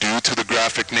to the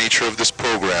graphic nature of this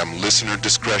program, listener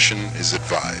discretion is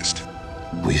advised.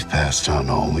 We've passed on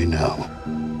all we know.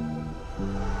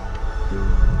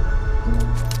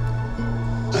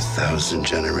 1,000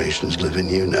 generations live in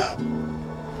you now.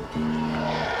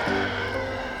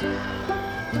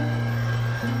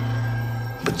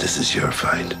 But this is your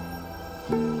fight.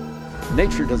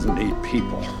 Nature doesn't need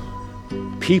people.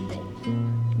 People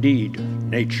need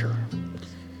nature.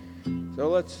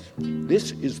 So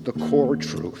this is the core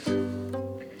truth.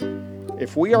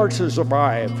 If we are to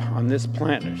survive on this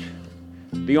planet,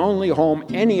 the only home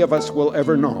any of us will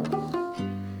ever know,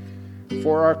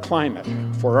 for our climate,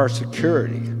 for our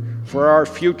security, for our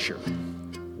future,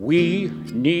 we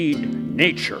need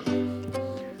nature.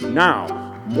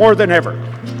 Now, more than ever.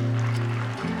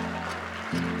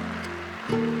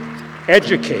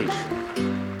 Educate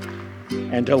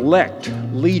and elect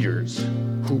leaders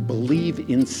who believe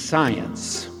in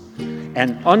science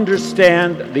and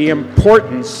understand the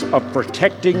importance of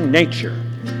protecting nature.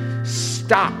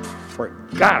 Stop, for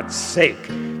God's sake,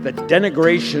 the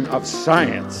denigration of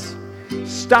science.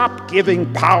 Stop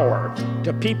giving power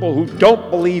to people who don't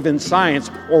believe in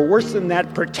science, or worse than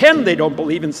that, pretend they don't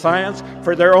believe in science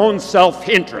for their own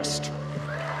self-interest.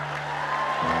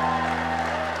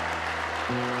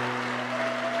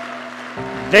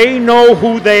 They know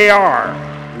who they are.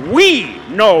 We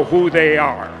know who they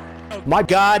are. My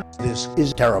God, this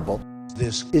is terrible.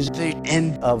 This is the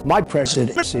end of my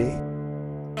presidency.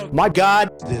 My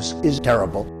God, this is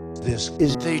terrible. This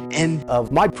is the end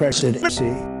of my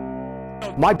presidency.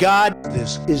 My God,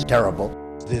 this is terrible.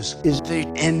 This is the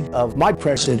end of my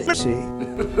presidency. Your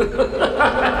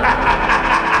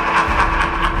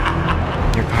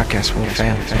podcast will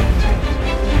fail.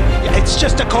 It's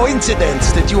just a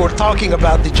coincidence that you were talking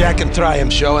about the Jack and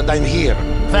Triumph show, and I'm here.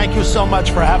 Thank you so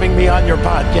much for having me on your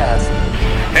podcast.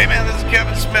 Hey man, this is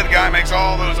Kevin Smith, guy who makes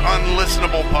all those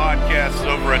unlistenable podcasts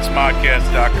over at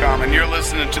smodcast.com, and you're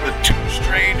listening to the Two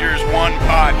Strangers, One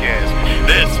Podcast.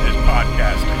 This is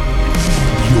podcasting.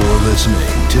 You're listening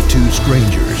to Two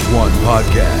Strangers, One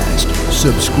Podcast.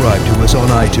 Subscribe to us on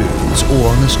iTunes or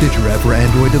on the Stitcher app for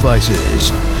Android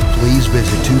devices. Please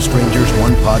visit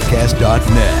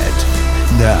twostrangersonepodcast.net.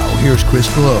 Now, here's Chris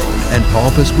Cologne and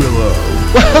Paul Pasquillo.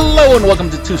 Well, hello and welcome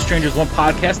to Two Strangers, One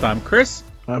Podcast. I'm Chris.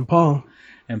 I'm Paul.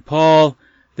 And Paul,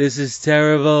 this is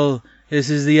terrible.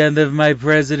 This is the end of my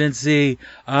presidency.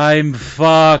 I'm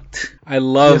fucked. I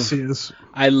love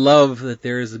that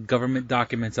there is government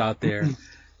documents out there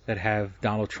that have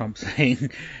Donald Trump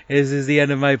saying, this is the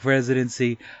end of my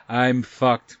presidency. I'm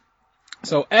fucked.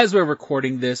 So as we're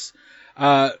recording this,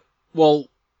 well,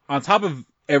 on top of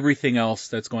everything else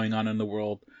that's going on in the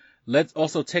world, let's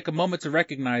also take a moment to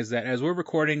recognize that as we're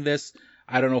recording this,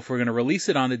 I don't know if we're going to release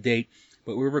it on the date,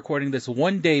 but we're recording this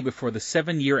one day before the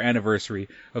 7-year anniversary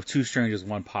of Two Strangers,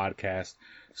 One Podcast.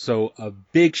 So a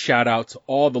big shout out to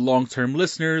all the long-term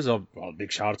listeners, a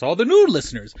big shout out to all the new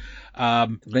listeners.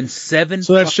 Been 7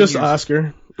 So that's just years.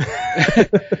 Oscar.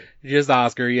 Just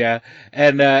Oscar, yeah.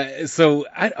 And so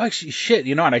I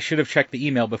actually and I should have checked the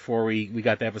email before we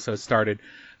got the episode started.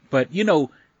 But have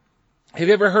you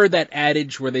ever heard that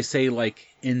adage where they say, like,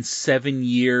 in 7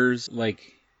 years, like,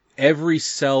 every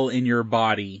cell in your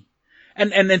body,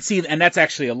 and that's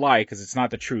actually a lie because it's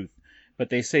not the truth, but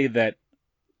they say that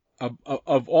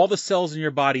of all the cells in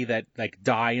your body that, like,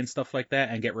 die and stuff like that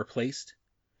and get replaced,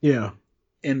 yeah,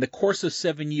 in the course of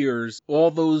 7 years,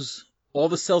 all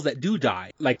the cells that do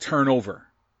die, like, turn over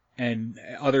and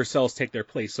other cells take their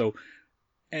place. So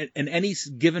in any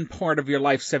given part of your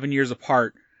life, 7 years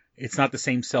apart, it's not the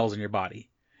same cells in your body,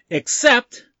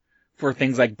 except for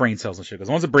things like brain cells and shit. Because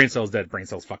once a brain cell is dead, brain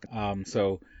cells fucking.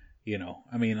 So,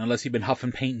 unless you've been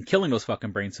huffing paint and killing those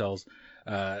fucking brain cells,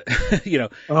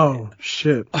 Oh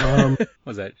shit.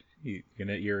 What's that? You're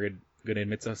gonna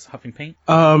admit to us huffing paint?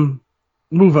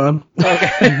 Move on.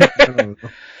 Okay.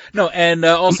 No, and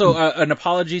also an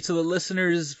apology to the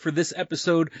listeners for this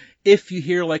episode if you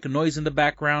hear like a noise in the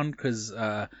background, because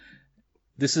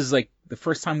this is like the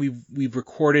first time we've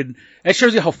recorded. It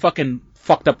shows you how fucking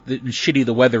fucked up and shitty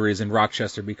the weather is in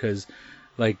Rochester, because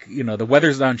the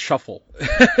weather's on shuffle.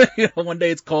 One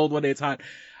day it's cold, one day it's hot.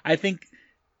 I think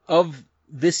of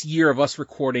this year of us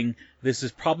recording, this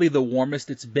is probably the warmest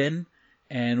it's been.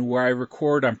 And where I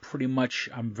record, I'm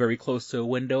very close to a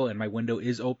window, and my window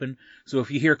is open. So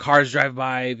if you hear cars drive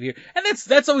by, and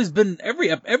that's always been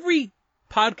every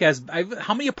podcast.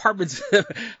 How many apartments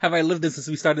have I lived in since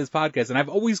we started this podcast? And I've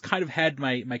always kind of had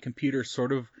my computer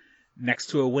sort of next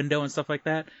to a window and stuff like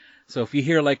that. So if you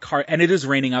hear like and it is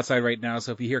raining outside right now,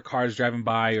 so if you hear cars driving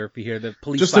by, or if you hear the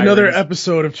police just sirens, another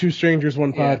episode of Two Strangers,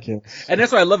 One Podcast. And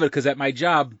that's why I love it, because at my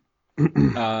job,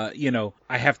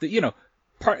 I have to,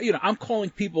 I'm calling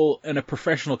people in a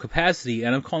professional capacity,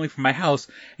 and I'm calling from my house,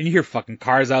 and you hear fucking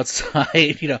cars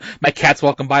outside. My cat's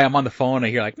walking by, I'm on the phone, I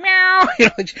hear like meow.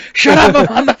 Shut up,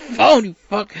 I'm on the phone, you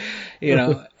fuck.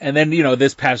 And then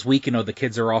this past week, the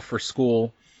kids are off for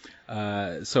school.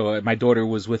 So my daughter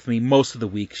was with me most of the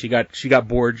week. She got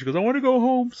bored. She goes, I want to go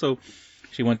home. So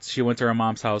she went to her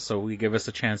mom's house. So we give us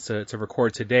a chance to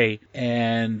record today.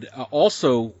 And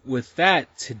also with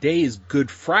that, today is Good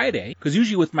Friday. Because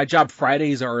usually with my job,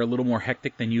 Fridays are a little more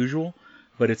hectic than usual.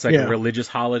 But it's like a religious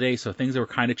holiday. So things are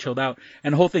kind of chilled out.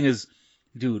 And the whole thing is,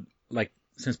 dude, like,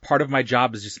 since part of my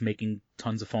job is just making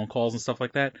tons of phone calls and stuff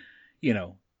like that,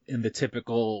 in the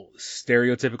typical,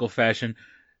 stereotypical fashion,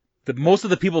 most of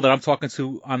the people that I'm talking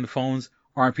to on the phones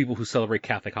aren't people who celebrate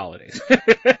Catholic holidays.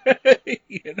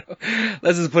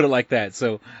 Let's just put it like that.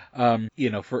 So,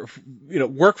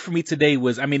 work for me today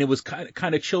was, it was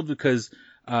kind of chilled because,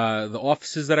 the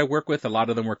offices that I work with, a lot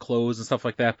of them were closed and stuff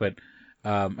like that, but,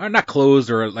 or not closed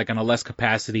or like on a less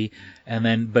capacity. And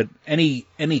then, but any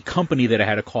company that I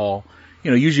had to call,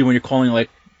 usually when you're calling like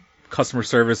customer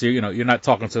service, you're not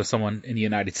talking to someone in the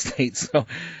United States. So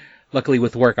luckily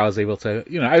with work, I was able to,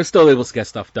 I was still able to get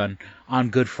stuff done on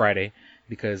Good Friday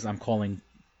because I'm calling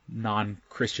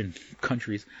non-Christian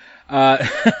countries. I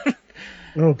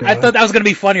thought that was going to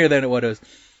be funnier than what it was.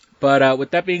 But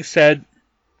with that being said,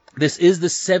 this is the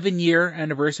 7-year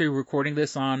anniversary. We're recording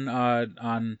this on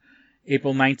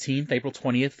April 19th, April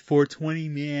 20th. 420,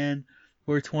 man.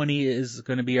 420 is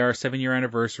going to be our 7-year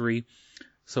anniversary.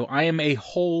 So I am a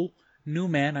whole new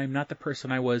man. I'm not the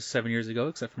person I was 7 years ago,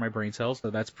 except for my brain cells. So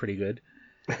that's pretty good.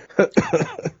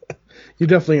 You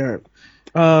definitely aren't.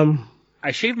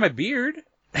 I shaved my beard.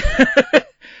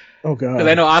 Oh God! Because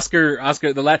I know Oscar,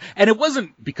 and it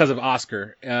wasn't because of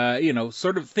Oscar.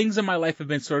 Sort of things in my life have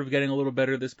been sort of getting a little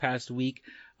better this past week.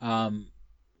 I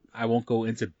won't go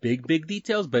into big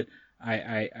details, but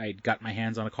I got my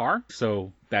hands on a car,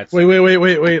 so that's.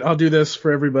 Wait! I'll do this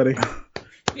for everybody.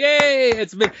 Yay!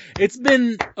 It's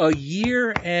been a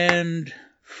year and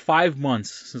 5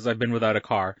 months since I've been without a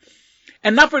car,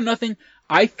 and not for nothing.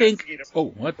 I think. Oh,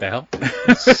 what the hell?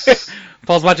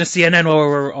 Paul's watching CNN while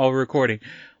we're all recording.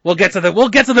 We'll get to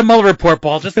the Mueller report,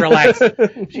 Paul. Just relax.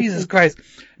 Jesus Christ.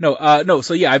 No.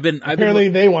 So yeah, Apparently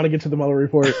they want to get to the Mueller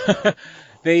report.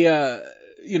 They,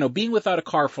 being without a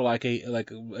car for like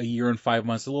a year and 5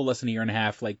 months, a little less than a year and a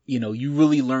half, you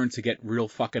really learn to get real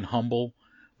fucking humble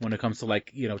when it comes to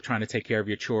trying to take care of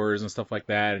your chores and stuff like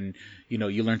that. And,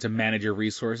 you learn to manage your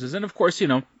resources. And of course,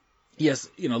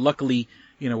 luckily,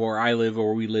 where I live or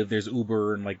where we live, there's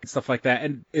Uber and stuff like that.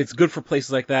 And it's good for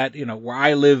places like that. Where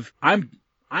I live,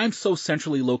 I'm so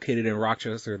centrally located in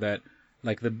Rochester that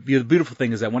the beautiful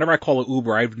thing is that whenever I call an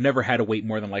Uber, I've never had to wait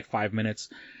more than 5 minutes.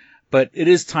 But it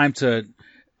is time to,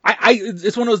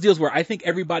 it's one of those deals where I think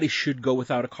everybody should go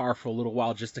without a car for a little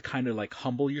while just to kind of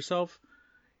humble yourself.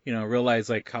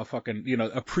 Realize how fucking,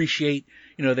 appreciate,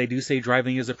 they do say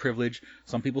driving is a privilege.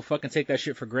 Some people fucking take that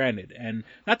shit for granted. And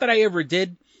not that I ever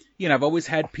did. I've always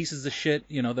had pieces of shit.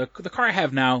 The car I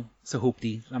have now, it's a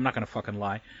hoopty. I'm not going to fucking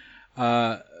lie.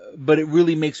 But it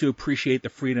really makes you appreciate the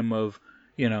freedom of,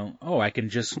 I can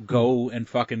just go and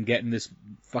fucking get in this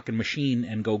fucking machine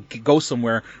and go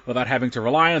somewhere without having to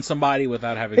rely on somebody,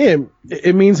 without having to...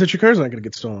 It means that your car's not going to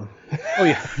get stolen. Oh,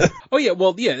 yeah.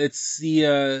 Well, yeah, it's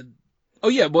the...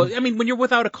 when you're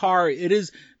without a car,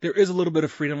 there is a little bit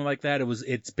of freedom like that.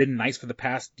 It's been nice for the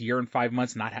past year and 5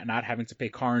 months, not having to pay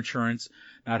car insurance,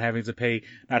 not having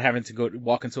to go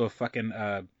walk into a fucking,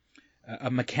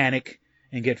 a mechanic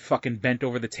and get fucking bent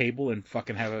over the table and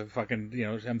fucking have a fucking,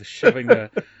 I'm shoving the,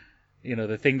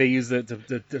 the thing they use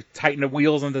to tighten the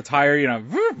wheels on the tire,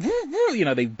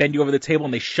 they bend you over the table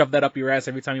and they shove that up your ass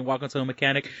every time you walk into a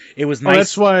mechanic. It was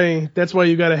nice. That's why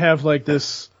you gotta have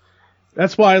this.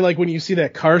 That's why, when you see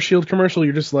that Car Shield commercial,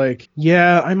 you're just like,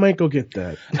 yeah, I might go get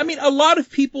that. A lot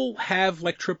of people have,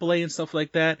 AAA and stuff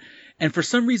like that, and for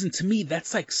some reason, to me,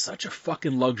 that's, such a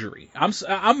fucking luxury.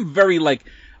 I'm very, look,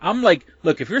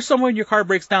 if you're somewhere and your car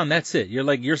breaks down, that's it.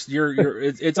 You're,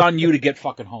 it's on you to get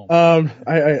fucking home.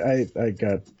 I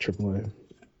got AAA.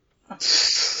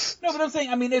 No, but I'm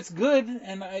saying, it's good,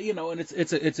 and, and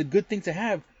it's a good thing to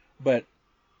have, but,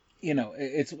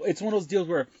 it's one of those deals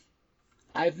where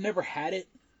I've never had it,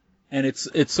 and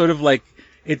it's sort of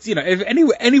if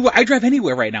anywhere I drive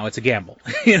anywhere right now, it's a gamble.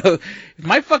 If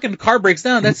my fucking car breaks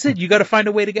down, that's it. You got to find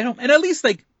a way to get home. And at least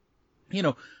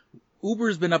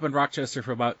Uber's been up in Rochester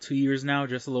for about 2 years now,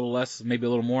 just a little less, maybe a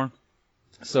little more.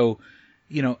 So,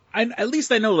 you know, at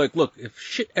least I know, like, look, if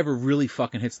shit ever really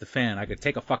fucking hits the fan, I could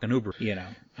take a fucking Uber, you know.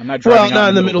 I'm not driving out not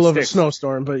in the middle of a sticks.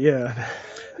 snowstorm, but yeah.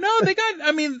 No, they got,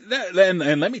 I mean,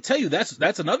 and let me tell you,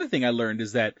 that's another thing I learned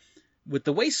is that with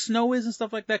the way snow is and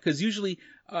stuff like that, because usually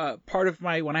part of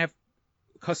when I have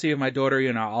custody of my daughter,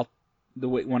 you know,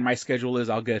 when my schedule is,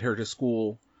 I'll get her to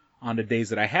school on the days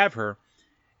that I have her.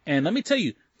 And let me tell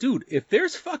you, dude, if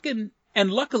there's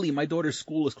and luckily my daughter's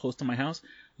school is close to my house.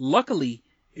 Luckily,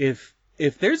 if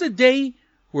there's a day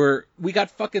where we got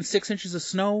fucking 6 inches of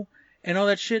snow and all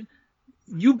that shit,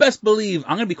 you best believe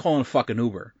I'm gonna be calling a fucking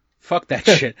Uber. Fuck that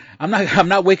shit. I'm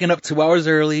not waking up 2 hours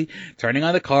early, turning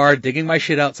on the car, digging my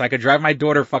shit out so I could drive my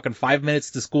daughter fucking 5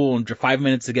 minutes to school and 5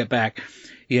 minutes to get back.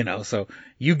 You know, so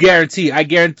I guarantee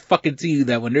you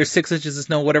that when there's 6 inches of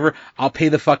snow, whatever, I'll pay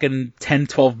the fucking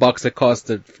 $10-12 it costs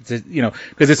to, you know,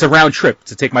 cause it's a round trip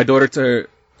to take my daughter to,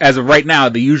 as of right now,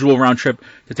 the usual round trip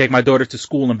to take my daughter to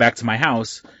school and back to my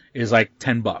house is like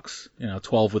 $10, you know,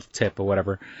 12 with tip or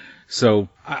whatever. So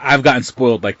I've gotten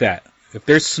spoiled like that. If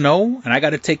there's snow and I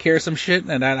gotta take care of some shit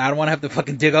and I don't want to have to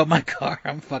fucking dig out my car,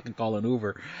 I'm fucking calling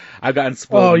Uber. I've gotten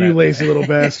spoiled. Oh, you lazy little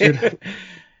bastard.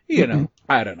 You know,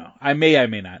 I don't know. I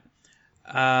may not.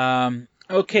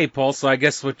 Okay, Paul. So I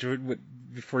guess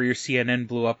before your CNN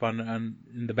blew up in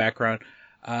the background,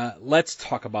 let's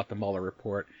talk about the Mueller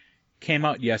report. Came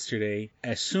out yesterday.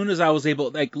 As soon as I was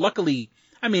able, like, luckily,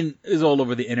 I mean, it was all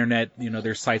over the internet. You know,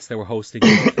 there's sites that were hosting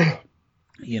it.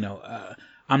 You know,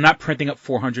 I'm not printing up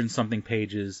 400 and something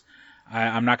pages.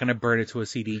 I'm not going to burn it to a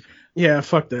CD. Yeah,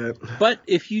 fuck that. But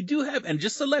if you do have, and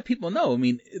just to let people know, I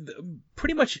mean,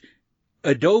 pretty much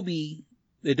Adobe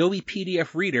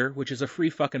PDF Reader, which is a free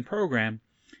fucking program,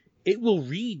 it will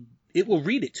read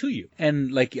it to you.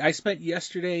 And like I spent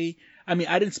yesterday, I mean,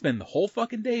 I didn't spend the whole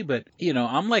fucking day, but you know,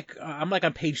 I'm like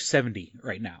on page 70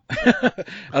 right now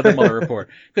of the Mueller report.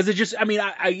 Cause it just, I mean,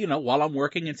 I, you know, while I'm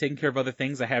working and taking care of other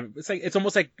things, it's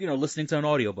almost like, you know, listening to an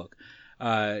audiobook,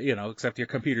 you know, except your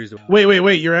computer's doing.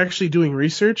 Wait, you're actually doing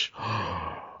research?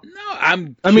 No,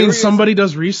 I mean, somebody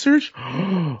does research?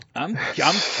 I'm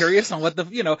curious on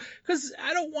what you know, cause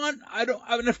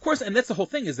I mean, of course, and that's the whole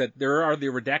thing is that there are the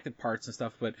redacted parts and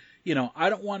stuff, but you know,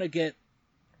 I want to get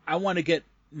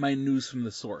my news from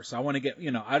the source. I want to get,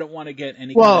 you know, I don't want to get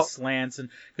any kind of slants, and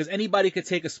because anybody could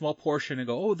take a small portion and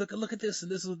go, oh, look at this,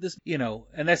 and this is this, you know,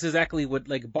 and that's exactly what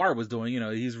like Bart was doing. You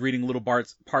know, he's reading little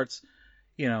parts,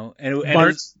 you know, and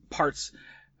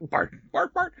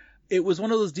Bart. It was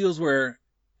one of those deals where,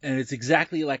 and it's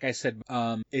exactly like I said.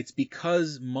 It's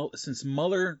because since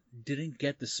Mueller didn't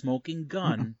get the smoking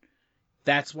gun.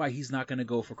 That's why he's not going to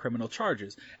go for criminal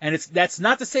charges. And that's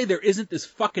not to say there isn't this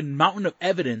fucking mountain of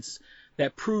evidence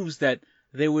that proves that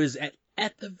there was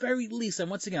at the very least,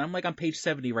 and once again, I'm like on page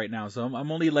 70 right now, so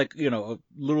I'm only like, you know, a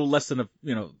little less than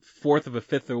fourth of a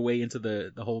fifth of a way into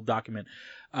the whole document.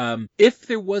 If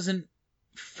there wasn't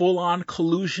full on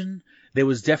collusion, there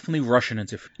was definitely Russian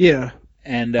interference. Yeah.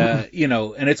 And, you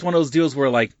know, and it's one of those deals where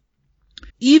like,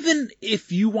 even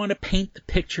if you want to paint the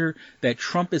picture that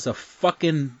Trump is a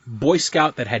fucking Boy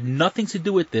Scout that had nothing to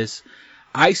do with this,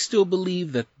 I still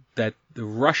believe that the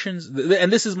Russians,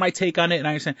 and this is my take on it, and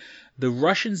I understand, the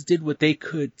Russians did what they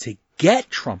could to get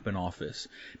Trump in office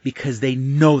because they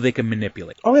know they can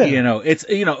manipulate. Oh, yeah. You know, it's,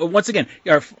 you know, once again,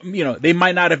 you know, they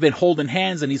might not have been holding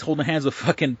hands and he's holding hands with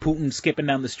fucking Putin skipping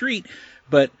down the street,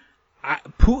 but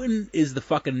Putin is the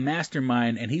fucking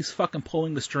mastermind and he's fucking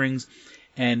pulling the strings.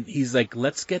 And he's like,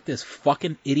 let's get this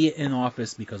fucking idiot in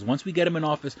office because once we get him in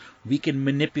office, we can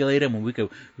manipulate him and we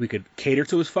could cater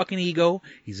to his fucking ego.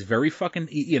 He's very fucking,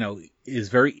 you know, it's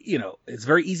very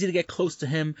easy to get close to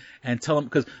him and tell him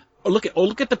because look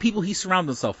at the people he surrounds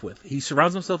himself with. He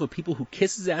surrounds himself with people who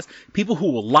kiss his ass, people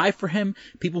who will lie for him,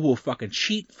 people who will fucking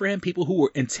cheat for him, people who will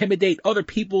intimidate other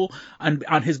people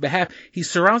on his behalf. He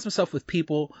surrounds himself with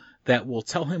people that will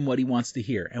tell him what he wants to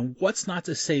hear. And what's not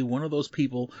to say one of those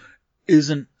people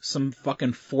isn't some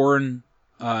fucking foreign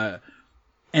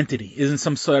entity, isn't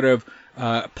some sort of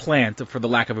plant, for the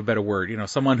lack of a better word. You know,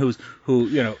 someone who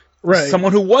you know, right.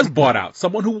 Someone who was bought out,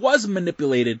 someone who was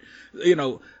manipulated. You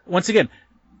know, once again,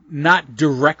 not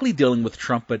directly dealing with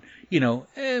Trump, but you know,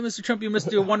 hey, Mr. Trump, you must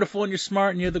do wonderful and you're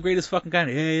smart and you're the greatest fucking guy.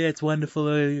 Hey, that's wonderful.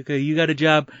 Okay, you got a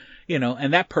job. You know,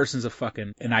 and that person's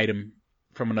an item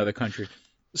from another country.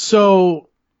 So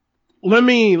let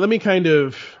me kind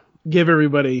of give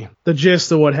everybody the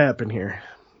gist of what happened here.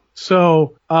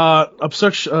 So, not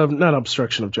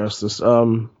obstruction of justice,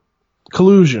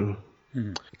 collusion.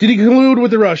 Mm-hmm. Did he collude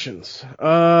with the Russians?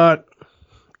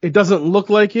 It doesn't look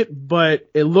like it, but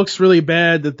it looks really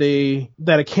bad that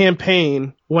a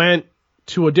campaign went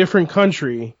to a different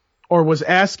country or was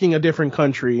asking a different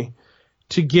country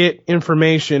to get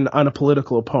information on a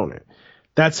political opponent.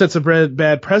 That sets a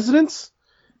bad precedence,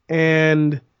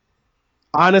 and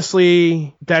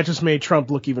honestly, that just made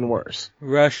Trump look even worse.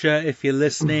 Russia, if you're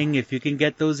listening, if you can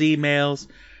get those emails.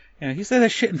 He said that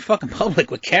shit in fucking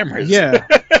public with cameras. Yeah,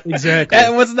 exactly.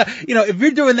 If you're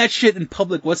doing that shit in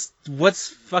public, what's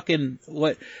going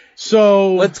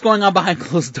on behind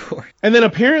closed doors? And then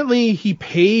apparently he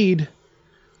paid,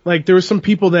 like, there were some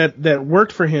people that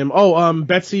worked for him.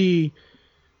 Betsy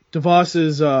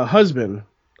DeVos's husband.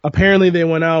 Apparently they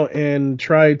went out and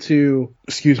tried to,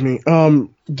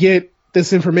 get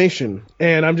this information.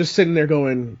 And I'm just sitting there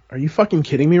going, are you fucking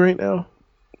kidding me right now?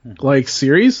 Like,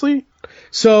 seriously?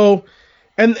 So,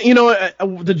 and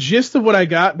the gist of what I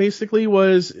got basically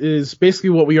is basically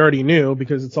what we already knew,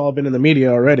 because it's all been in the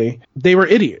media already. They were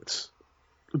idiots.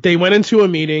 They went into a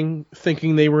meeting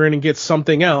thinking they were going to get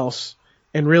something else,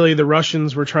 and really the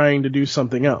Russians were trying to do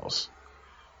something else.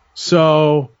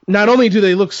 So not only do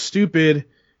they look stupid,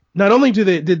 not only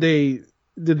did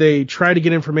they try to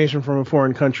get information from a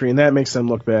foreign country, and that makes them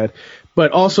look bad,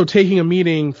 but also taking a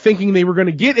meeting thinking they were going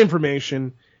to get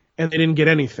information and they didn't get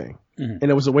anything. And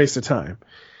it was a waste of time.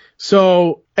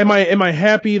 So am I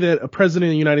happy that a president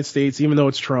of the United States, even though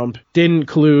it's Trump, didn't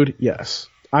collude? Yes.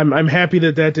 I'm happy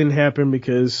that didn't happen,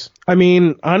 because, I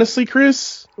mean, honestly,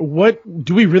 Chris, what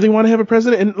do we really want to have a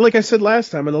president? And like I said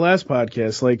last time in the last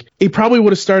podcast, like, it probably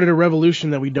would have started a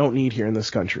revolution that we don't need here in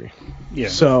this country. Yeah.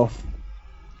 So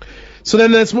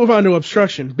then let's move on to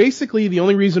obstruction. Basically, the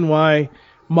only reason why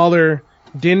Mueller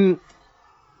didn't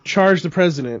charge the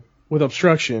president with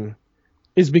obstruction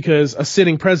is because a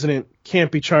sitting president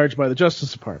can't be charged by the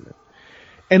Justice Department.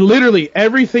 And literally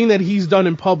everything that he's done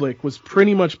in public was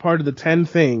pretty much part of the 10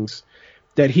 things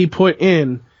that he put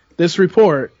in this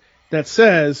report that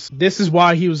says this is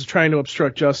why he was trying to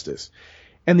obstruct justice.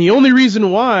 And the only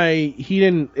reason why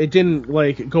it didn't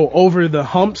like go over the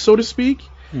hump, so to speak,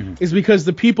 is because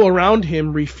the people around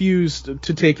him refused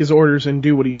to take his orders and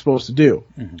do what he's supposed to do.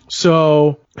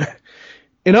 So,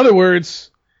 in other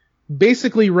words,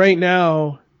 basically right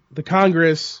now, the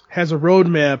Congress has a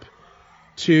roadmap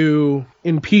to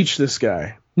impeach this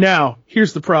guy. Now,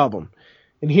 here's the problem.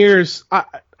 And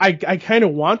I kind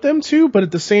of want them to, but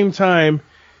at the same time,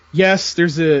 yes,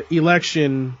 there's an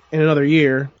election in another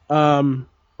year.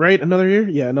 Right? Another year?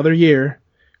 Yeah, another year.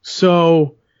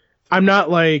 So I'm not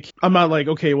like,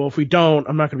 okay, well, if we don't,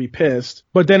 I'm not going to be pissed.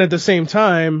 But then at the same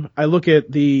time, I look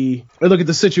at the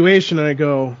situation and I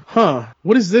go,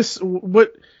 what is this?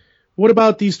 What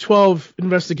about these 12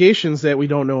 investigations that we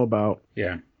don't know about?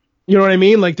 Yeah. You know what I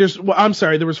mean? Like there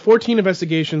was 14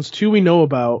 investigations, 2 we know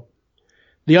about.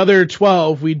 The other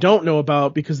 12 we don't know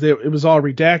about because it was all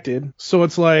redacted. So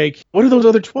it's like, what are those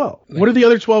other 12? What are the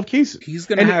other 12 cases? He's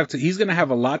going to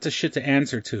have a lot of shit to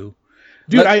answer to.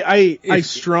 Dude, I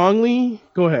strongly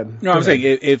go ahead. No, I'm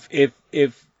saying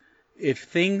if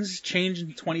things change in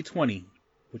 2020,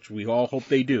 which we all hope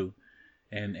they do,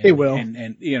 and they will,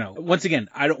 and once again,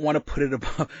 I don't want to put it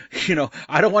above,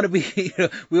 I don't want to be,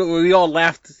 we all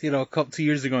laughed, a couple 2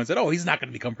 years ago and said, oh, he's not going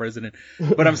to become president.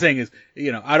 What I'm saying is,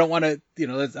 I don't want to, I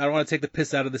don't want to take the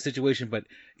piss out of the situation, but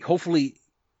hopefully,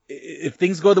 if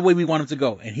things go the way we want them to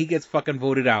go, and he gets fucking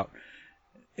voted out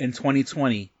in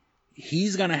 2020.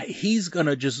 He's gonna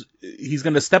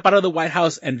step out of the White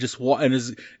House and just walk, and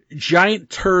his giant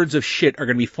turds of shit are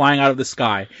gonna be flying out of the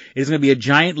sky. It's gonna be a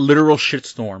giant literal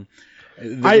shitstorm.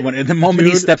 The moment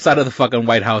he steps out of the fucking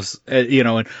White House,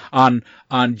 on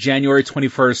January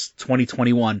 21st,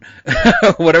 2021,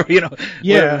 whatever,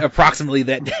 approximately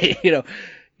that day,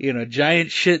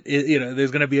 giant shit,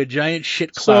 there's gonna be a giant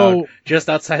shit cloud just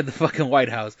outside the fucking White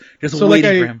House, just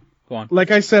waiting for him. Go on. Like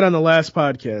I said on the last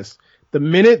podcast, the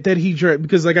minute that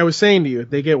because like I was saying to you,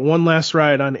 they get one last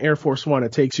ride on Air Force One.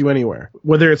 It takes you anywhere.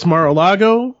 Whether it's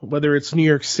Mar-a-Lago, whether it's New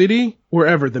York City,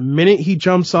 wherever. The minute he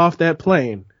jumps off that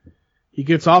plane, he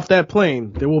gets off that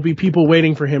plane, there will be people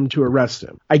waiting for him to arrest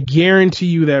him. I guarantee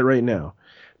you that right now.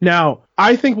 Now,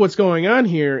 I think what's going on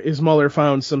here is Mueller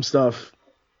found some stuff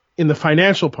in the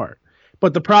financial part.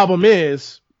 But the problem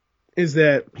is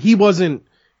that he wasn't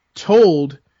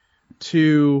told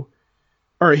to...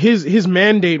 or his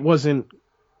mandate wasn't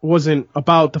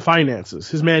about the finances.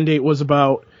 His mandate was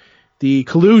about the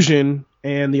collusion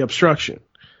and the obstruction.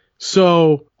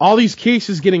 So all these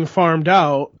cases getting farmed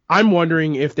out, I'm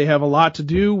wondering if they have a lot to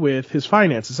do with his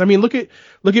finances. I mean, look at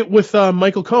with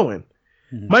Michael Cohen.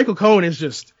 Mm-hmm. Michael Cohen is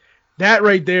just that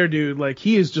right there, dude. Like,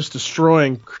 he is just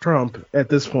destroying Trump at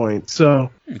this point. So,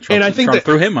 and I think Trump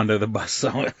threw him under the bus.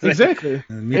 So exactly,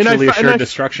 mutually assured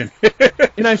destruction.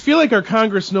 And I feel like our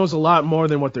Congress knows a lot more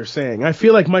than what they're saying. I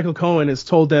feel like Michael Cohen has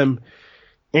told them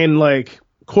in like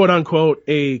quote unquote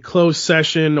a closed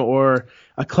session or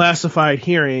a classified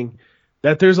hearing,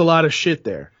 that there's a lot of shit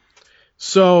there.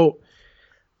 So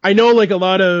I know like a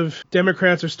lot of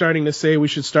Democrats are starting to say we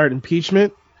should start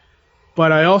impeachment,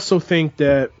 but I also think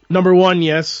that, number one,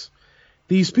 yes,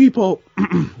 these people,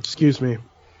 excuse me,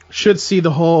 should see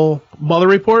the whole Mueller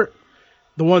report,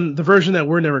 the version that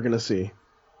we're never going to see.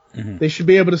 Mm-hmm. They should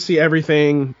be able to see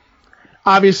everything.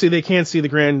 Obviously, they can't see the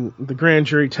grand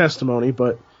jury testimony,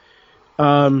 but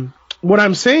what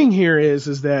I'm saying here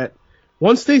is that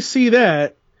once they see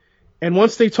that, and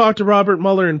once they talk to Robert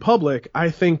Mueller in public,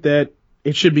 I think that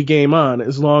it should be game on,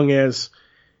 as long as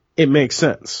it makes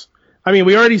sense. I mean,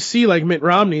 we already see like Mitt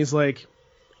Romney's like,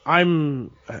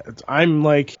 I'm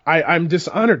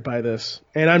dishonored by this,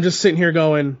 and I'm just sitting here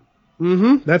going,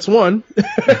 that's one.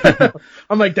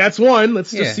 I'm like, that's one.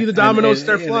 Let's just see the dominoes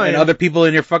start flying. And other people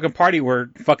in your fucking party were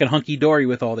fucking hunky dory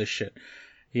with all this shit,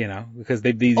 you know, because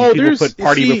these people put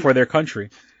party before their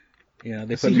country. You know,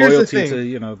 they put loyalty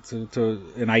to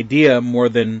an idea more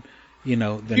than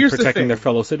protecting their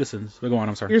fellow citizens. But go on,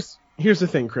 I'm sorry. Here's the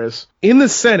thing, Chris. In the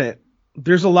Senate,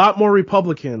 there's a lot more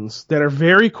Republicans that are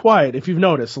very quiet. If you've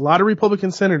noticed, a lot of Republican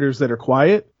senators that are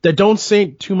quiet, that don't say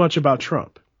too much about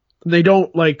Trump. They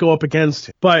don't like go up against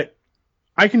him. But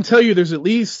I can tell you there's at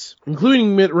least,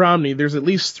 including Mitt Romney, there's at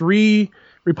least 3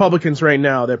 Republicans right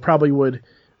now that probably would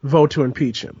vote to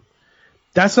impeach him.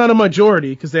 That's not a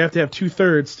majority because they have to have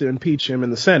 2/3 to impeach him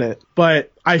in the Senate.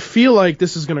 But I feel like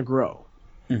this is going to grow.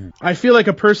 Mm-hmm. I feel like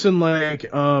a person like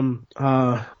Ron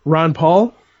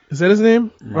Paul, is that his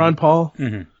name? Right. Ron Paul.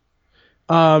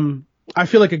 Mm-hmm. I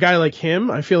feel like a guy like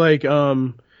him. I feel like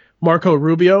Marco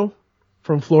Rubio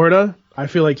from Florida. I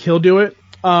feel like he'll do it.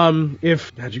 God,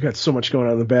 you got so much going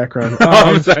on in the background.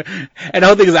 I'm sorry. And the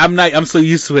whole thing is, I'm so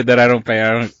used to it that I don't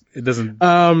pay. It doesn't.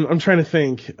 I'm trying to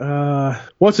think.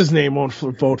 What's his name won't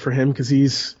vote for him because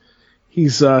he's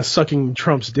sucking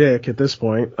Trump's dick at this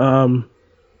point.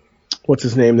 What's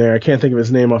his name there? I can't think of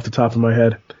his name off the top of my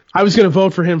head. I was going to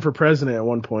vote for him for president at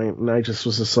one point, and I just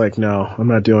was just like, no, I'm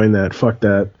not doing that. Fuck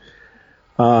that.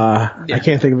 I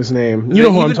can't think of his name. You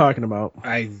know who I'm talking about.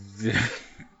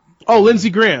 Lindsey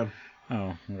Graham.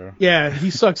 Oh, yeah. Yeah, he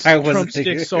sucks Trump's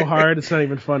dick so hard, it's not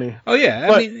even funny. Oh, yeah.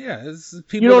 But, I mean, yeah.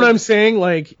 You know what I'm saying?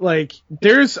 Like,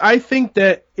 I think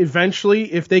that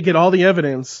eventually, if they get all the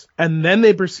evidence and then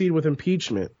they proceed with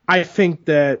impeachment, I think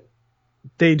that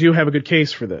they do have a good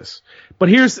case for this. But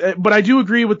I do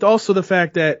agree with also the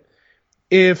fact that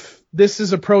if this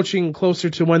is approaching closer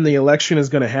to when the election is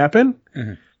going to happen,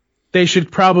 mm-hmm. they should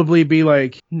probably be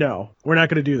like, no, we're not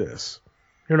going to do this.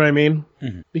 You know what I mean?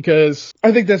 Mm-hmm. Because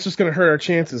I think that's just going to hurt our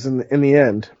chances in the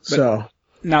end. So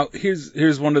now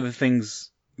here's one of the things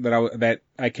that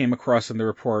I came across in the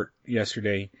report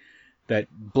yesterday that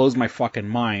blows my fucking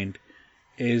mind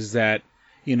is that,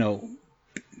 you know,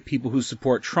 people who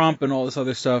support Trump and all this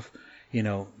other stuff, you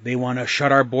know, they want to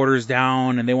shut our borders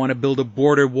down and they want to build a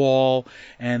border wall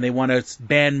and they want to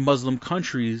ban Muslim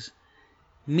countries.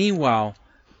 Meanwhile,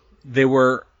 they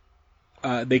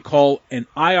call an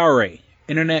IRA,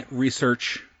 Internet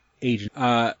Research Agent,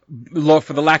 for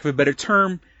the lack of a better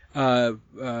term,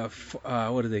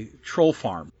 troll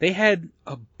farm. They had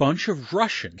a bunch of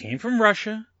came from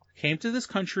Russia, came to this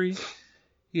country,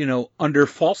 you know, under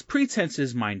false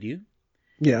pretenses, mind you.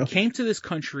 Yeah. Came to this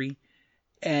country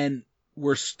and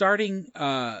were starting,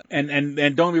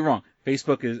 and don't get me wrong,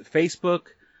 Facebook,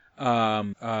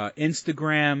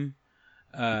 Instagram,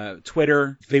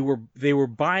 Twitter. They were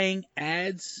buying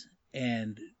ads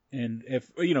and if,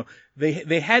 you know,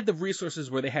 they had the resources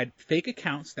where they had fake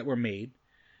accounts that were made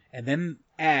and then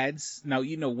ads. Now,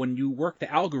 you know, when you work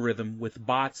the algorithm with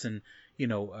bots and, you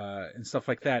know, and stuff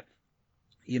like that,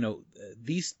 you know,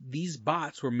 these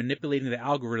bots were manipulating the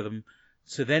algorithm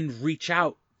to then reach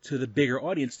out to the bigger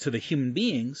audience, to the human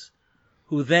beings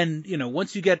who then, you know,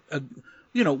 once you get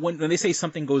when they say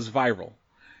something goes viral,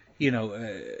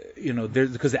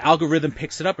 because the algorithm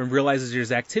picks it up and realizes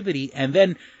there's activity. And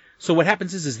then, so what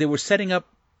happens is they were setting up,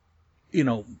 you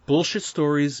know, bullshit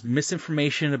stories,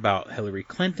 misinformation about Hillary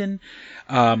Clinton.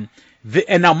 And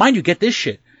now, mind you, get this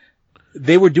shit.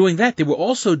 They were doing that. They were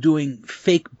also doing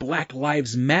fake Black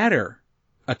Lives Matter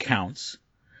accounts.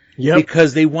 Yep.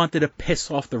 Because they wanted to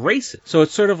piss off the racists. So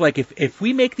it's sort of like if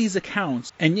we make these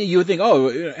accounts, and you would think,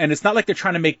 and it's not like they're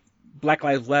trying to make Black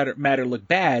Lives Matter look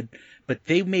bad, but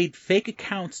they made fake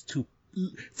accounts to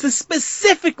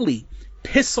specifically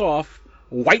piss off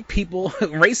white people,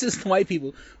 racist white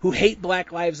people who hate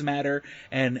Black Lives Matter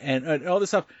and all this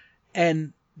stuff.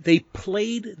 And they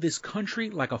played this country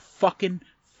like a fucking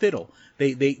fiddle.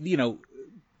 They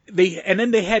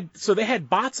had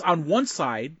bots on one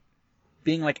side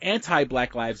being like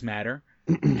anti-Black Lives Matter,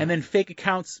 and then fake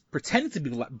accounts pretending to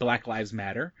be Black Lives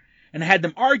Matter, and had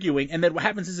them arguing, and then what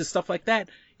happens is stuff like that,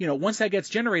 you know, once that gets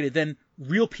generated, then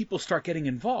real people start getting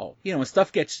involved, you know, and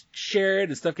stuff gets shared,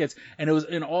 and it was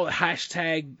in all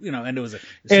hashtag, you know, and it was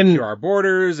secure our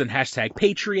borders, and hashtag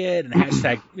patriot, and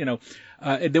hashtag, you know,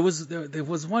 there was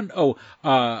one, because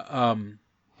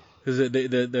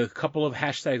the couple of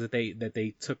hashtags that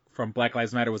they took from Black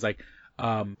Lives Matter was like,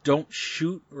 don't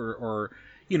shoot, or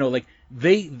you know, like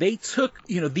they took,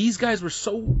 you know, these guys were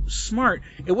so smart.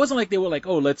 It wasn't like they were like,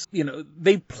 oh, let's, you know,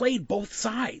 they played both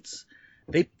sides.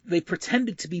 They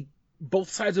pretended to be both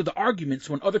sides of the arguments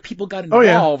when other people got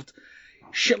involved. Oh,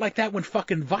 yeah. Shit like that went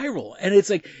fucking viral. And it's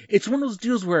like, it's one of those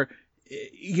deals where,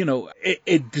 you know,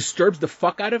 it disturbs the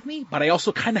fuck out of me, but I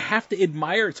also kind of have to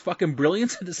admire its fucking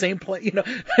brilliance at the same point, you know,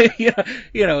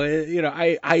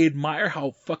 I admire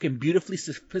how fucking beautifully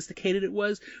sophisticated it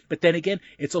was, but then again,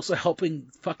 it's also helping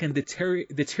fucking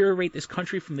deteriorate this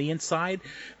country from the inside,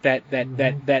 that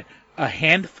a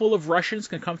handful of Russians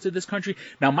can come to this country.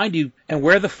 Now, mind you, and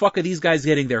where the fuck are these guys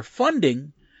getting their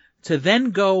funding to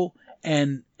then go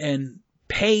and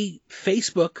pay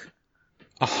Facebook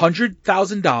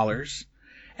 $100,000,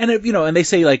 and you know, and they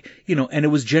say like, you know, and it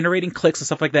was generating clicks and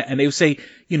stuff like that, and they would say,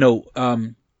 you know,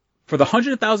 for the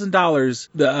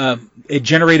 $100,000, it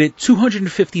generated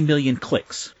 250 million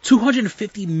clicks.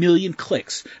 250 million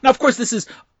clicks. Now, of course, this is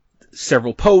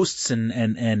several posts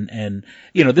and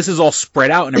you know, this is all spread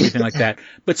out and everything like that,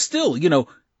 but still, you know,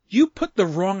 you put the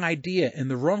wrong idea in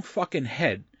the wrong fucking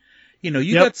head. You know,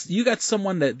 you got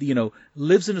someone that, you know,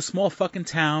 lives in a small fucking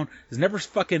town, has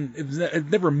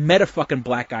never met a fucking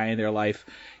black guy in their life,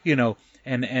 you know,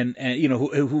 and you know,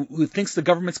 who thinks the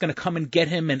government's going to come and get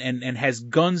him and has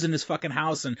guns in his fucking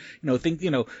house, and,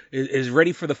 you know, is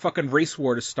ready for the fucking race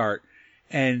war to start.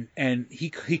 And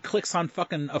he clicks on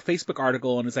fucking a Facebook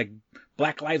article, and it's like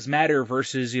Black Lives Matter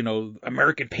versus, you know,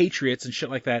 American patriots and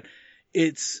shit like that.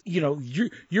 It's, you know,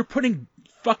 you're putting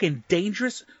fucking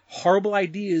dangerous, horrible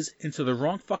ideas into the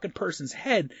wrong fucking person's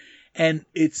head, and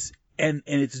it's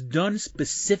done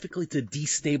specifically to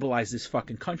destabilize this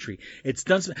fucking country. It's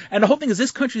done, and the whole thing is,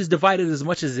 this country is divided as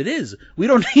much as it is. We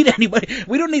don't need anybody.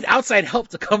 We don't need outside help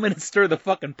to come in and stir the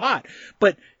fucking pot.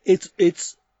 But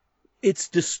it's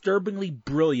disturbingly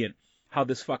brilliant how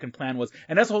this fucking plan was.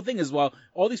 And that's the whole thing is, well,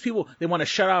 all these people, they want to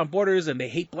shut down borders, and they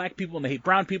hate black people, and they hate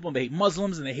brown people, and they hate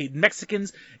Muslims, and they hate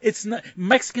Mexicans. It's not,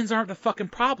 Mexicans aren't the fucking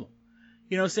problem.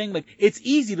 You know what I'm saying? Like, it's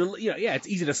easy to, you know, yeah, it's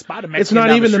easy to spot a Mexican. It's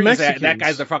not even the Mexicans. That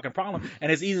guy's the fucking problem.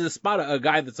 And it's easy to spot a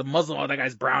guy that's a Muslim, oh, that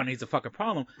guy's brown, he's a fucking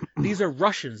problem. These are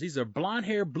Russians. These are blonde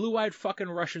hair, blue-eyed fucking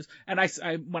Russians. And I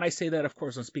when I say that, of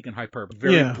course, I'm speaking hyperbole.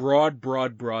 Very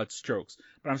broad strokes.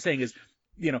 What I'm saying is,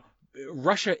 you know,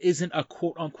 Russia isn't a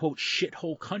quote-unquote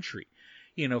shithole country.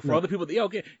 You know, for other people,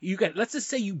 okay, let's just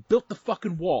say you built the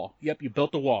fucking wall. Yep, you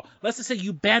built the wall. Let's just say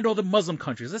you banned all the Muslim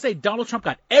countries. Let's say Donald Trump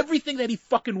got everything that he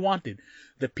fucking wanted.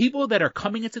 The people that are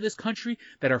coming into this country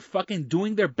that are fucking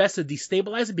doing their best to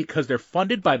destabilize it because they're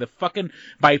funded by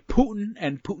by Putin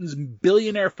and Putin's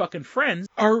billionaire fucking friends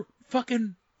are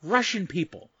fucking Russian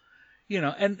people. You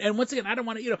know, and once again, I don't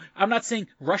want to, you know, I'm not saying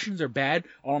Russians are bad.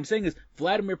 All I'm saying is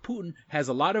Vladimir Putin has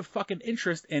a lot of fucking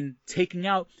interest in taking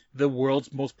out the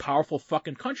world's most powerful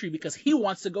fucking country because he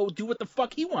wants to go do what the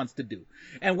fuck he wants to do.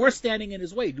 And we're standing in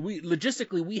his way.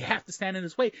 Logistically, we have to stand in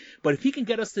his way. But if he can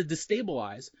get us to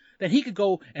destabilize, then he could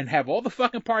go and have all the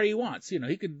fucking party he wants. You know,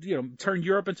 he could, you know, turn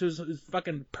Europe into his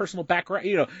fucking personal backyard,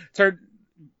 you know, turn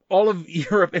all of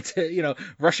Europe into, you know,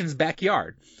 Russia's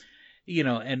backyard. You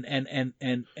know, and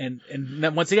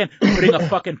then once again, putting a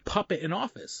fucking puppet in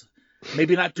office.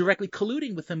 Maybe not directly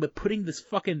colluding with him, but putting this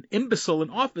fucking imbecile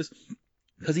in office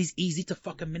because he's easy to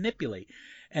fucking manipulate.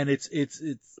 And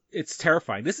it's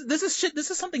terrifying. This is shit.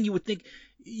 This is something you would think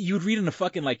you'd read in a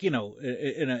fucking, like, you know,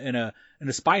 in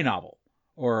a spy novel.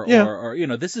 Or you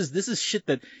know, this is shit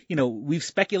that, you know, we've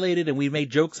speculated and we've made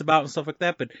jokes about and stuff like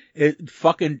that, but it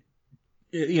fucking,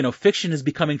 you know, fiction is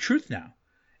becoming truth now.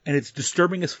 And it's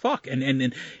disturbing as fuck.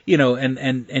 And you know,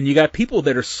 and you got people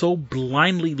that are so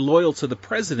blindly loyal to the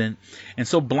president and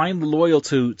so blindly loyal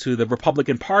to the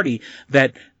Republican Party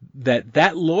that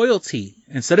loyalty,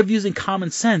 instead of using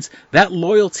common sense, that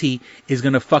loyalty is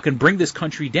going to fucking bring this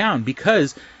country down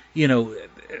because, you know,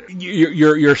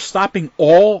 you're stopping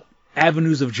all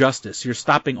avenues of justice. You're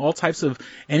stopping all types of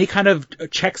any kind of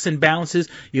checks and balances.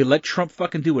 You let Trump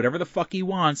fucking do whatever the fuck he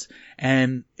wants,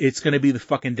 and it's going to be the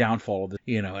fucking downfall of it.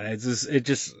 You know, and it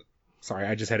just Sorry,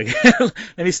 I just had to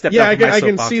let me step. Yeah, I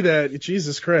can see that.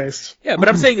 Jesus Christ. Yeah, but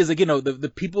I'm saying is like, you know, the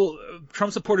people,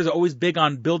 Trump supporters are always big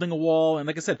on building a wall, and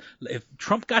like I said, if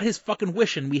Trump got his fucking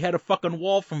wish and we had a fucking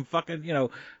wall from fucking, you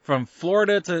know, from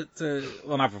Florida to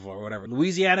well, not from Florida, whatever,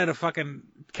 Louisiana to fucking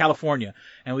California,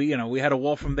 and we had a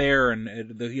wall from there, and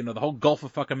the whole Gulf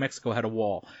of fucking Mexico had a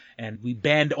wall, and we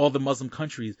banned all the Muslim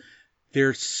countries.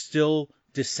 There's still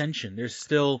dissension. There's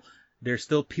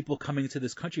still people coming to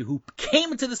this country who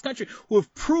came into this country who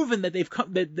have proven that they've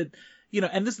come, that you know,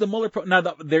 and this is the Mueller now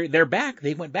they're back.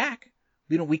 They went back.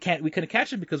 You know, we couldn't catch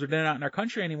them because they're not in our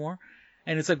country anymore.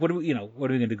 And it's like, what are we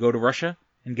going to go to Russia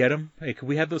and get them? Hey, could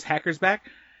we have those hackers back?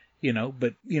 You know,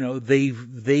 but you know,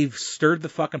 they've stirred the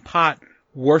fucking pot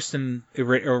worse than it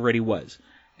already was.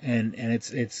 And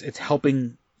it's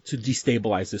helping to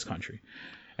destabilize this country.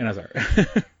 And I'm sorry.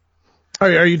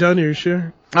 Are you done? Are you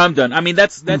sure? I'm done. I mean,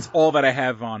 that's all that I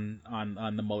have on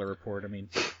the Mueller report. I mean,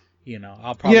 you know,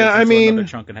 I'll probably another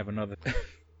chunk and have another.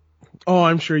 Oh,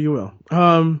 I'm sure you will.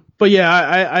 But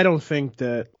yeah, I don't think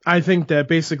that. I think that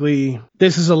basically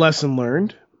this is a lesson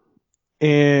learned,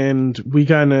 and we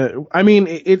gotta. I mean,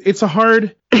 it's a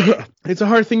hard it's a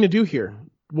hard thing to do here.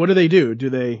 What do? Do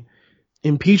they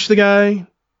impeach the guy?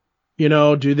 You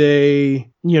know, do they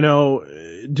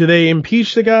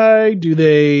impeach the guy? Do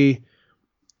they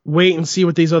wait and see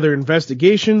what these other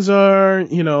investigations are?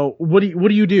 You know, what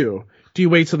do you do? Do you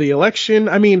wait till the election?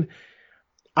 I mean,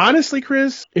 honestly,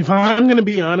 Chris, if I'm going to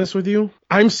be honest with you,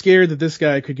 I'm scared that this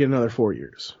guy could get another 4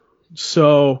 years.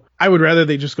 So I would rather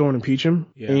they just go and impeach him.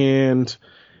 Yeah. And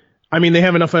I mean, they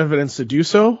have enough evidence to do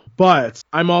so, but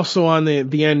I'm also on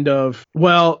the end of,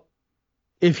 well,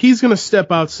 if he's going to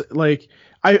step out, like,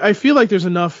 I feel like there's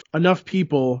enough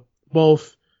people,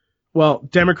 both, well,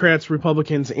 Democrats,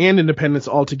 Republicans, and independents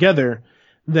all together,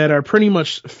 that are pretty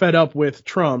much fed up with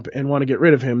Trump and want to get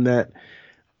rid of him, that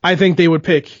I think they would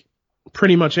pick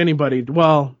pretty much anybody.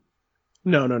 Well,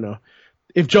 no.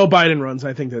 If Joe Biden runs,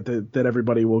 I think that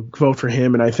everybody will vote for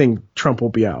him, and I think Trump will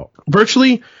be out.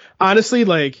 Virtually, honestly,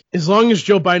 like, as long as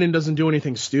Joe Biden doesn't do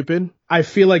anything stupid, I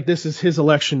feel like this is his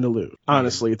election to lose,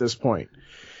 honestly, at this point.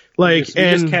 Like,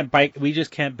 we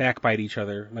just can't backbite each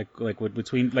other. Like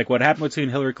what happened between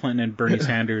Hillary Clinton and Bernie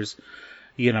Sanders.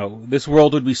 You know, this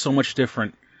world would be so much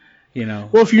different. You know.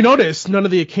 Well, if you notice, none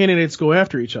of the candidates go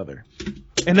after each other,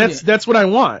 and that's what I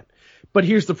want. But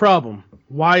here's the problem: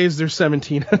 why is there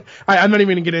 17? I'm not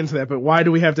even gonna get into that. But why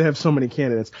do we have to have so many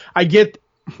candidates? I get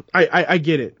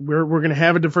it. We're gonna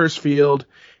have a diverse field,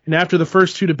 and after the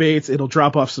first 2 debates, it'll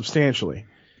drop off substantially.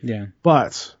 Yeah.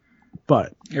 But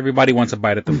everybody wants a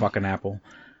bite at the fucking apple.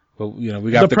 But you know,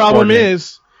 we got the problem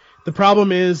is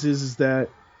that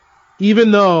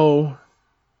even though,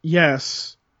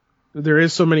 yes, there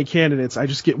is so many candidates, I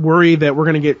just get worried that we're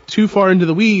going to get too far into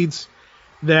the weeds,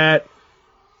 that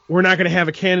we're not going to have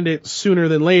a candidate sooner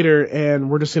than later, and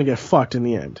we're just going to get fucked in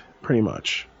the end, pretty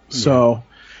much. Yeah. So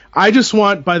I just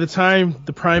want, by the time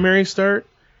the primaries start,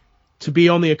 to be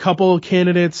only a couple of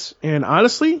candidates, and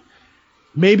honestly,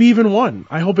 maybe even one.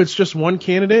 I hope it's just one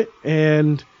candidate,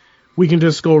 and we can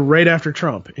just go right after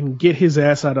Trump and get his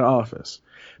ass out of office.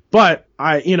 But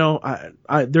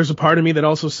there's a part of me that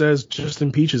also says just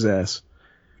impeach his ass.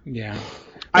 Yeah.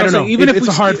 I don't know. Even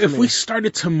if we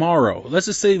started tomorrow, let's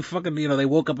just say fucking, you know, they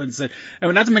woke up and said, I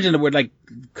mean, not to mention that we're like,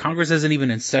 Congress isn't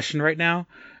even in session right now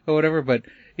or whatever, but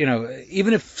you know,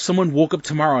 even if someone woke up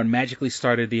tomorrow and magically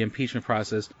started the impeachment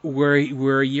process,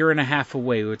 we're a year and a half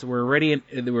away. We're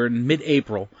in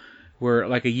mid-April. We're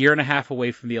like a year and a half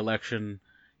away from the election.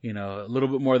 You know, a little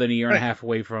bit more than a year and a half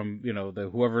away from, you know,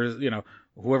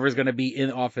 whoever's going to be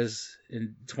in office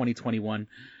in 2021.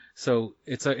 So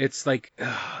it's like,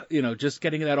 you know, just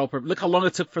getting that all. Look how long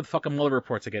it took for the fucking Mueller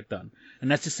report to get done,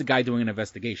 and that's just a guy doing an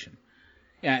investigation.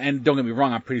 Yeah, and don't get me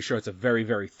wrong, I'm pretty sure it's a very,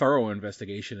 very thorough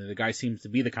investigation, and the guy seems to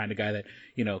be the kind of guy that,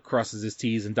 you know, crosses his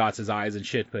T's and dots his I's and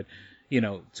shit. But, you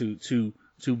know,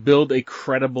 to build a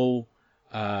credible.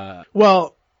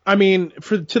 Well, I mean,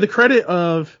 to the credit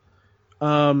of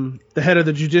the head of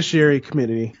the Judiciary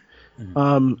Committee,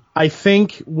 I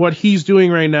think what he's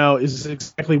doing right now is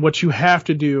exactly what you have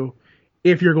to do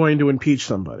if you're going to impeach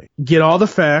somebody. Get all the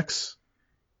facts,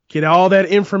 get all that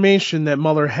information that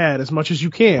Mueller had as much as you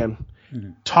can.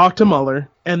 Talk to Mueller,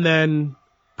 and then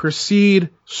proceed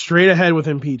straight ahead with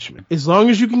impeachment. As long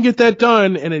as you can get that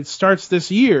done and it starts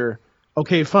this year,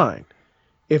 okay, fine.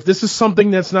 If this is something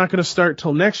that's not going to start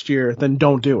till next year, then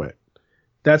don't do it.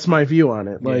 That's my view on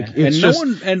it. Like, it's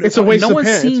it's a waste of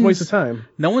pen. It's a waste of time.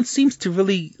 No one seems to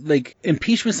really, like,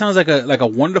 impeachment sounds like a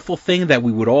wonderful thing that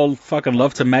we would all fucking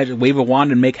love to wave a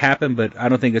wand and make happen, but I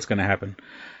don't think it's going to happen.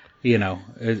 You know,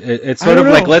 it's sort of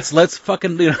like let's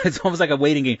fucking, you know, it's almost like a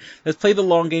waiting game. Let's play the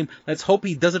long game. Let's hope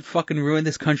he doesn't fucking ruin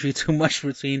this country too much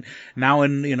between now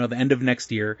and, you know, the end of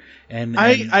next year. And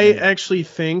I actually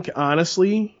think,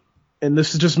 honestly, and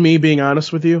this is just me being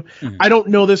honest with you, I don't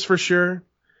know this for sure,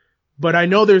 but I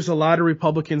know there's a lot of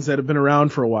Republicans that have been around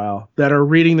for a while that are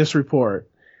reading this report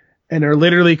and are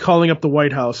literally calling up the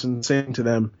White House and saying to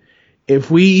them,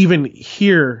 if we even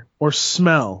hear or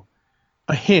smell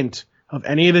a hint of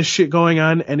any of this shit going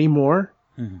on anymore,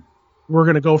 we're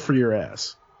going to go for your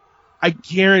ass. I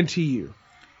guarantee you.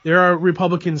 There are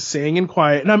Republicans saying in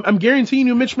quiet, and I'm guaranteeing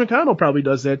you Mitch McConnell probably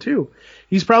does that too.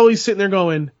 He's probably sitting there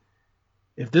going,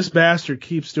 if this bastard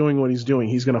keeps doing what he's doing,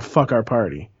 he's going to fuck our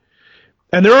party.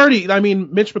 And they're already, I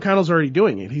mean, Mitch McConnell's already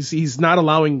doing it. He's not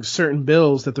allowing certain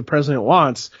bills that the president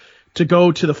wants to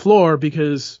go to the floor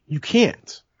because you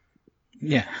can't.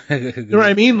 Yeah. You know what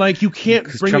I mean? Like, you can't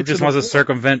bring Trump it to just wants to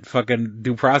circumvent fucking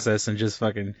due process and just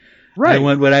fucking, right. I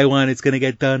want what I want, it's going to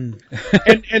get done.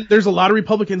 and there's a lot of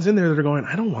Republicans in there that are going,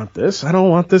 I don't want this. I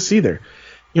don't want this either.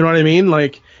 You know what I mean?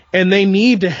 Like, and they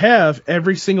need to have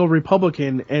every single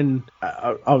Republican and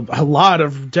a lot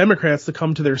of Democrats to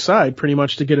come to their side pretty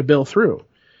much to get a bill through.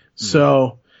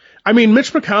 So, I mean,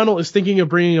 Mitch McConnell is thinking of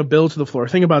bringing a bill to the floor.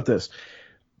 Think about this,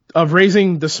 of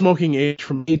raising the smoking age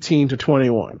from 18 to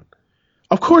 21.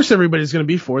 Of course, everybody's going to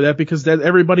be for that because that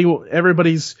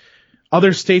everybody's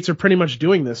other states are pretty much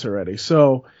doing this already.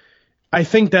 So I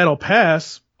think that'll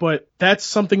pass, but that's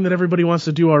something that everybody wants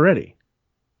to do already.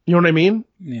 You know what I mean?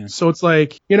 Yeah. So it's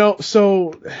like, you know,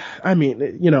 so, I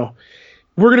mean, you know,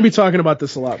 we're going to be talking about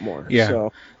this a lot more. Yeah.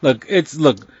 So. Look,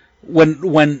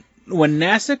 when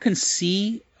NASA can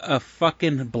see a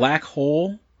fucking black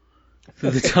hole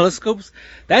through the telescopes,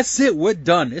 that's it. We're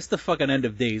done. It's the fucking end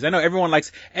of days. I know everyone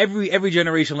likes, every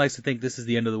generation likes to think this is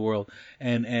the end of the world.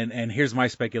 And here's my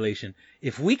speculation.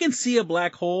 If we can see a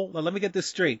black hole, now let me get this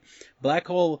straight. Black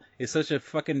hole is such a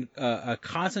fucking, a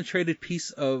concentrated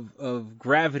piece of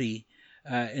gravity,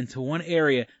 into one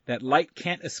area that light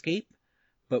can't escape.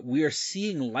 But we are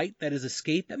seeing light that is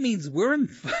escaped. That means we're in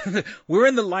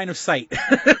the line of sight.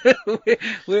 We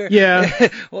don't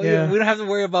have to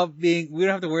worry about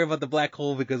the black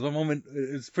hole because one moment,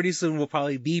 it's pretty soon we'll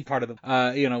probably be part of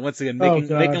the, you know, once again,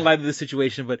 making light of the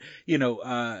situation. But, you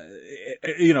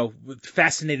know,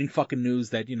 fascinating fucking news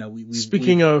that, you know,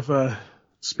 speaking of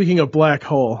black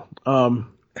hole,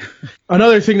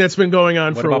 another thing that's been going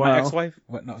on for a while. What about my ex-wife?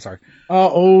 What? No, sorry.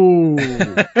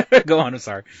 Go on. I'm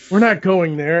sorry. We're not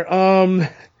going there.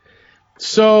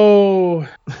 So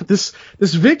this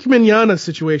Vic Mignogna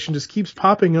situation just keeps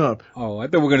popping up. Oh, I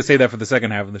thought we were going to say that for the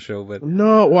second half of the show, but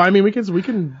no. Well, I mean, we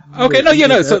can. Okay, no, yeah,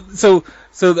 no. So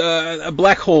a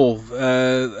black hole,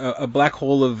 a black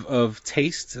hole of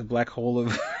taste, a black hole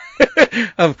of.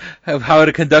 of how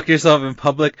to conduct yourself in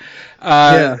public.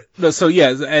 So yeah,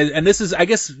 and this is, I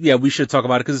guess, yeah, we should talk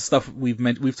about it because it's stuff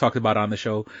we've talked about on the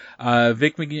show.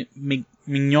 Vic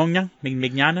Mignogna,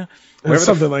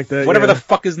 whatever the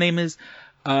fuck his name is.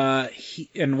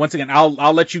 And once again,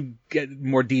 I'll let you get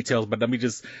more details, but let me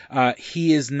just,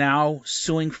 he is now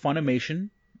suing Funimation,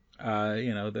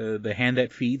 you know, the hand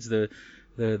that feeds the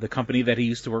company that he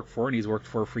used to work for and he's worked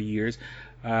for years.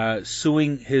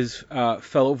 Suing his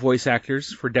fellow voice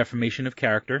actors for defamation of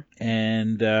character,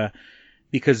 and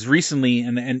because recently,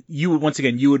 and you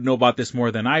would know about this more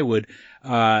than I would.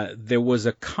 There was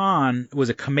a con.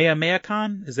 Was it Kamehameha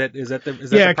Con? Is that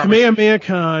the Kamehameha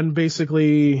Con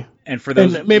basically. And for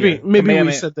those, maybe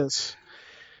we said this.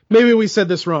 Maybe we said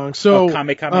this wrong. So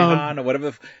Kamehameha or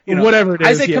whatever, you know, whatever it is.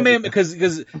 I say Kamehameha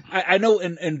because I know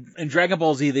in Dragon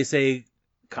Ball Z they say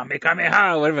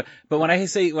Kamehameha, whatever. But when I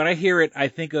hear it, I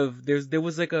think of there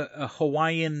was like a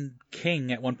Hawaiian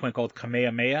king at one point called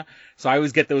Kamehameha. So I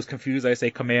always get those confused. I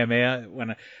say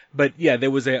Kamehameha but yeah,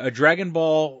 there was a Dragon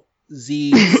Ball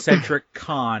Z centric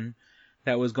con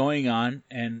that was going on,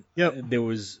 and there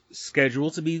was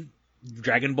scheduled to be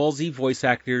Dragon Ball Z voice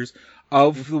actors,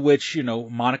 of which, you know,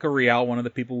 Monica Rial, one of the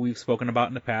people we've spoken about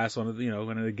in the past, one of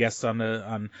the guests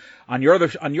on your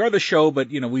other show,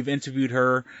 but you know, we've interviewed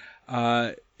her.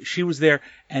 She was there,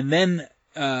 and then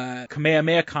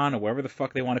Kamehameha Con, or whatever the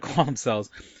fuck they want to call themselves,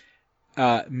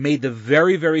 made the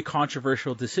very, very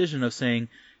controversial decision of saying,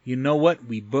 you know what,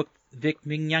 we booked Vic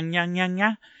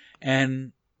Mignogna,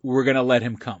 and we're gonna let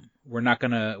him come. We're not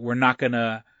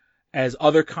gonna, as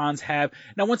other cons have.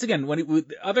 Now, once again,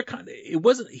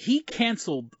 he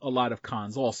canceled a lot of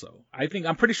cons also.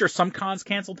 I'm pretty sure some cons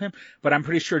canceled him, but I'm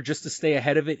pretty sure just to stay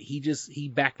ahead of it, he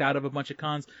backed out of a bunch of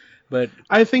cons. But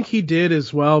I think he did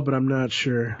as well, but I'm not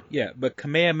sure. Yeah, but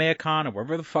Kamehameha Con, or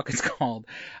whatever the fuck it's called,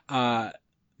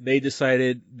 they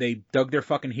decided, they dug their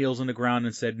fucking heels in the ground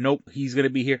and said, nope, he's going to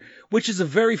be here, which is a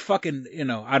very fucking, you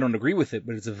know, I don't agree with it,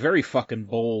 but it's a very fucking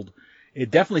bold,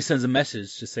 it definitely sends a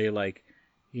message to say, like,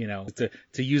 you know,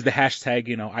 to use the hashtag,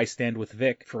 you know, I stand with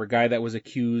Vic, for a guy that was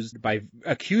accused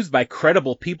by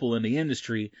credible people in the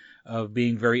industry of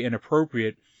being very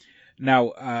inappropriate.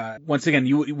 Now, once again,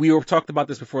 we talked about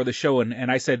this before the show,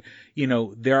 and I said, you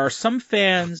know, there are some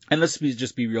fans, and let's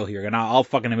just be real here, and I'll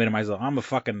fucking admit to myself, I'm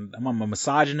a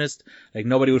misogynist, like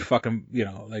nobody would fucking, you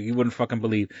know, like you wouldn't fucking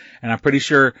believe, and I'm pretty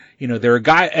sure, you know, there are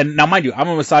guys, and now mind you, I'm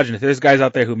a misogynist, there's guys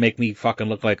out there who make me fucking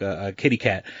look like a kitty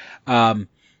cat,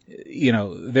 you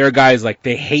know, there are guys like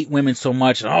they hate women so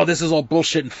much. And, oh, this is all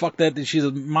bullshit and fuck that.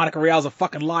 Monica Rial's a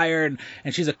fucking liar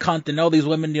and she's a cunt. And all these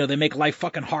women, you know, they make life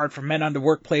fucking hard for men on the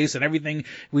workplace and everything.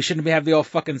 We shouldn't have the all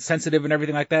fucking sensitive and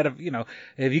everything like that. If, you know,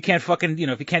 if you can't fucking, you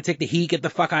know, if you can't take the heat, get the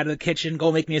fuck out of the kitchen,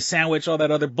 go make me a sandwich, all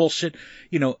that other bullshit.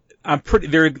 You know,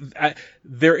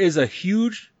 there is a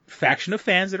huge faction of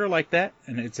fans that are like that.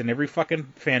 And it's in every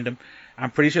fucking fandom.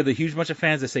 I'm pretty sure the huge bunch of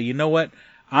fans that say, you know what?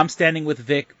 I'm standing with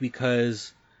Vic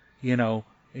because, you know,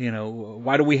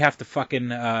 why do we have to fucking,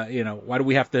 why do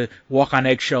we have to walk on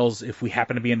eggshells if we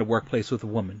happen to be in the workplace with a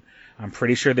woman? I'm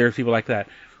pretty sure there are people like that.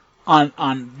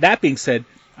 On that being said,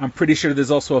 I'm pretty sure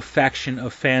there's also a faction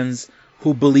of fans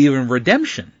who believe in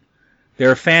redemption. There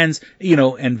are fans, you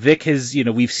know, and Vic has, you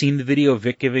know, we've seen the video of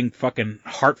Vic giving fucking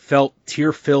heartfelt,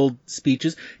 tear-filled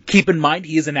speeches. Keep in mind,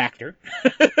 he is an actor.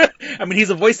 I mean,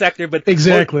 he's a voice actor, but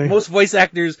exactly. Most voice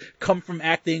actors come from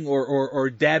acting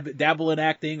or dabble in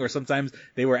acting, or sometimes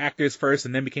they were actors first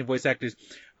and then became voice actors.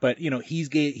 But, you know,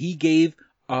 he gave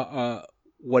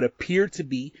what appeared to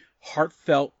be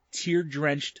heartfelt,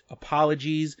 tear-drenched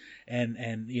apologies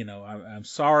and you know, I'm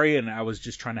sorry, and I was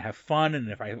just trying to have fun, and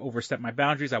if I overstepped my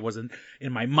boundaries, I wasn't,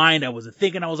 in my mind, I wasn't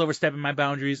thinking I was overstepping my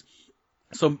boundaries.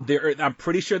 So I'm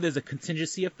pretty sure there's a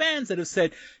contingency of fans that have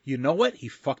said, you know what, he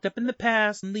fucked up in the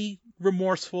past,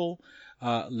 remorseful,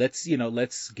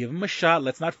 let's give him a shot,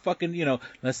 let's not fucking, you know,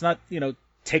 let's not, you know,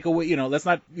 take away, you know, let's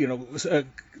not, you know,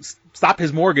 stop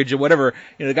his mortgage or whatever.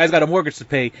 You know, the guy's got a mortgage to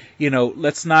pay. You know,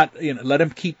 let's not, you know, let him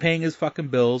keep paying his fucking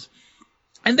bills.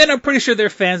 And then I'm pretty sure there are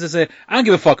fans that say, I don't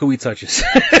give a fuck who he touches.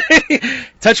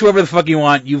 Touch whoever the fuck you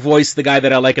want. You voice the guy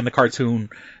that I like in the cartoon.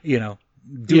 You know,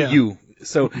 do you.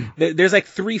 So there's like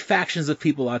three factions of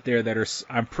people out there that are,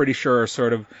 I'm pretty sure, are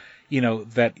sort of, you know,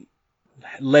 that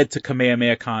led to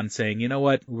Kamehameha Khan saying, you know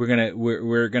what,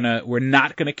 we're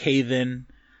not gonna cave in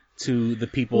to the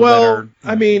people that are...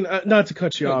 I mean, not to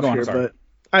cut you off here, but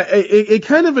it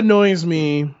kind of annoys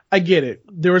me. I get it.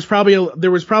 There was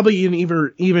probably an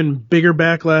even bigger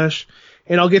backlash,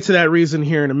 and I'll get to that reason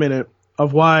here in a minute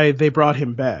of why they brought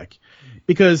him back.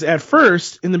 Because at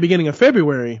first, in the beginning of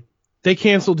February, they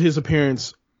canceled his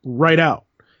appearance right out.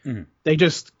 Mm-hmm. They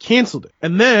just canceled it.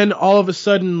 And then, all of a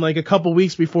sudden, like a couple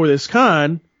weeks before this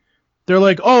con, they're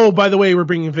like, oh, by the way, we're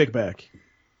bringing Vic back.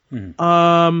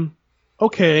 Mm-hmm.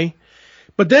 Okay.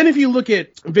 But then if you look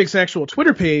at Vic's actual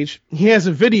Twitter page, he has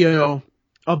a video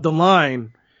of the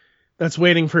line that's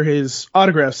waiting for his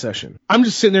autograph session. I'm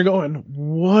just sitting there going,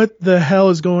 what the hell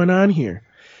is going on here?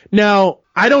 Now,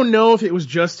 I don't know if it was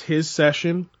just his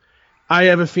session. I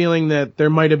have a feeling that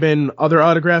there might have been other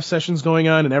autograph sessions going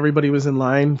on and everybody was in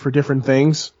line for different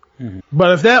things. Mm-hmm.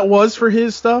 But if that was for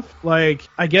his stuff, like,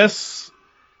 I guess...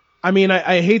 I mean,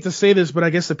 I hate to say this, but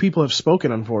I guess the people have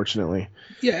spoken, unfortunately.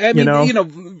 Yeah, I mean, you know,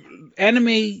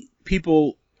 anime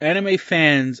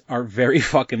fans are very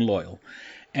fucking loyal.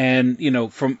 And, you know,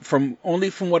 from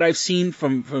what I've seen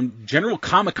from general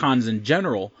Comic-Cons in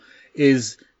general,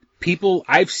 is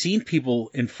I've seen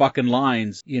people in fucking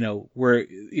lines, you know, where,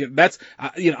 you know, that's,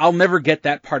 you know, I'll never get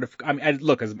that part of, I mean,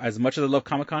 look, as much as I love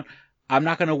Comic-Con, I'm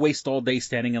not going to waste all day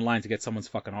standing in line to get someone's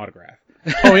fucking autograph.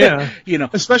 Oh, yeah. You know,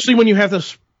 especially when you have to,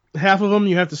 half of them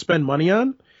you have to spend money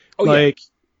on. Oh, like, yeah.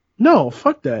 No,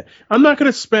 fuck that. I'm not going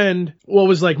to spend what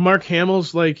was like Mark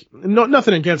Hamill's, like,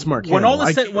 nothing against Mark Hamill. When all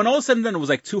is said and done, it was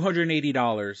like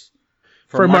 $280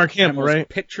 for Mark Hamill, right?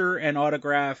 Picture and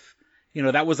autograph. You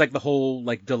know, that was like the whole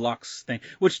like deluxe thing,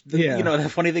 which, you know, the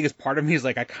funny thing is part of me is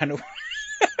like, I kind of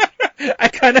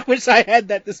wish I had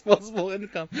that disposable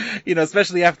income, you know,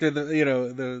 especially after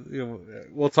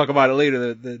we'll talk about it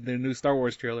later, the new Star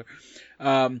Wars trailer.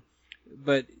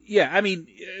 But yeah, I mean,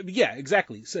 yeah,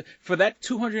 exactly. So for that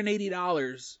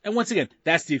 $280, and once again,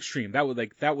 that's the extreme. That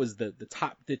was the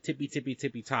top, the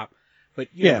tippy top. But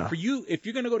you know, for you, if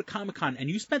you're going to go to Comic-Con and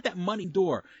you spent that money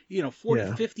door, you know,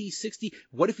 40, 50, 60,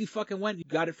 what if you fucking went, you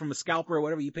got it from a scalper or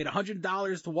whatever, you paid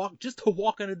 $100 to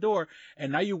walk in the door,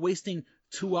 and now you're wasting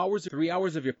 2 hours, 3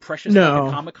 hours of your precious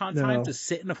fucking Comic-Con time to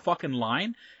sit in a fucking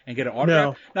line and get an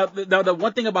autograph? Now, the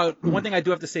one thing I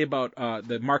do have to say about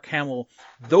the Mark Hamill,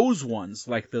 those ones,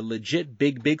 like the legit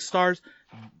big stars,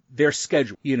 they're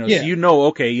scheduled, so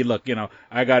okay, look,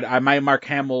 my Mark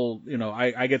Hamill,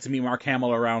 I get to meet Mark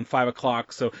Hamill around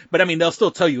 5:00. So, but I mean, they'll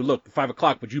still tell you, look,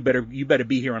 5:00, but you better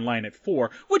be here in line at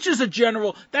 4, which is a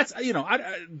general, that's,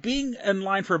 being in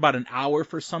line for about an hour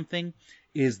for something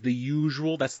is the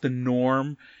usual. That's the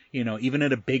norm, even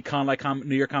at a big con like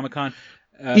New York Comic Con.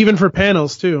 Even for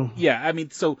panels too. Yeah. I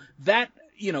mean, so that,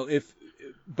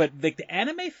 but like the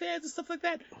anime fans and stuff like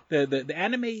that, the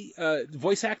anime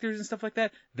voice actors and stuff like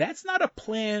that, that's not a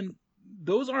plan.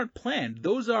 Those aren't planned.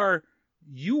 Those are,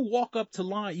 you walk up to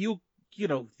line,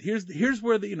 here's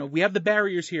where we have the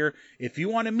barriers here. If you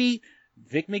want to meet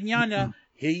Vic Mignogna,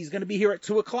 he's going to be here at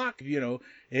 2:00.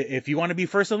 If you want to be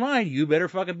first in line, you better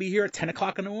fucking be here at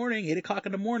 10:00 in the morning, 8:00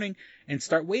 in the morning, and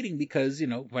start waiting because,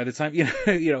 by the time,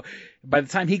 by the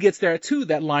time he gets there at 2,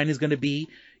 that line is going to be,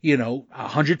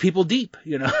 100 people deep,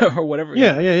 or whatever.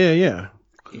 Yeah.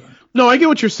 No, I get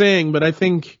what you're saying, but I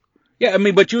think. Yeah, I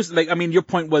mean, but your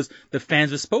point was the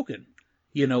fans have spoken.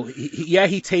 He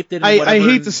taped it. I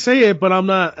hate to say it, but I'm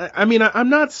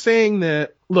not saying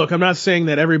that. Look, I'm not saying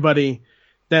that everybody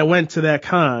that went to that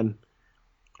con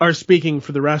are speaking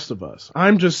for the rest of us.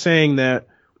 I'm just saying that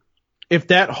if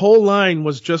that whole line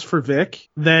was just for Vic,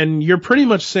 then you're pretty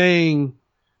much saying,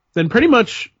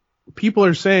 people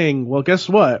are saying, well, guess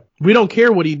what? We don't care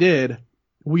what he did.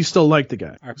 We still like the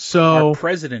guy. Our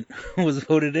president was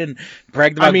voted in,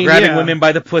 bragged about grabbing women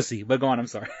by the pussy. But go on, I'm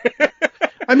sorry.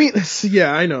 I mean,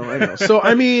 yeah, I know. So,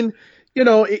 I mean,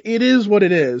 it is what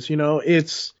it is.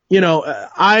 It's,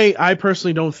 I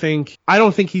personally don't think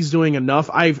he's doing enough.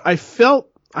 I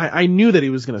knew that he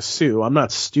was going to sue. I'm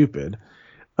not stupid.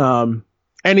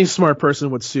 Any smart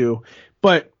person would sue,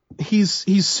 but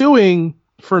he's suing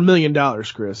for $1 million,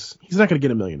 Chris. He's not going to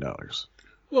get $1 million.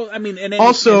 Well, I mean, in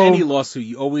any lawsuit,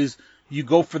 you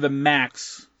go for the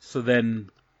max. So then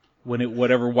when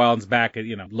whatever winds back, it,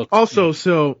 looks. Also,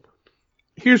 so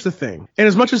here's the thing. And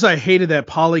as much as I hated that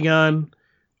Polygon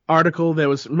article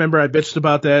remember I bitched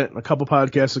about that a couple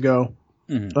podcasts ago.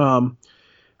 Mm-hmm.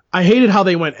 I hated how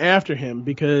they went after him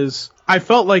because I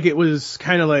felt like it was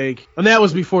kind of like, and that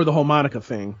was before the whole Monica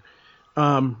thing.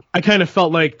 I kind of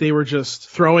felt like they were just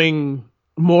throwing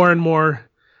more and more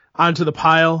onto the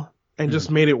pile and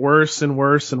just made it worse and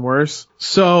worse and worse.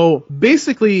 So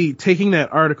basically taking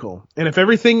that article, and if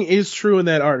everything is true in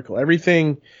that article,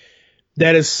 everything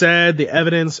that is said, the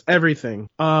evidence, everything.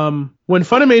 When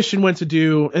Funimation went to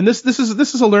do, and this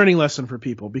is a learning lesson for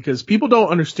people because people don't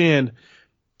understand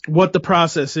what the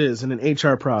process is in an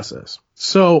HR process.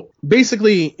 So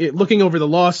basically, looking over the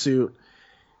lawsuit,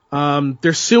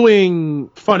 they're suing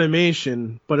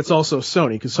Funimation, but it's also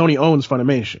Sony because Sony owns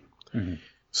Funimation. Mm-hmm.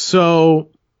 So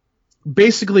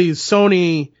basically,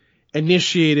 Sony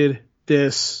initiated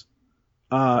this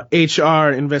HR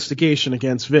investigation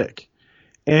against Vic.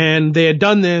 And they had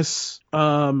done this,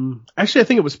 actually I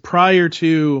think it was prior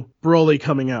to Broly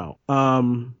coming out.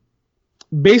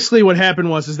 Basically what happened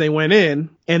was they went in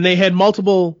and they had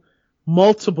multiple,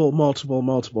 not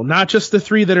just the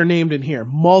 3 that are named in here,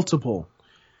 multiple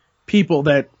people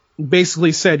that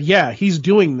basically said, yeah, he's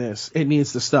doing this. It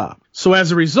needs to stop. So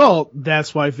as a result,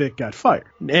 that's why Vic got fired.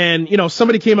 And,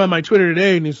 somebody came on my Twitter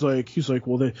today and he's like,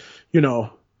 well, the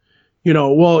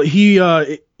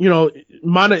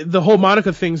whole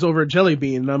Monica thing's over at Jelly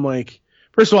Bean. And I'm like,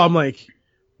 first of all,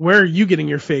 where are you getting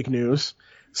your fake news?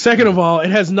 Second of all, it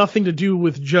has nothing to do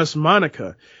with just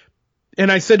Monica. And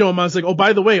I said to him, I was like, oh,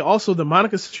 by the way, also the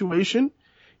Monica situation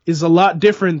is a lot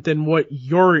different than what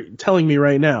you're telling me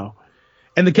right now.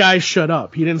 And the guy shut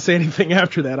up. He didn't say anything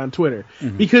after that on Twitter.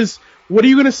 Mm-hmm. Because what are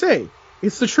you going to say?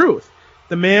 It's the truth.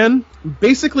 The man,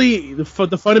 basically, the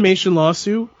Funimation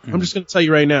lawsuit, mm-hmm. I'm just going to tell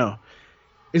you right now,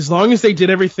 as long as they did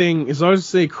everything, as long as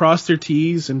they crossed their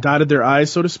T's and dotted their I's,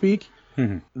 so to speak,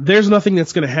 mm-hmm. there's nothing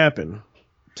that's going to happen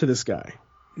to this guy.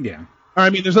 Yeah. I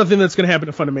mean, there's nothing that's going to happen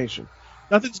to Funimation.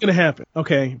 Nothing's going to happen.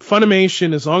 Okay.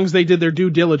 Funimation, as long as they did their due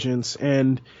diligence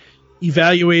and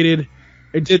evaluated,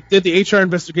 did the HR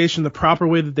investigation the proper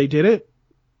way that they did it,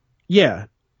 yeah,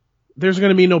 there's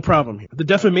going to be no problem here. The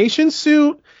defamation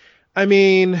suit, I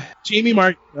mean, Jamie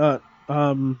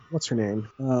what's her name?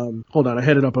 Hold on, I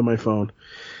had it up on my phone.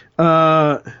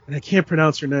 And I can't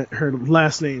pronounce her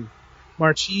last name.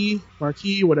 Marquis,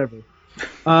 whatever.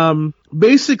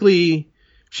 Basically,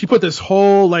 she put this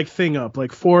whole thing up,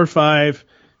 4 or 5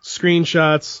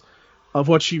 screenshots of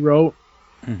what she wrote.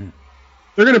 Mm-hmm.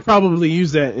 They're going to probably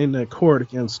use that in a court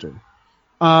against her.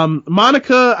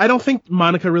 Monica, I don't think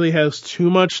Monica really has too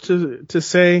much to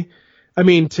say. I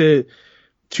mean, too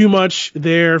much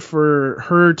there for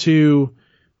her to,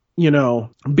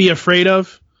 be afraid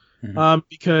of.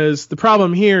 Because the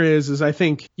problem here is I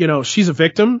think, she's a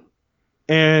victim,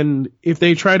 and if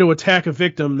they try to attack a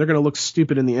victim, they're going to look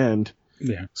stupid in the end.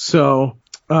 Yeah. So,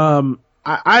 I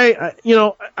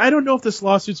don't know if this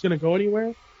lawsuit's going to go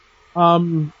anywhere.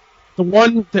 The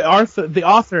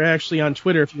author actually on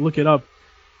Twitter, if you look it up,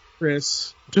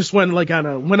 Chris, just went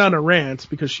on a rant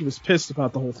because she was pissed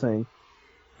about the whole thing.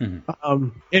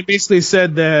 And basically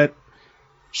said that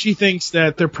she thinks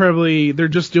that they're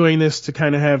just doing this to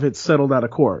kind of have it settled out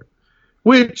of court,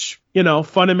 which,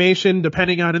 Funimation,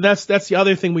 depending on, and that's the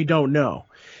other thing we don't know.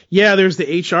 Yeah, there's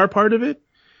the HR part of it.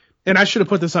 And I should have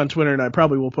put this on Twitter, and I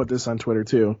probably will put this on Twitter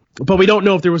too. But we don't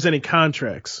know if there was any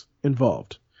contracts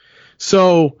involved.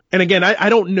 So, and again, I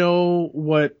don't know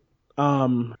what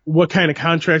kind of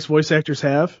contracts voice actors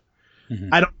have.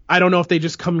 I don't know if they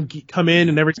just come in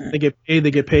and every time they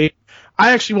get paid.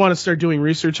 I actually want to start doing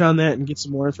research on that and get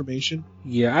some more information.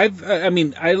 Yeah, I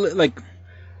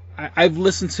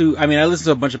listen to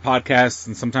a bunch of podcasts,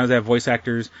 and sometimes I have voice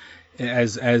actors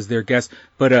as their guests.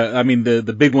 But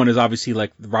the big one is obviously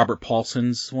like Robert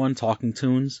Paulson's one, Talking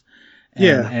Tunes.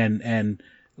 And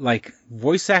like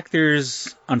voice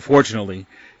actors, unfortunately,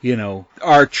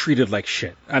 are treated like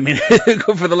shit. I mean,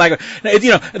 for the lack of,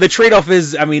 the trade-off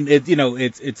is,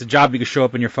 it's a job you can show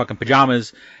up in your fucking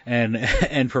pajamas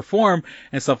and perform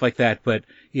and stuff like that. But,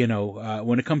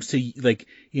 when it comes to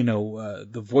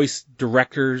the voice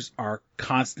directors are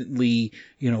constantly,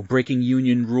 breaking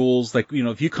union rules. Like,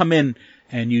 if you come in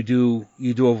and you do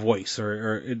a voice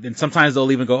and sometimes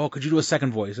they'll even go, oh, could you do a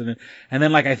second voice? And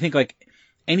then I think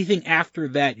anything after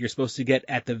that, you're supposed to get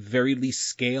at the very least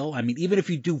scale. I mean, even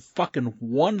if you do fucking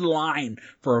one line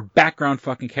for a background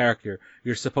fucking character,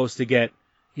 you're supposed to get,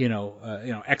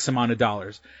 X amount of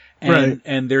dollars.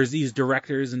 And there's these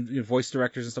directors and voice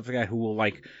directors and stuff like that who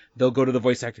will they'll go to the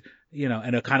voice actor,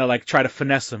 and they'll kind of try to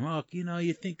finesse them. Oh,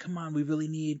 you think, come on, we really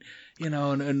need, and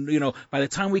by the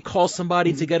time we call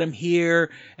somebody to get them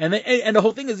here, and the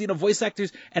whole thing is, voice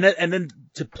actors, and then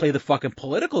to play the fucking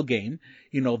political game,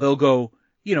 they'll go,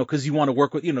 because you want to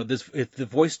work with, if the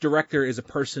voice director is a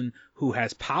person who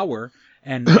has power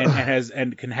and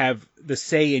can have the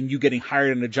say in you getting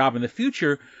hired in a job in the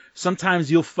future,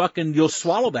 sometimes you'll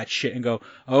swallow that shit and go,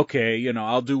 okay,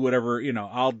 I'll do whatever,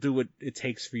 I'll do what it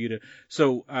takes for you to.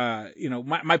 So,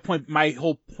 my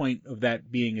whole point of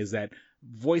that being is that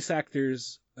voice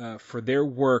actors, for their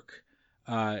work,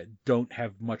 don't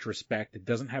have much respect. It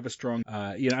doesn't have a strong,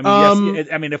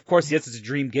 of course, yes, it's a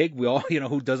dream gig. We all,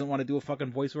 who doesn't want to do a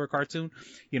fucking voice for a cartoon?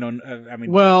 How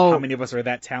many of us are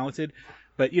that talented?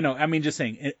 But, just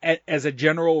saying, as a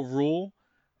general rule,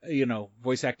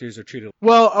 voice actors are treated.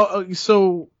 Well, that's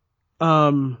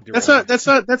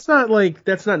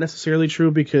not necessarily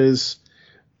true because,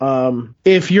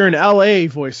 if you're an LA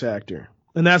voice actor,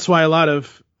 and that's why a lot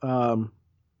of,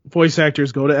 voice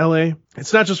actors go to LA.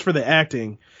 It's not just for the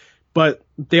acting, but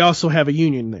they also have a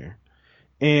union there.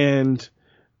 And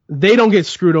they don't get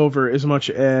screwed over as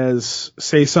much as,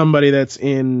 say, somebody that's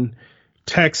in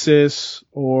Texas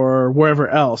or wherever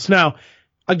else. Now,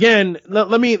 again,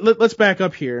 let's back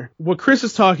up here. What Chris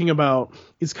is talking about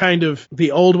is kind of the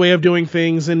old way of doing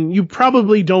things, and you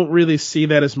probably don't really see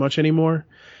that as much anymore.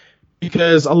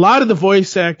 Because a lot of the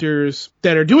voice actors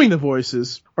that are doing the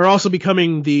voices are also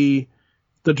becoming the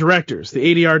directors, the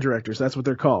ADR directors, that's what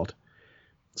they're called.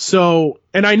 So,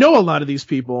 and I know a lot of these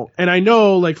people, and I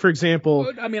know, for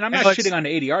example... I'm not shitting on the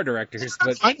ADR directors,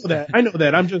 but... I know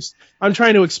that. I'm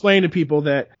trying to explain to people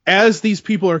that as these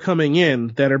people are coming in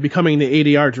that are becoming the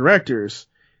ADR directors,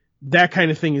 that kind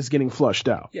of thing is getting flushed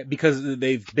out. Yeah, because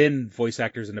they've been voice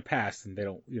actors in the past, and they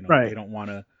don't, they don't want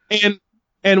to...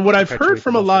 And what I've heard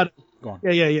from a lot of... Go on.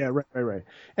 Yeah, right.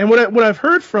 And what I've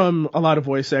heard from a lot of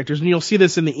voice actors, and you'll see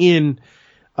this in the Ian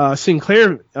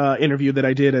Sinclair interview that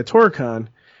I did at TorCon,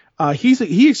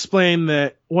 he explained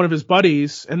that one of his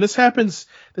buddies, and this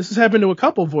has happened to a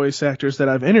couple voice actors that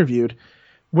I've interviewed,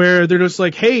 where they're just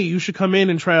like, hey, you should come in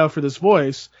and try out for this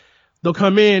voice. They'll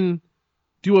come in,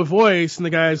 do a voice, and the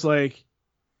guy's like,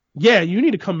 yeah, you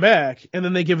need to come back, and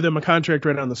then they give them a contract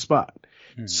right on the spot.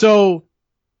 So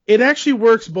it actually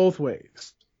works both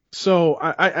ways. So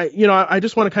I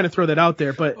just want to kind of throw that out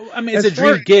there, but it's a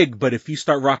dream gig, but if you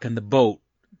start rocking the boat,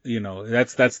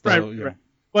 that's the right.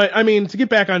 But to get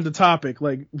back on the topic,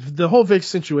 the whole Vic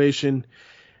situation,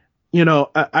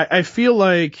 I feel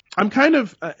like I'm kind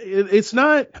of, it's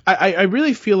not, I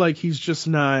really feel like he's just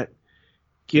not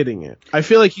getting it. I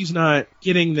feel like he's not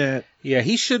getting that. Yeah,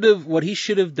 what he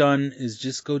should have done is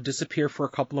just go disappear for a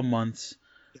couple of months.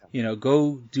 You know,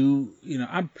 go do, you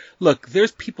know, look,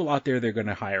 there's people out there that are going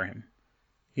to hire him.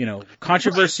 You know,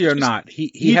 controversy or not,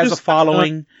 he has a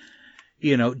following.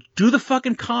 You know, do the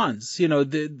fucking cons. You know,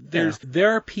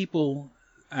 there are people,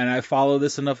 and I follow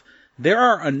this enough. There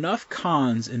are enough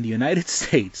cons in the United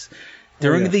States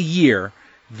during the year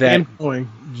that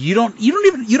you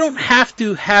don't have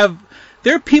to have.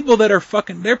 There are people that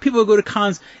go to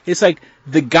cons. It's like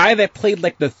the guy that played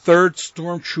like the third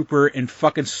stormtrooper in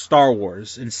fucking Star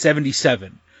Wars in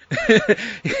 '77.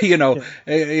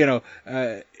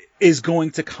 Is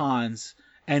going to cons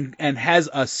and has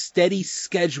a steady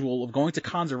schedule of going to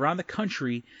cons around the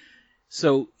country.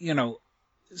 So, you know,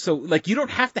 like you don't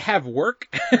have to have work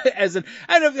and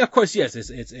of course, yes,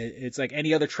 it's like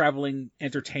any other traveling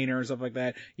entertainer and stuff like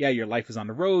that. Yeah, your life is on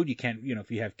the road. You can't, you know,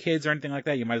 if you have kids or anything like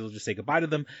that, you might as well just say goodbye to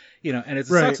them, you know, and it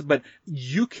sucks, but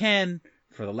you can,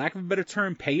 for the lack of a better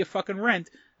term, pay your fucking rent,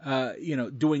 you know,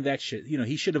 doing that shit. You know,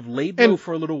 he should have laid low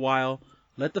for a little while,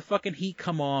 let the fucking heat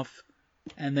come off,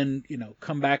 and then, you know,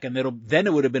 come back, and then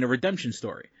it would have been a redemption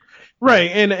story. Right.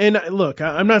 And look,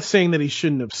 I'm not saying that he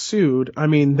shouldn't have sued. I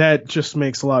mean, that just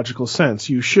makes logical sense.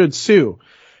 You should sue,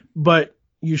 but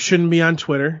you shouldn't be on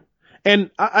Twitter.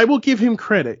 And I will give him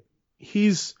credit.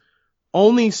 He's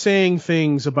only saying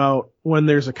things about when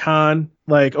there's a con,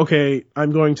 like, okay,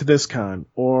 I'm going to this con,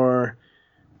 or,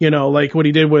 you know, like what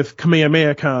he did with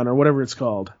Kamehameha Con or whatever it's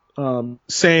called,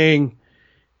 saying,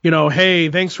 you know, hey,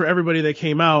 thanks for everybody that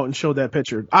came out and showed that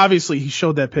picture. Obviously, he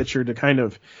showed that picture to kind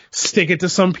of stick it to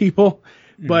some people.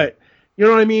 Mm. But, you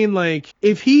know what I mean? Like,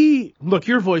 look,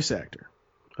 you're a voice actor,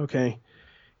 okay?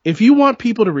 If you want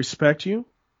people to respect you,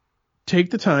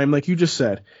 take the time, like you just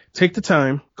said, take the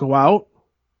time, go out,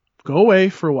 go away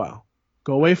for a while.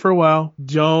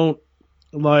 Don't,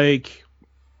 like,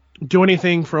 do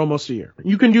anything for almost a year.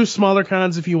 You can do smaller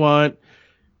cons if you want.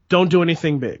 Don't do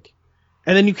anything big.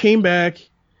 And then you came back.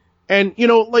 And, you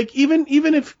know, like, even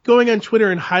if going on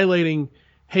Twitter and highlighting,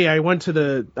 hey, I went to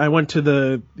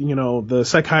the, you know, the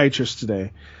psychiatrist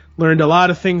today, learned a lot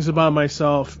of things about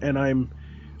myself, and I'm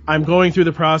going through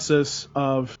the process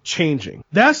of changing.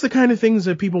 That's the kind of things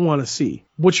that people want to see.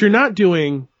 What you're not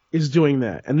doing is doing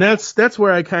that. And that's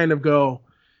where I kind of go,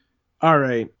 all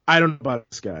right, I don't know about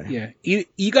this guy. Yeah.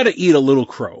 You got to eat a little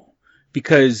crow,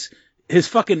 because his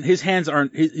hands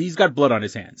aren't, he's got blood on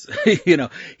his hands. You know,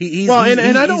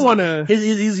 I don't want to,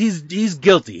 he's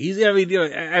guilty.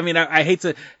 I hate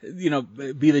to, you know,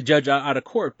 be the judge out of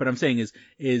court, but I'm saying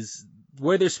is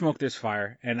where there's smoke, there's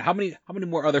fire. And how many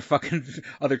more other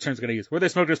terms can I use? Where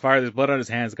there's smoke, there's fire, there's blood on his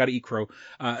hands, got to eat crow.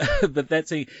 But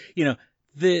that's you know,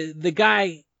 the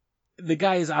guy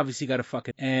is obviously got to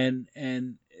fucking, and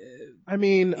I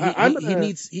mean, he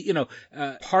needs, you know,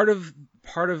 part of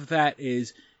that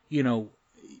is, you know,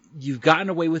 you've gotten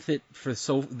away with it for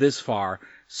this far.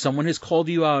 Someone has called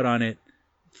you out on it.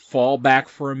 Fall back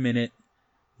for a minute,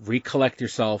 recollect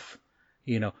yourself.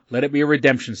 You know, let it be a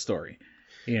redemption story.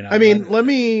 You know, I mean,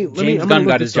 James Gunn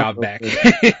got his job back.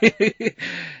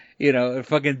 You know,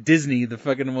 fucking Disney, the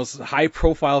fucking most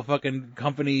high-profile fucking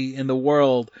company in the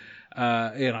world, you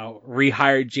know,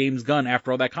 rehired James Gunn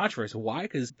after all that controversy. Why?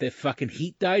 Because the fucking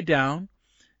heat died down.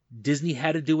 Disney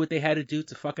had to do what they had to do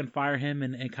to fucking fire him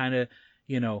and kind of,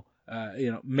 you know,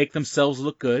 make themselves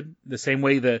look good. The same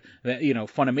way that you know,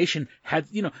 Funimation had,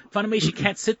 you know, Funimation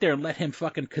can't sit there and let him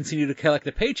fucking continue to collect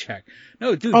the paycheck.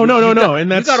 No, dude. Oh, no.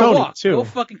 And that's Sony walk. too. Go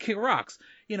fucking kick rocks.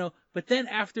 You know, but then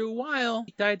after a while,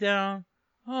 he died down.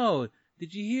 Oh,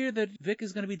 did you hear that Vic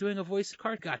is going to be doing a voice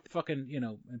card? Got fucking, you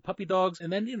know, and puppy dogs.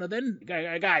 And then, you know,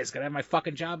 guys, gotta have my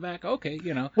fucking job back. Okay,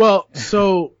 you know. Well,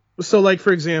 So, like,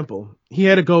 for example, he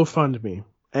had a GoFundMe,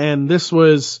 and this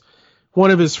was one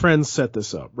of his friends set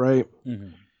this up, right? Mm-hmm.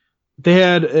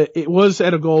 It was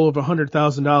at a goal of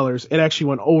 $100,000. It actually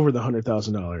went over the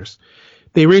 $100,000.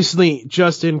 They recently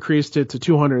just increased it to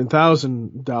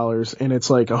 $200,000, and it's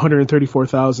like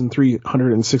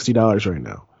 $134,360 right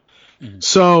now. Mm-hmm.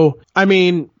 So, I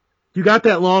mean, you got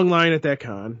that long line at that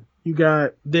con. You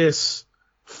got this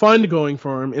fund going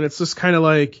for him, and it's just kind of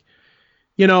like,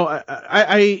 you know,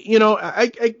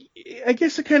 I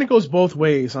guess it kind of goes both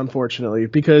ways, unfortunately,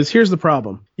 because here's the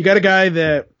problem. You got a guy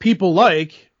that people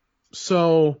like,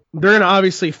 so they're going to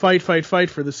obviously fight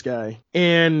for this guy.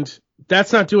 And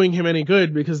that's not doing him any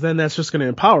good, because then that's just going to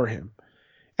empower him.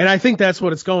 And I think that's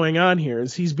what's going on here,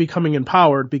 is he's becoming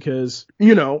empowered because,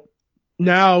 you know,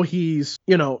 now he's,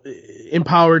 you know,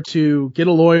 empowered to get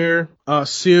a lawyer,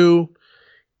 sue,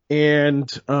 and,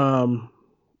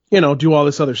 you know, do all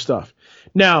this other stuff.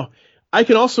 Now, I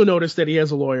can also notice that he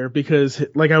has a lawyer because,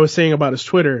 like I was saying about his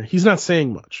Twitter, he's not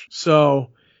saying much. So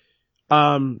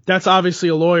that's obviously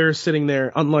a lawyer sitting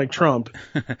there, unlike Trump,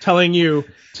 telling you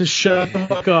to shut the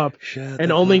fuck up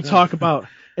and only talk about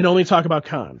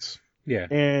cons. Yeah.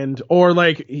 Or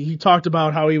like he talked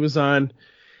about how he was on,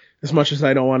 as much as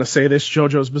I don't want to say this,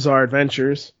 JoJo's Bizarre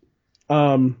Adventures,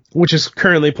 which is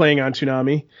currently playing on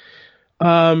Toonami.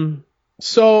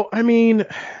 So, I mean,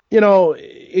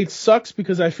 it sucks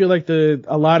because I feel like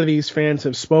a lot of these fans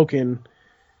have spoken,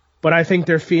 but I think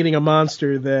they're feeding a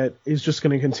monster that is just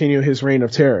going to continue his reign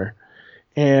of terror.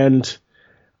 And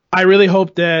I really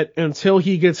hope that until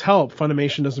he gets help,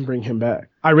 Funimation doesn't bring him back.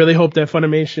 I really hope that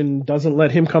Funimation doesn't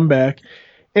let him come back.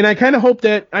 And I kind of hope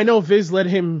that, I know Viz let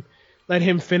him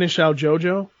finish out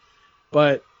JoJo,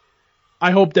 but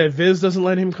I hope that Viz doesn't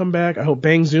let him come back. I hope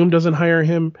Bang Zoom doesn't hire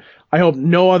him. I hope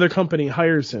no other company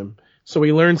hires him so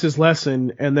he learns his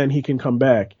lesson and then he can come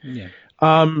back. Yeah.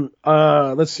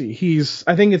 Let's see.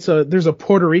 There's a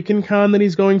Puerto Rican con that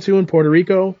he's going to in Puerto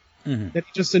Rico that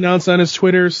he just announced on his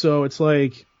Twitter. So it's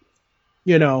like,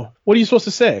 what are you supposed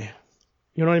to say?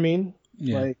 You know what I mean?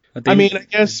 Yeah. I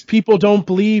guess people don't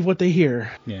believe what they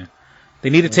hear. Yeah.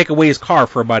 They need to take away his car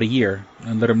for about a year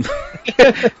and let him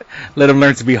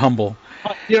learn to be humble.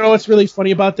 What's really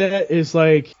funny about that is,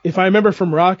 like, if I remember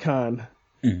from RockCon,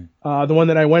 the one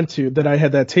that I went to, that I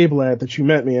had that table at, that you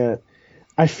met me at,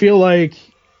 I feel like,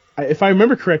 if I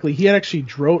remember correctly, he had actually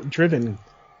driven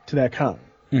to that con.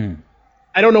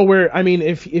 I don't know where,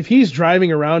 if he's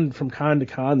driving around from con to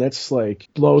con, that's, like,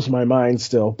 blows my mind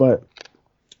still. But,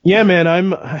 yeah, man,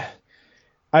 I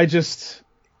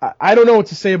don't know what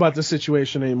to say about this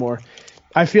situation anymore.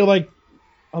 I feel like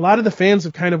a lot of the fans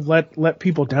have kind of let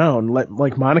people down,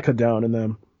 like Monica down in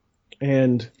them.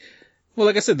 And well,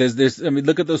 like I said,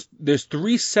 look at those. There's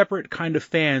 3 separate kind of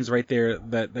fans right there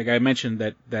that, like I mentioned,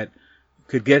 that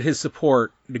could get his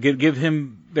support, to give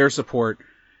him their support,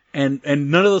 and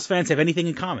none of those fans have anything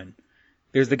in common.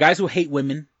 There's the guys who hate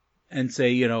women and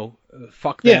say,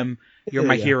 fuck them, you're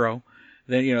my hero.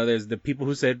 Then there's the people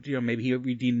who said, maybe he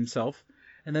redeemed himself.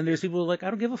 And then there's people like, I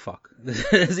don't give a fuck.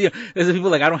 There's the people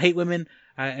like, I don't hate women,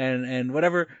 and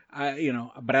whatever.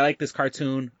 But I like this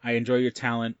cartoon. I enjoy your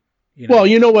talent. Well,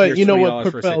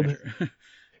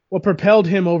 what propelled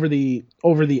him over the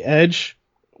edge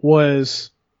was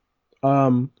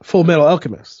Full Metal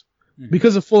Alchemist.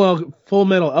 Because of Full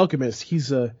Metal Alchemist,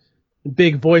 he's a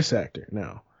big voice actor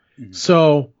now.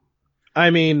 So,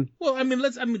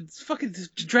 it's fucking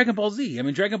Dragon Ball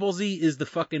Z. Dragon Ball Z is the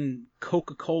fucking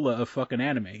Coca-Cola of fucking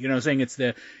anime. You know what I'm saying? It's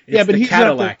the he's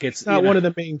Cadillac. It's not one of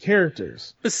the main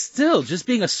characters. But still, just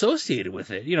being associated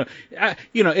with it,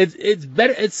 it's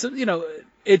better.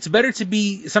 It's better to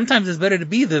be. Sometimes it's better to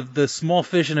be the small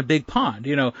fish in a big pond.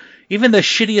 Even the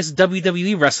shittiest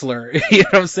WWE wrestler, you know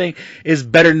what I'm saying, is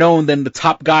better known than the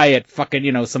top guy at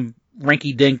fucking some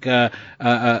ranky-dink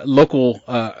local.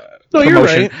 No,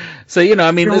 promotion. You're right. So,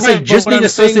 just being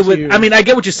associated with, I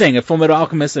get what you're saying, a Full Metal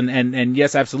Alchemist, and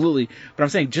yes, absolutely. But I'm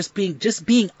saying, just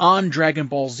being on Dragon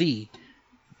Ball Z,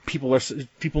 people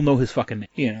know his fucking name.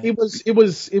 It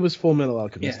was Full Metal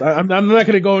Alchemist. Yeah. I'm not going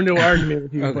to go into an argument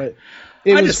with you, okay.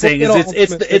 But I'm just saying,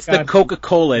 it's the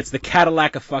Coca-Cola, it's the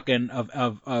Cadillac of fucking,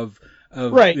 of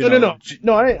right. No,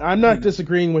 I'm not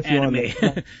disagreeing with anime. You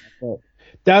on that.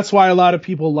 That's why a lot of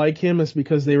people like him, is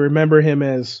because they remember him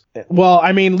as,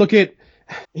 look at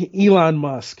Elon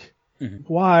Musk.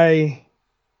 Why,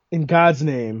 in God's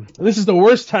name? And this is the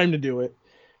worst time to do it.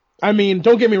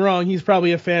 Don't get me wrong, he's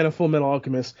probably a fan of Full Metal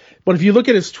Alchemist. But if you look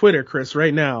at his Twitter, Chris,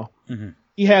 right now,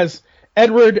 he has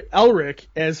Edward Elric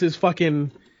as his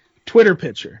fucking Twitter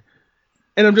picture.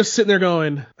 And I'm just sitting there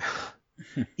going,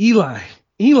 Elon,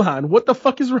 what the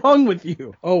fuck is wrong with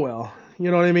you? Oh, well. You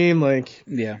know what I mean?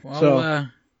 Yeah. Well,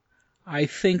 I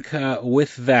think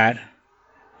with that,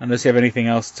 unless you have anything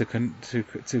else to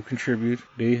contribute,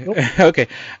 do you? Nope. Okay.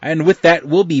 And with that,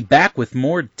 we'll be back with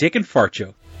more Dick and Fart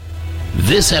Joke.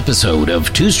 This episode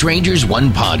of Two Strangers,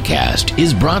 One Podcast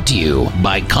is brought to you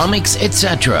by Comics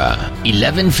Etc.,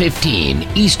 1115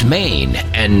 East Main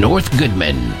and North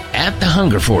Goodman at the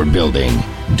Hungerford Building,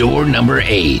 door number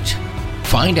 8.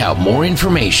 Find out more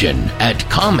information at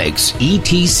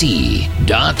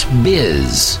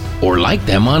comicsetc.biz or like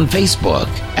them on Facebook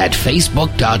at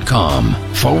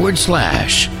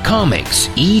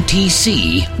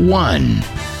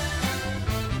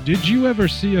facebook.com/comicsetc1. Did you ever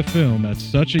see a film at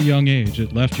such a young age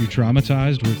it left you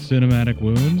traumatized with cinematic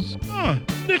wounds?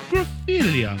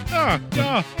 Necrophilia.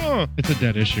 It's a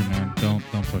dead issue, man. Don't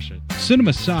push it.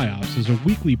 Cinema Psyops is a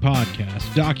weekly podcast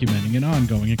documenting an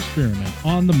ongoing experiment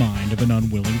on the mind of an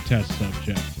unwilling test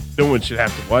subject. No one should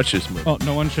have to watch this movie. Oh,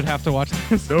 no one should have to watch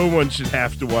this? No one should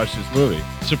have to watch this movie.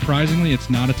 Surprisingly, it's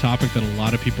not a topic that a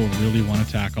lot of people really want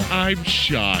to tackle. I'm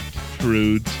shocked,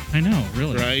 prudes. I know,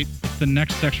 really. Right? It's the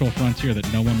next sexual frontier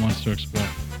that no one wants to explore.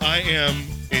 I am,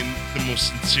 in the most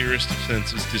sincerest of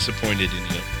senses, disappointed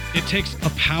in you. It takes a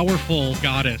powerful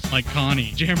goddess like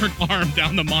Connie, jam her arm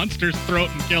down the monster's throat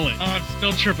and kill it. Oh, I'm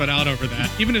still tripping out over that.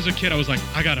 Even as a kid, I was like,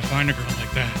 I gotta find a girl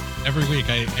like that. Every week,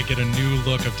 I get a new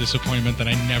look of disappointment that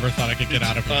I never thought I could get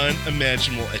out of her.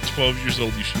 Unimaginable. At 12 years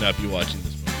old, you should not be watching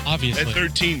this movie. Obviously. At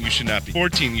 13, you should not be.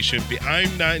 14, you shouldn't be.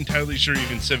 I'm not entirely sure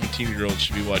even 17-year-olds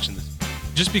should be watching this.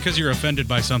 Just because you're offended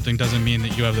by something doesn't mean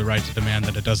that you have the right to demand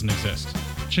that it doesn't exist.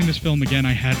 Watching this film again,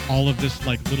 I had all of this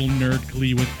like little nerd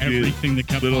glee with everything that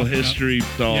kept little popping history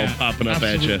up. all popping up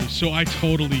absolutely. at you. So I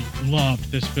totally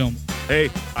loved this film. Hey,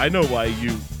 I know why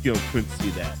you couldn't see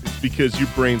that. It's because your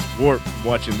brain's warped from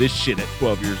watching this shit at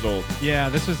 12 years old. Yeah,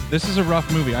 this is a rough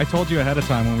movie. I told you ahead of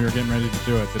time when we were getting ready to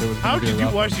do it that it was. How did you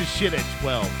watch this shit at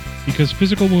 12? Because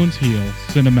physical wounds heal,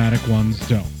 cinematic ones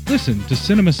don't. Listen to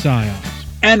Cinema Psyops.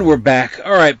 And we're back.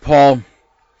 All right, Paul.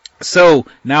 So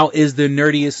now is the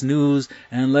nerdiest news,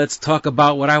 and let's talk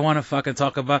about what I want to fucking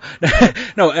talk about.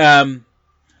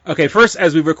 Okay. First,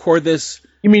 as we record this,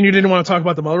 you mean you didn't want to talk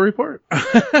about the Mueller report? Well,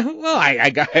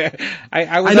 I was.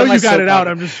 I know you got it out.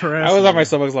 I'm just harassing. I was on my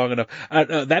stomach long enough.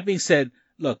 That being said,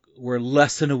 look, we're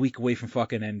less than a week away from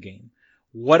fucking Endgame.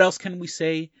 What else can we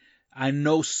say? I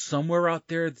know somewhere out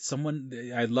there,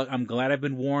 I'm glad I've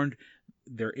been warned.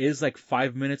 There is like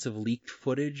 5 minutes of leaked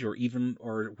footage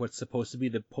or what's supposed to be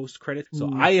the post credits. So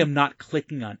I am not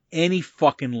clicking on any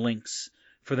fucking links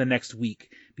for the next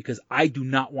week because I do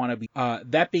not want to be.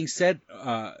 That being said,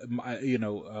 one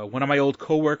of my old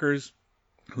coworkers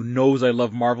who knows I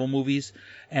love Marvel movies,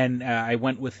 and I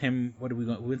went with him. What did we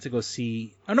go? We went to go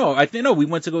see. We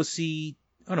went to go see.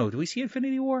 Oh no, did we see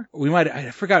Infinity War? I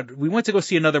forgot. We went to go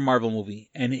see another Marvel movie,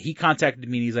 and he contacted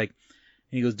me and he's like.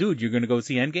 And he goes, dude, you're going to go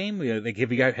see Endgame? Like,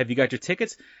 have you got your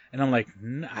tickets? And I'm like,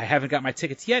 I haven't got my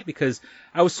tickets yet because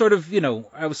I was sort of,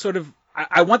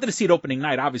 I wanted to see it opening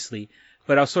night, obviously,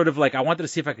 but I was sort of like, I wanted to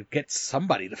see if I could get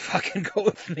somebody to fucking go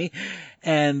with me.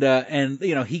 And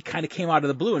he kind of came out of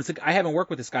the blue. And it's like, I haven't worked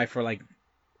with this guy for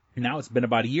now it's been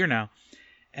about a year now.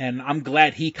 And I'm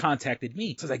glad he contacted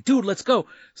me. So I was like, dude, let's go.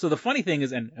 So the funny thing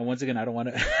is, and once again, I don't want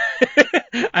to,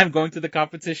 I'm going to the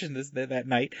competition that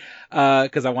night,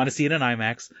 cause I want to see it in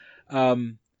IMAX.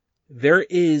 There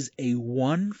is a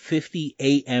 1:50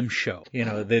 a.m. show.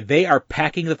 They are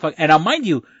packing the fuck, and now mind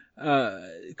you,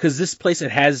 cause this place,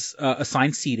 it has,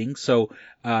 assigned seating. So,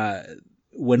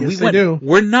 when we went,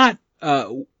 we're not,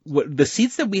 the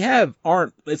seats that we have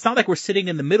it's not like we're sitting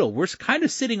in the middle. We're kind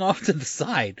of sitting off to the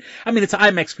side. I mean, it's an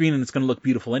IMAX screen and it's going to look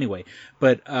beautiful anyway.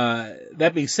 But,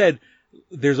 that being said,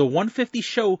 there's a 1:50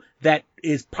 show that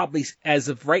is probably, as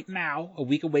of right now, a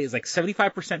week away, is like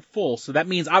 75% full. So that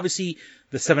means obviously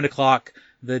the 7 o'clock,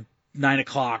 the 9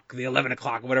 o'clock, the 11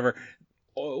 o'clock, whatever,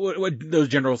 those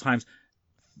general times.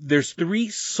 There's 3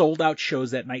 sold out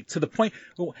shows that night to the point,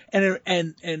 and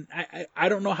I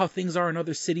don't know how things are in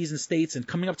other cities and states, and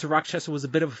coming up to Rochester was a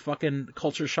bit of a fucking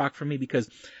culture shock for me because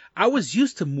I was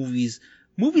used to movies.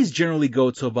 Movies generally go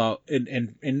to about,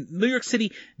 in New York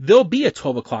City, there'll be a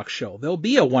 12 o'clock show. There'll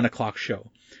be a 1 o'clock show.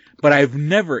 But I've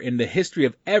never in the history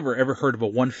of ever heard of a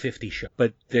 1:50 show.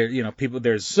 But there,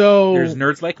 there's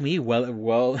nerds like me,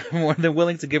 well, more than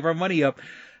willing to give our money up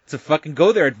to fucking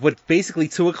go there at basically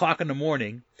 2 o'clock in the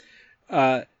morning,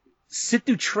 sit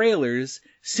through trailers,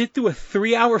 sit through a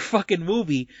 3-hour fucking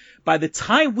movie. By the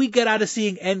time we get out of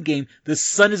seeing Endgame, the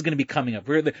sun is going to be coming up.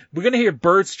 We're going to hear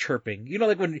birds chirping.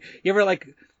 Like when you ever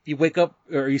you wake up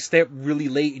or you stay up really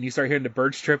late and you start hearing the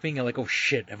birds chirping, you're like, oh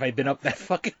shit, have I been up that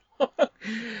fucking long?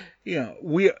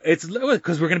 It's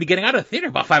because we're going to be getting out of the theater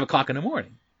about 5 o'clock in the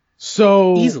morning.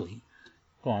 So easily.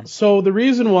 Go on. So the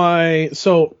reason why,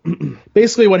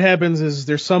 basically what happens is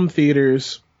there's some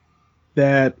theaters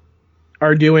that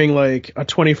are doing like a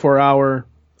 24-hour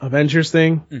Avengers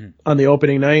thing on the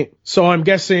opening night. So I'm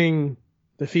guessing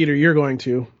the theater you're going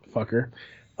to, fucker,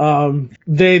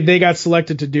 they got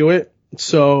selected to do it.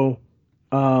 So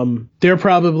they're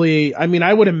probably,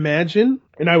 I would imagine,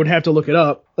 and I would have to look it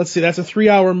up. Let's see, that's a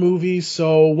 3-hour movie,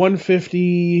 so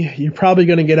 1:50, you're probably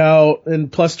going to get out,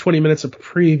 and plus 20 minutes of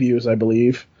previews, I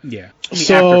believe. Yeah.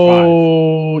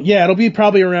 So, yeah, it'll be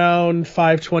probably around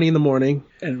 5:20 in the morning.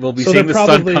 And we'll be seeing the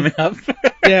sun coming up.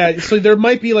 Yeah, so there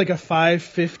might be like a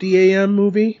 5:50 a.m.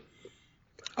 movie.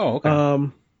 Oh,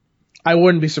 okay. I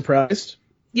wouldn't be surprised.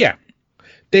 Yeah.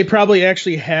 They probably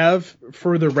actually have,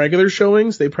 for the regular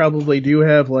showings, they probably do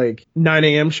have like 9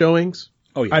 a.m. showings.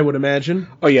 Oh, yeah. I would imagine.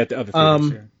 Oh, yeah, the other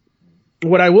theaters,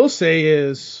 What I will say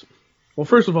is, well,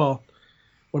 first of all,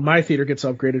 when my theater gets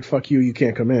upgraded, fuck you, you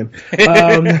can't come in.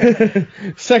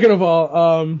 Second of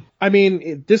all, I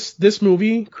mean, this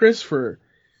movie, Chris, for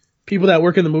people that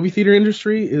work in the movie theater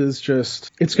industry is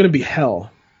just, it's going to be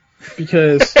hell.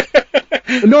 Because...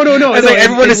 No.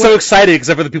 Everyone is so excited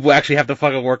except for the people who actually have to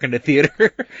fucking work in the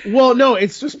theater. Well, no,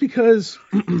 it's just because...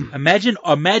 Imagine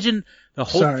the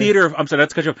whole theater of... I'm sorry,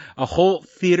 that's cut you off. A whole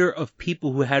theater of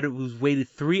people who's waited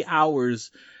 3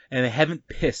 hours and they haven't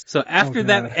pissed. So after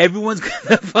that, everyone's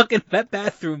that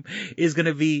bathroom is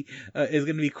gonna be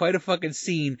quite a fucking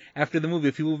scene after the movie.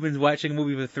 If people have been watching a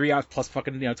movie for 3 hours plus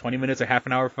fucking 20 minutes or half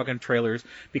an hour fucking trailers,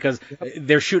 because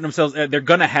they're shooting themselves, they're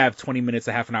gonna have 20 minutes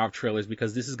to half an hour of trailers,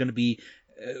 because this is gonna be,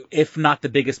 if not the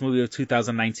biggest movie of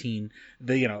 2019,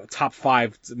 the top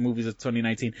 5 movies of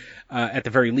 2019 at the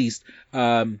very least.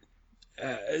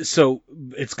 So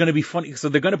it's gonna be funny. So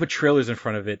they're gonna put trailers in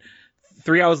front of it.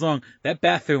 3 hours long. That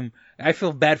bathroom, I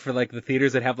feel bad for like the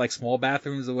theaters that have like small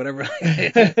bathrooms or whatever.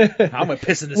 I'm gonna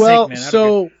piss in the sink,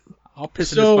 man. I'll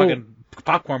piss in this fucking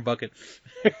popcorn bucket.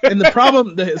 And the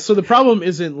problem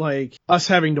isn't like us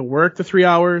having to work the 3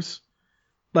 hours,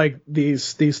 like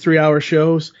these 3 hour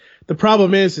shows. The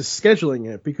problem is scheduling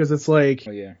it, because it's like,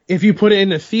 if you put it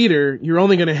in a theater, you're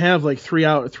only going to have like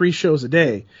 3 shows a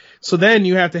day. So then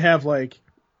you have to have like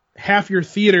half your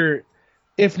theater,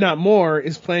 if not more,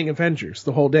 is playing Avengers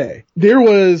the whole day. There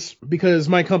was, because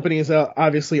my company is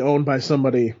obviously owned by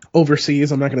somebody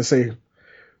overseas. I'm not going to say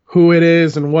who it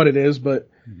is and what it is, but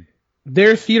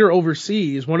their theater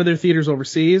overseas, one of their theaters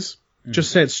overseas,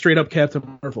 just said straight up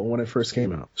Captain Marvel when it first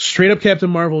came out. Straight up Captain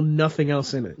Marvel, nothing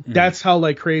else in it. That's how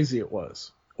like crazy it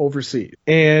was overseas.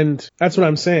 And that's what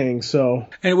I'm saying. So,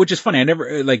 and which is funny.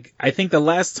 I think not the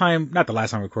last time I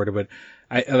recorded, but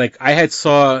I had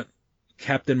saw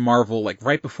Captain Marvel like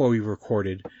right before we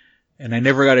recorded, and I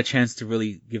never got a chance to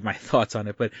really give my thoughts on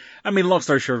it. But I mean, long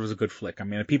story short, it was a good flick. I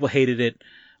mean, people hated it,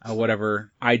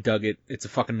 whatever. I dug it. It's a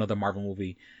fucking another Marvel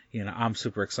movie. I'm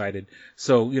super excited.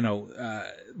 So,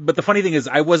 but the funny thing is,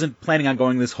 I wasn't planning on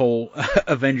going this whole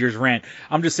Avengers rant.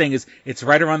 I'm just saying it's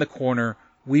right around the corner.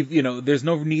 There's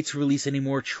no need to release any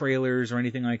more trailers or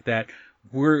anything like that.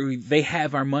 They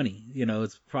have our money.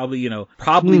 It's probably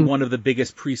one of the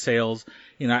biggest pre-sales.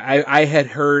 I had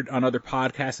heard on other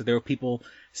podcasts that there were people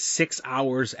 6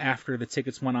 hours after the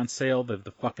tickets went on sale,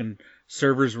 the fucking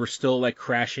servers were still like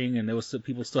crashing, and there was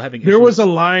people still having issues. There was a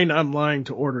line online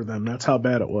to order them. That's how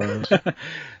bad it was.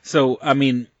 So, I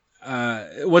mean,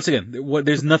 once again,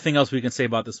 there's nothing else we can say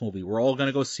about this movie. We're all going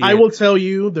to go see it. I will tell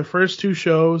you, the first 2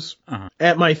 shows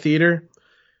at my theater,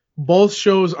 both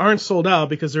shows aren't sold out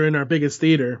because they're in our biggest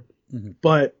theater,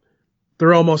 but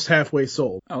they're almost halfway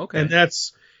sold. Oh, okay. And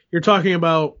you're talking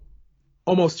about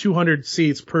almost 200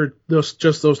 seats per those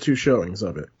 2 showings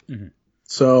of it.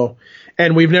 So,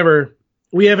 and we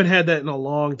haven't had that in a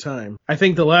long time. I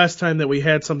think the last time that we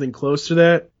had something close to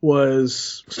that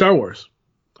was Star Wars,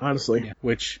 honestly. Yeah,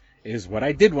 which is what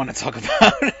I did want to talk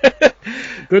about.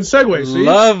 Good segue, see?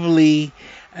 Lovely.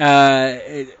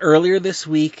 Earlier this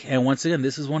week, and once again,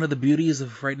 this is one of the beauties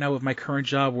of right now with my current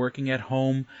job, working at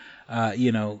home. While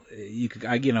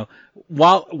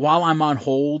I'm on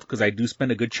hold, because I do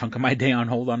spend a good chunk of my day on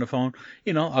hold on the phone,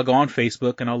 I'll go on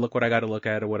Facebook and I'll look what I got to look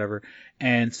at or whatever.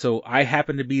 And so I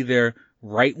happened to be there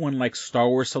right when like Star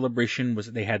Wars Celebration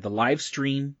they had the live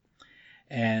stream,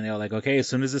 and they were like, okay, as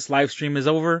soon as this live stream is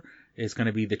over, it's going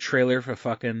to be the trailer for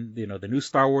fucking, the new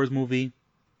Star Wars movie.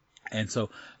 And so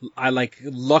I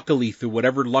luckily through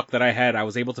whatever luck that I had, I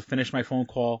was able to finish my phone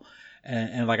call.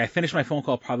 And I finished my phone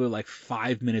call probably like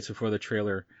 5 minutes before the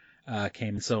trailer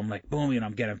came. So I'm like, boom,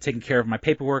 I'm taking care of my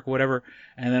paperwork or whatever.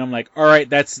 And then I'm like, all right,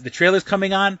 the trailer's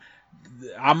coming on.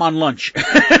 I'm on lunch. You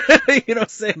know what I'm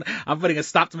saying? I'm putting a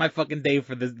stop to my fucking day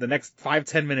for the next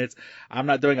 5-10 minutes. I'm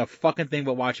not doing a fucking thing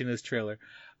but watching this trailer.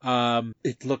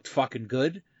 It looked fucking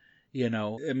good.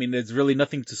 I mean, there's really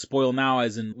nothing to spoil now,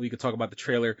 as in we could talk about the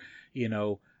trailer,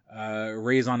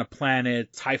 Rey's on a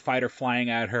planet, TIE fighter flying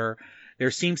at her.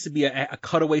 There seems to be a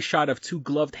cutaway shot of 2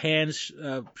 gloved hands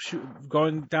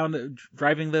going down,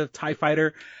 driving the TIE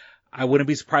fighter. I wouldn't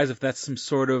be surprised if that's some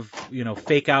sort of,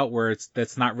 fake out where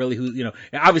that's not really who,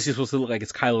 obviously it's supposed to look like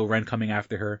it's Kylo Ren coming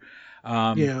after her.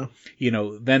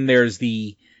 Then there's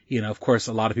the, of course,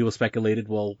 a lot of people speculated,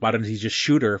 well, why doesn't he just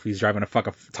shoot her if he's driving a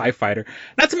fucking TIE fighter?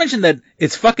 Not to mention that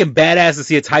it's fucking badass to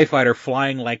see a TIE fighter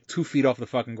flying like 2 feet off the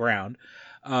fucking ground.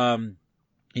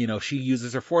 She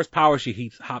uses her force power.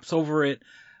 He hops over it.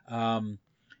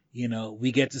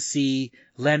 We get to see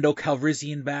Lando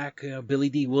Calrissian back, Billy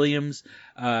D. Williams,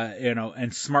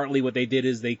 and smartly what they did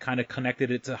is they kind of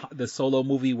connected it to the Solo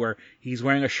movie where he's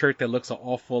wearing a shirt that looks an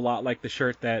awful lot like the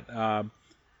shirt that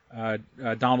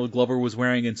Donald Glover was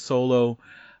wearing in Solo.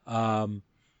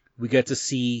 We get to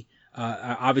see,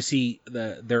 obviously,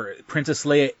 their Princess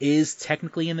Leia is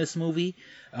technically in this movie,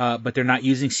 but they're not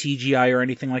using CGI or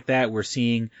anything like that. We're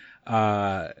seeing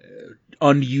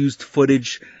unused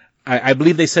footage. I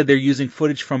believe they said they're using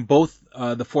footage from both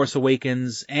The Force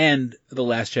Awakens and The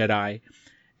Last Jedi,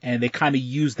 and they kind of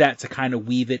use that to kind of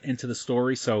weave it into the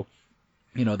story. So,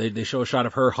 they show a shot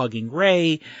of her hugging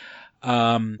Rey.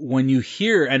 When you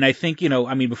hear, and I think,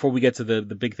 before we get to the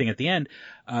big thing at the end,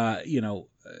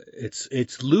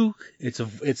 it's Luke. It's a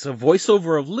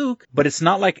voiceover of Luke, but it's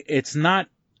not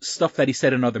stuff that he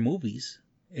said in other movies.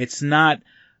 It's not,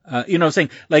 in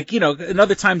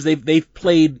other times they've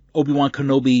played Obi-Wan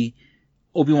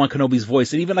Kenobi's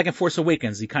voice, and even like in Force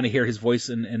Awakens, you kind of hear his voice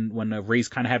and when Rey's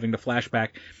kind of having the flashback,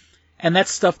 and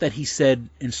that's stuff that he said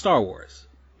in Star Wars.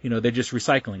 They're just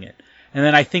recycling it. And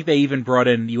then I think they even brought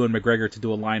in Ewan McGregor to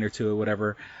do a line or two or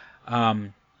whatever.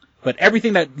 But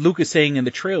everything that Luke is saying in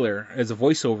the trailer as a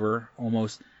voiceover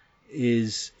almost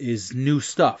is new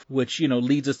stuff, which,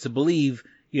 leads us to believe,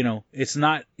 it's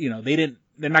not,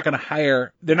 they're not going to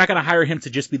hire him to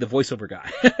just be the voiceover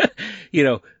guy.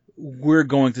 We're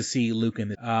going to see Luke in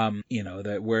the,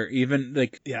 that we're even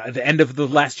at the end of The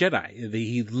Last Jedi,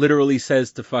 he literally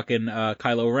says to fucking,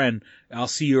 Kylo Ren, "I'll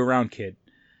see you around, kid."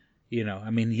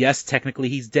 Yes, technically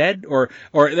he's dead, or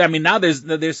now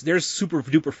there's super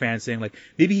duper fans saying like,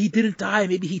 maybe he didn't die,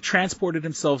 maybe he transported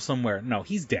himself somewhere. No,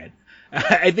 he's dead.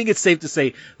 I think it's safe to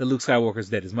say that Luke Skywalker's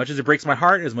dead. As much as it breaks my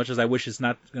heart, as much as I wish it's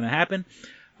not going to happen,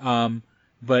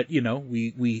 but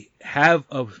we have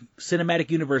a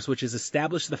cinematic universe which has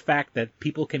established the fact that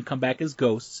people can come back as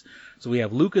ghosts. So we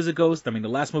have Luke as a ghost. The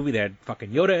last movie they had fucking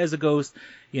Yoda as a ghost,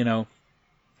 and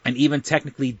even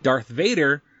technically Darth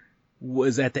Vader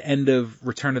was at the end of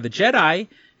Return of the Jedi,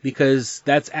 because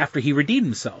that's after he redeemed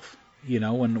himself.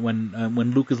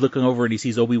 When Luke is looking over and he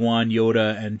sees Obi-Wan,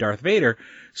 Yoda, and Darth Vader.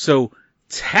 So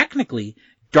technically,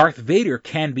 Darth Vader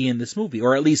can be in this movie,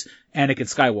 or at least Anakin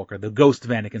Skywalker, the ghost of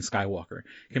Anakin Skywalker,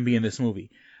 can be in this movie.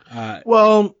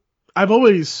 Well, I've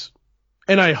always,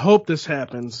 and I hope this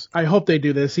happens. I hope they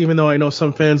do this, even though I know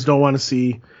some fans don't want to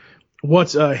see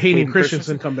Hayden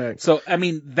Christensen come back. So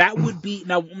that would be,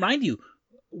 now mind you,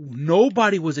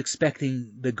 nobody was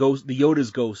expecting the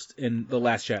Yoda's ghost in The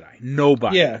Last Jedi.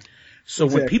 Nobody. Yeah. So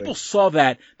exactly. When people saw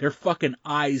that, their fucking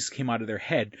eyes came out of their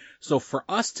head. So for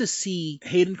us to see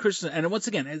Hayden Christensen, and once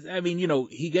again,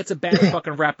 he gets a bad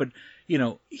fucking rap, but,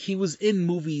 he was in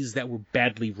movies that were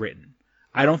badly written.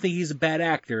 I don't think he's a bad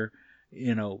actor.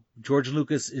 George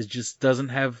Lucas just doesn't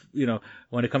have,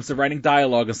 when it comes to writing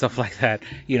dialogue and stuff like that,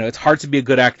 it's hard to be a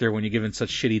good actor when you're given such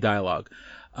shitty dialogue.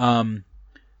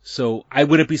 So I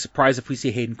wouldn't be surprised if we see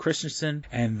Hayden Christensen,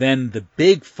 and then the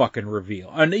big fucking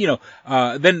reveal. And in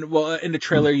the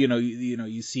trailer,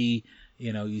 you see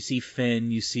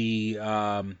Finn, you see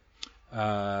Poe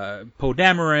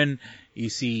Dameron, you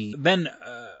see then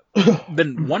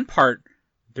one part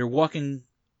they're walking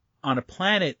on a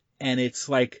planet and it's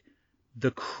like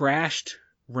the crashed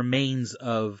remains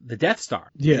of the Death Star.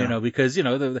 Yeah. Because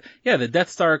the Death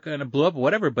Star kind of blew up or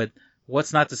whatever, but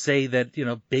what's not to say that,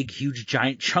 big, huge,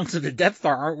 giant chunks of the Death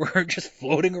Star were just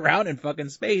floating around in fucking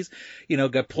space,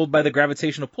 got pulled by the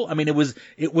gravitational pull. It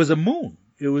was a moon.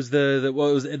 It was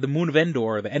the moon of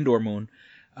Endor, the Endor moon.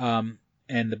 And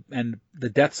the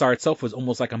Death Star itself was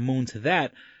almost like a moon to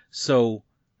that. So,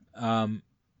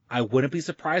 I wouldn't be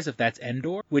surprised if that's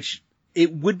Endor, which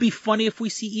it would be funny if we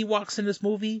see Ewoks in this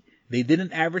movie. They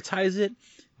didn't advertise it,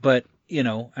 but,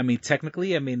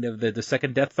 technically, the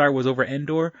second Death Star was over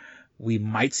Endor. We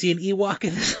might see an Ewok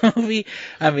in this movie.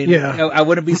 I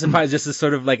wouldn't be surprised, just as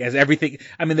sort of like as everything.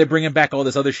 They're bringing back all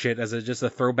this other shit as just a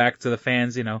throwback to the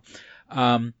fans,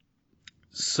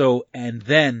 So, and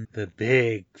then the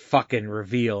big fucking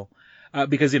reveal,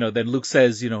 because then Luke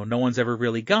says, no one's ever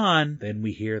really gone. Then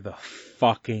we hear the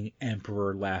fucking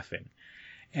Emperor laughing,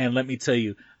 and let me tell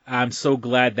you, I'm so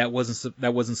glad that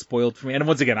wasn't spoiled for me. And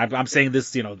once again, I'm saying this,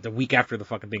 the week after the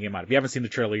fucking thing came out. If you haven't seen the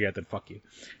trailer yet, then fuck you.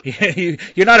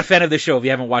 You're not a fan of this show if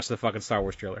you haven't watched the fucking Star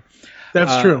Wars trailer.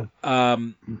 That's true.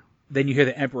 Then you hear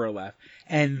the Emperor laugh.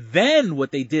 And then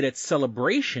what they did at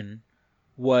Celebration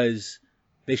was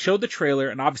they showed the trailer,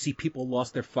 and obviously people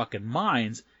lost their fucking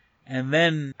minds. And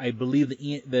then I believe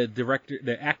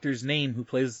the actor's name who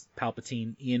plays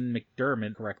Palpatine, Ian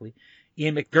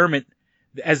McDiarmid,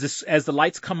 as the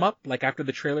lights come up, like after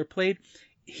the trailer played,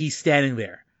 he's standing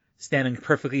there, standing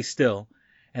perfectly still.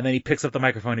 And then he picks up the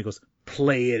microphone and he goes,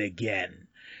 "Play it again."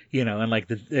 And like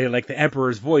the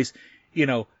Emperor's voice,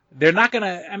 they're not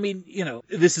gonna,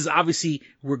 this is obviously,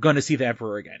 we're gonna see the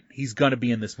Emperor again. He's gonna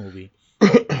be in this movie.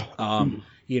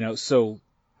 So,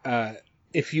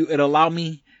 if you'd allow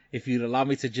me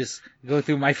to just go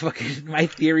through my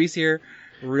theories here.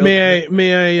 May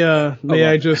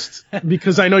I just,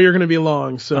 because I know you're gonna be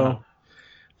long, so,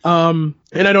 and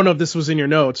I don't know if this was in your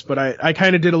notes, but I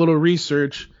kind of did a little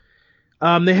research.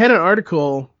 They had an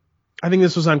article, I think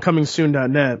this was on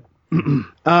comingsoon.net.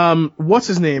 What's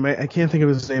his name? I can't think of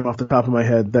his name off the top of my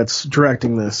head that's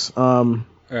directing this.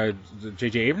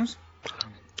 J.J. Abrams?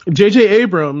 J.J.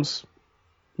 Abrams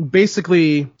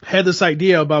basically had this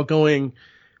idea about going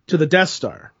to the Death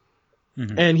Star.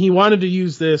 Mm-hmm. And he wanted to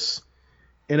use this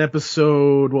in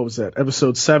episode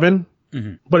 7?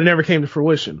 Mm-hmm. But it never came to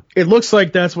fruition. It looks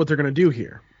like that's what they're going to do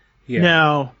here. Yeah.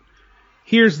 Now,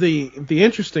 here's the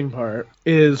interesting part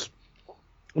is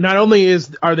not only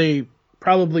are they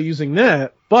probably using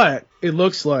that, but it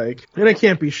looks like, and I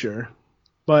can't be sure,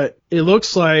 but it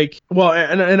looks like, well,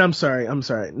 and I'm sorry,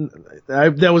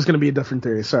 that was going to be a different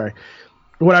theory, sorry.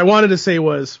 What I wanted to say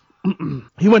was,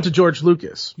 he went to George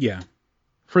Lucas. Yeah.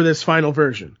 For this final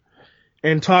version,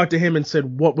 and talked to him and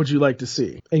said, what would you like to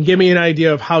see? And give me an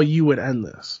idea of how you would end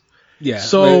this. Yeah.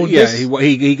 So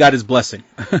he got his blessing.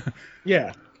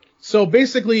 Yeah. So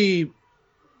basically,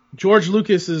 George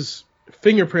Lucas's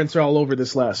fingerprints are all over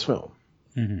this last film.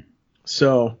 Mm-hmm.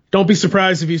 So don't be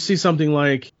surprised if you see something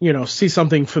like, see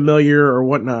something familiar or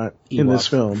whatnot in this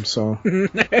film. So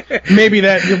maybe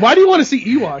that. Why do you want to see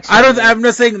Ewoks? I'm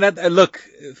not saying that. Look,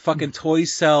 fucking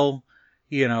toys sell.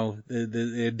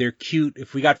 They're cute.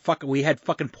 If we had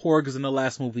fucking porgs in the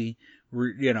last movie,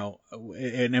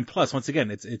 and plus, once again,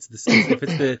 if it's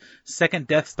the second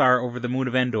Death Star over the moon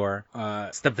of Endor,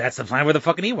 that's the planet where the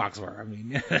fucking Ewoks were. I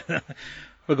mean,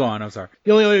 but go on. I'm sorry.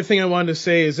 The only other thing I wanted to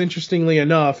say is, interestingly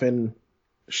enough, and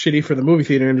shitty for the movie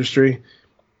theater industry,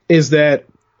 is that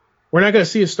we're not going to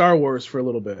see a Star Wars for a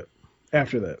little bit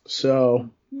after that. So,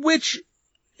 which,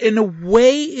 in a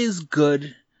way, is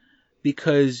good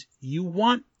because you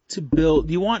want to build.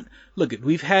 Look,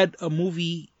 we've had a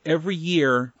movie every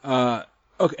year.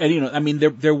 Okay, and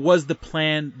there was the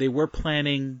plan. They were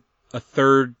planning a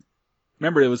third.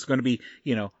 Remember, it was going to be,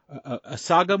 a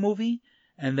saga movie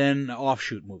and then an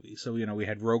offshoot movie. So, we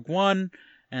had Rogue One,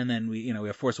 and then we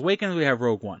have Force Awakens, we have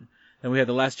Rogue One. Then we had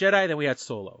The Last Jedi, then we had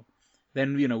Solo.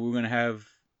 Then, we were going to have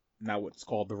now what's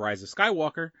called The Rise of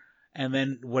Skywalker, and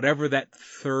then whatever that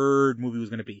third movie was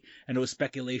going to be. And there was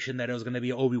speculation that it was going to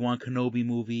be an Obi-Wan Kenobi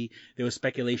movie. There was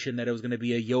speculation that it was going to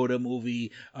be a Yoda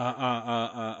movie,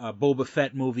 a Boba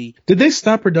Fett movie. Did they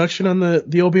stop production on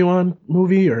the Obi-Wan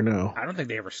movie or no? I don't think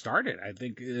they ever started. I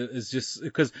think it's just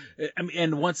because, I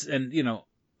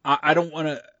don't want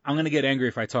to, I'm going to get angry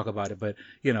if I talk about it, but,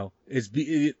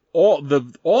 all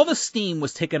the steam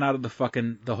was taken out of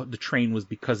the train was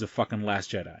because of fucking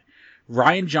Last Jedi.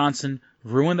 Rian Johnson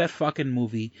ruined that fucking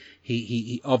movie.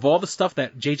 He of all the stuff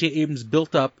that J.J. Abrams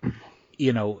built up,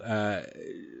 of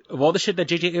all the shit that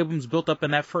J.J. Abrams built up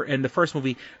in the first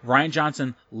movie, Rian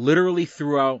Johnson literally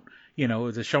threw out,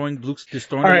 the showing Luke's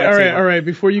destroying the lightsaber. All right,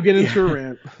 before you get into a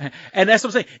rant. And that's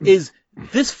what I'm saying, is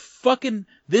this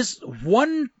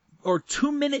 1 or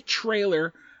 2 minute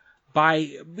trailer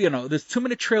this 2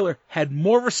 minute trailer had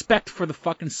more respect for the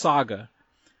fucking saga.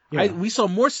 Yeah. We saw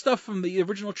more stuff from the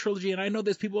original trilogy, and I know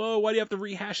there's people, why do you have to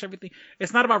rehash everything?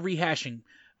 It's not about rehashing,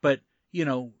 but,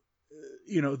 the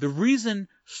reason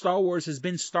Star Wars has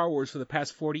been Star Wars for the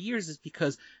past 40 years is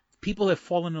because people have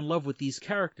fallen in love with these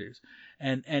characters.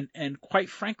 And quite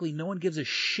frankly, no one gives a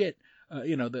shit.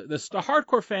 The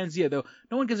hardcore fans, though,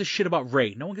 no one gives a shit about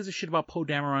Rey. No one gives a shit about Poe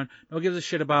Dameron. No one gives a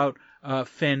shit about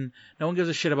Finn. No one gives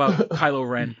a shit about Kylo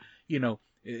Ren.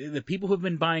 The people who've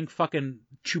been buying fucking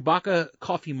Chewbacca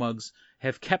coffee mugs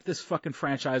have kept this fucking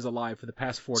franchise alive for the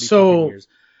past 40 fucking years.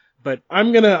 But I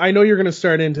know you're gonna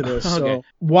start into this. Okay. So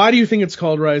why do you think it's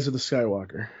called Rise of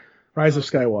Skywalker? The Rise of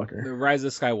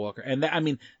Skywalker. And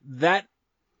that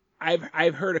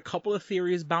I've heard a couple of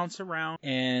theories bounce around,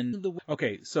 and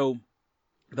so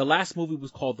the last movie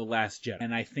was called The Last Jedi,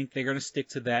 and I think they're gonna stick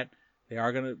to that. They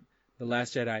are gonna The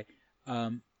Last Jedi.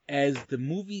 As the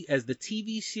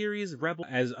TV series, Rebel,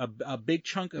 as a big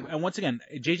chunk of, and once again,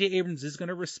 J.J. Abrams is going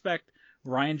to respect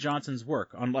Rian Johnson's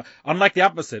work. Unlike the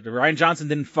opposite, Rian Johnson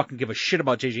didn't fucking give a shit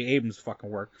about J.J. Abrams' fucking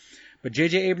work. But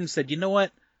J.J. Abrams said, you know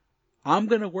what? I'm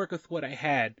going to work with what I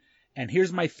had, and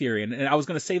here's my theory. And I was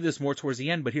going to save this more towards the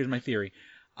end, but here's my theory.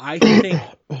 I think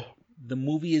the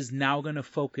movie is now going to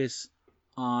focus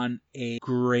on a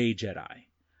gray Jedi,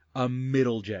 a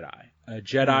middle Jedi. a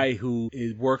Jedi who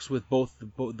works with both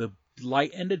the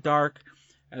light and the dark.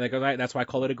 And that's why I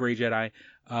call it a gray Jedi.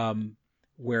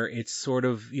 Where it's sort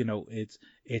of, it's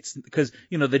because,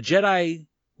 the Jedi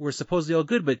were supposedly all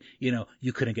good, but,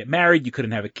 you couldn't get married, you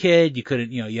couldn't have a kid, you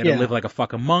couldn't, you had to live like a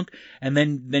fucking monk. And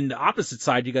then the opposite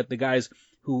side, you got the guys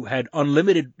who had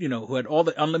unlimited, who had all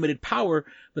the unlimited power,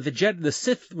 but the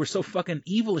Sith were so fucking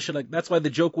evil and shit. Like, that's why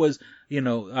the joke was,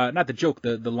 not the joke,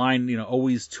 the line,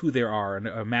 always two there are,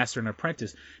 a master and an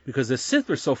apprentice, because the Sith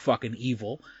were so fucking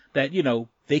evil that,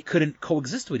 they couldn't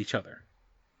coexist with each other.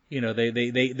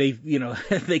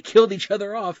 They killed each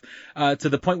other off, to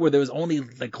the point where there was only,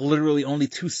 literally only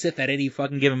two Sith at any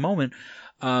fucking given moment.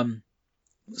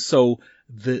 So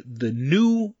the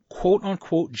new quote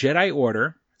unquote Jedi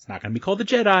Order, it's not going to be called the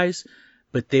Jedis,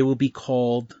 but they will be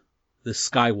called the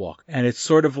Skywalker. And it's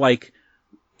sort of like,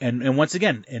 and once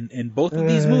again, in both of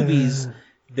these movies,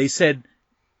 they said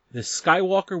the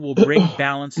Skywalker will bring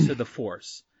balance to the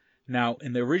Force. Now,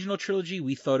 in the original trilogy,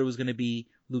 we thought it was going to be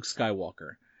Luke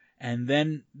Skywalker. And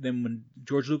then when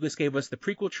George Lucas gave us the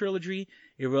prequel trilogy,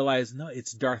 he realized, no,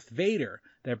 it's Darth Vader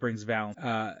that brings balance.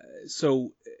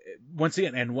 So once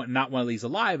again, and not while he's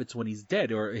alive, it's when he's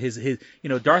dead, or his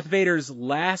Darth Vader's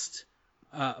last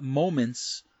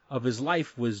moments of his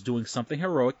life was doing something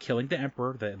heroic, killing the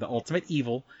Emperor, the ultimate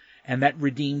evil, and that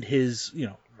redeemed his,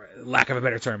 lack of a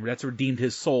better term, that's redeemed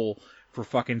his soul for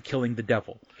fucking killing the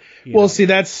devil. Well, see,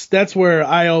 that's where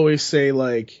I always say,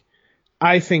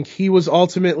 I think he was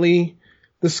ultimately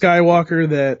the Skywalker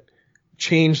that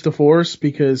changed the Force,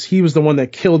 because he was the one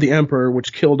that killed the Emperor,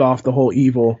 which killed off the whole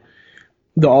evil,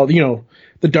 the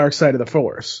dark side of the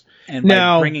Force. And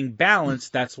by bringing balance,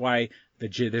 that's why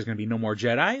there's going to be no more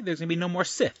Jedi, there's going to be no more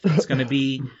Sith. It's going to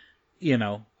be,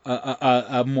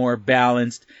 a more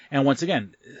balanced. And once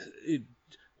again,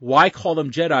 why call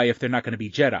them Jedi if they're not going to be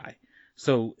Jedi?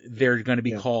 So they're going to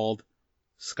be called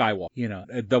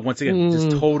Skywalker. Once again,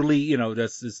 just totally,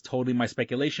 that's is totally my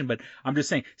speculation, but I'm just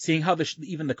saying, seeing how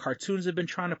even the cartoons have been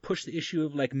trying to push the issue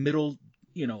of middle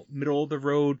of the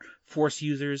road Force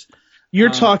users. You're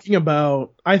talking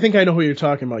about, I think I know who you're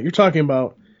talking about. You're talking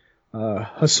about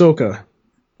Ahsoka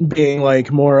being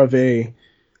more of a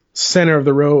center of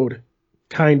the road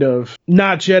kind of,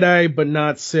 not Jedi, but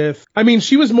not Sith. I mean,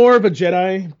 she was more of a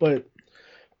Jedi, but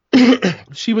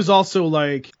she was also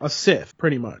a Sith,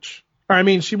 pretty much. I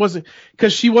mean, she wasn't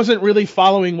really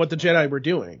following what the Jedi were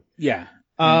doing. Yeah.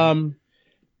 And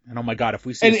oh my god, if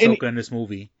we see Ahsoka in this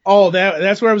movie,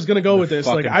 that's where I was gonna go with this.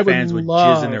 I would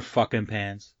jizz in their fucking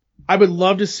pants. I would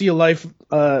love to see a real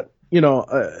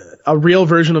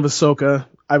version of Ahsoka.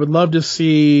 I'd love to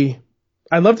see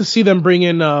them bring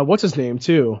in what's his name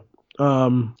too.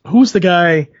 Who's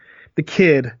the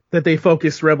kid that they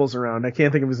focused Rebels around? I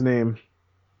can't think of his name.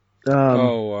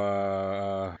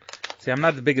 See, I'm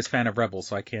not the biggest fan of Rebels,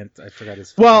 so I forgot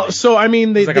his name. So I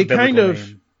mean, they kind of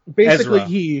name.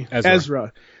 Basically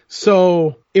Ezra.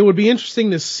 So it would be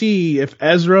interesting to see if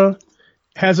Ezra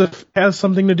has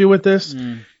something to do with this.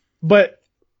 But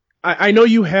I know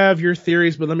you have your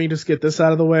theories, but let me just get this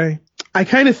out of the way. I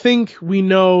kind of think we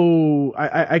know.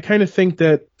 I kind of think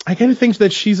that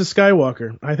she's a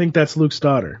Skywalker. I think that's Luke's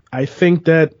daughter. I think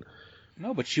that.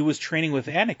 No, but she was training with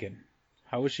Anakin.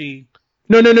 How was she?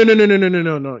 No.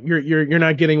 You're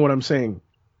not getting what I'm saying.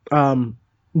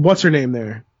 What's her name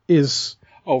there is.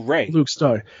 Oh, Rey. Luke's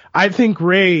daughter. I think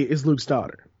Rey is Luke's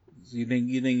daughter. So you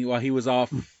think while he was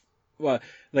off,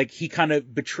 he kind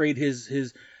of betrayed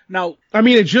his. Now, I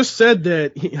mean, it just said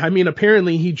that.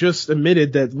 Apparently he just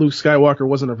admitted that Luke Skywalker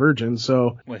wasn't a virgin.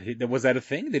 So was that a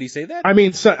thing? Did he say that? I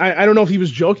mean, I don't know if he was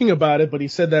joking about it, but he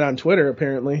said that on Twitter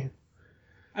apparently.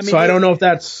 I don't know if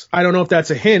that's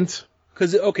a hint.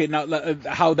 Because now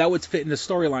how that would fit in the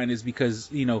storyline is because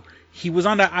he was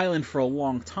on that island for a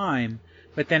long time,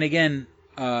 but then again,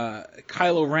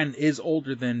 Kylo Ren is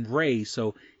older than Rey,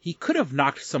 so he could have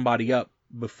knocked somebody up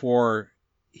before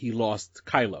he lost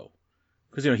Kylo.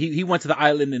 Because he went to the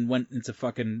island and went into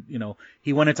fucking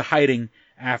he went into hiding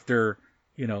after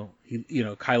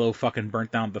Kylo fucking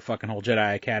burnt down the fucking whole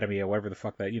Jedi Academy or whatever the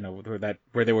fuck that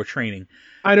where they were training.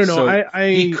 I don't know. So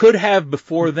he could have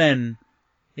before then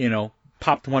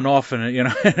popped one off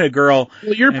and a girl.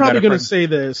 Well, you're probably going to say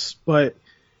this, but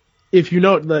if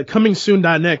the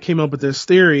comingsoon.net came up with this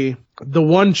theory, the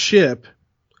one ship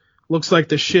looks like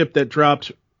the ship that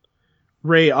dropped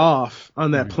Rey off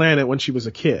on that planet when she was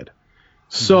a kid.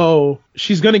 So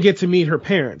she's going to get to meet her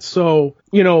parents. So,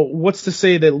 what's to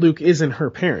say that Luke isn't her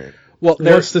parent? Well,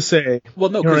 what's to say? Well,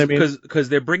 no, because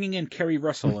they're bringing in Kerry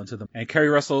Russell into them. And Kerry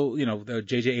Russell, the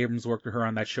J.J. Abrams worked with her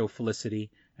on that show Felicity,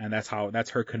 and that's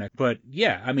her connect. But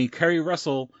yeah, Kerry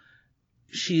Russell,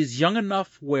 she's young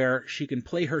enough where she can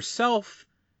play herself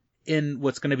in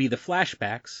what's going to be the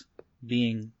flashbacks,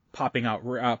 being popping out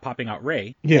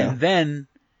Rey. Yeah. And then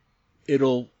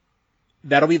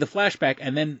that'll be the flashback.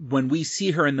 And then when we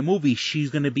see her in the movie, she's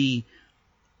going to be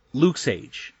Luke's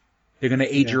age. They're going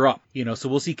to age her up, so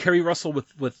we'll see Kerry Russell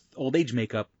with old age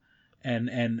makeup.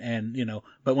 And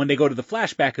but when they go to the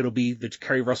flashback, it'll be the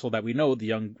Kerry Russell that we know, the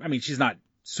young, I mean, she's not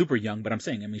super young, but I'm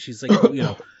saying, she's like,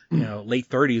 late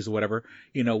 30s or whatever,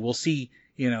 we'll see,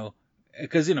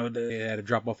 because, they had to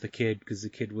drop off the kid because the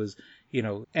kid was,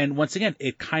 and once again,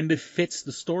 it kind of fits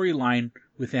the storyline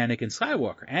with Anakin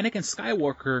Skywalker. Anakin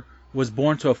Skywalker was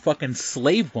born to a fucking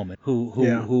slave woman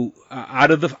who out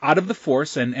of the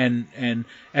Force, and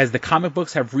as the comic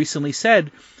books have recently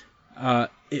said,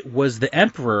 it was the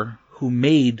Emperor who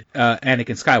made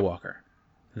Anakin Skywalker.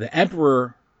 The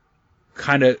Emperor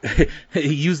kind of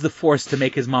he used the Force to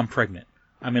make his mom pregnant.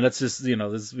 I mean, let's just,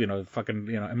 fucking,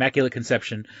 immaculate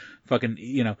conception,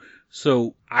 fucking,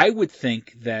 so I would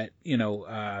think that,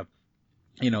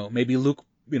 maybe Luke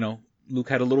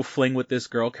had a little fling with this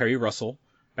girl, Kerry Russell,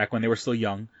 back when they were still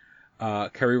young.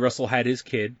 Kerry Russell had his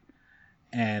kid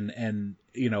and,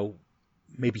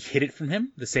 maybe hid it from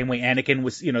him the same way Anakin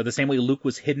was, the same way Luke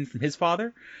was hidden from his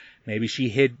father. Maybe she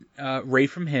hid, Rey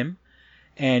from him.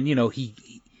 And,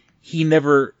 he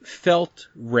never felt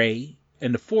Rey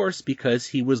in the Force because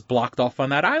he was blocked off on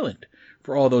that island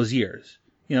for all those years.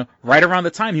 Right around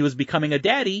the time he was becoming a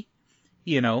daddy,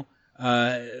 he goes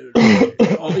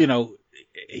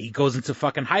into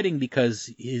fucking hiding because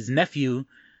his nephew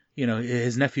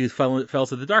fell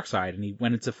to the dark side and he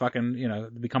went into fucking,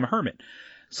 to become a hermit.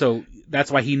 So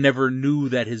that's why he never knew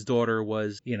that his daughter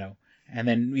was, and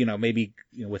then, maybe,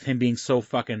 with him being so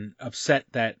fucking upset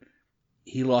that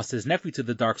he lost his nephew to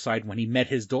the dark side when he met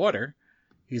his daughter,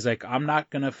 he's like, I'm not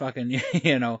going to fucking,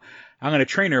 I'm going to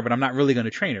train her, but I'm not really going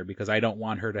to train her because I don't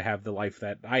want her to have the life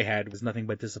that I had. It was nothing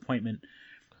but disappointment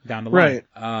down the line.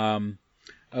 Right.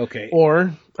 Okay.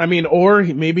 Or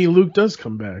maybe Luke does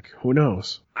come back. Who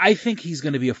knows? I think he's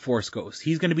going to be a Force ghost.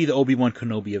 He's going to be the Obi-Wan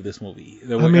Kenobi of this movie.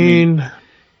 I mean,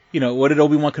 what did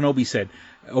Obi-Wan Kenobi said?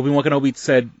 Obi-Wan Kenobi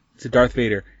said to Darth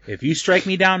Vader, if you strike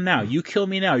me down now, you kill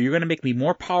me now, you're going to make me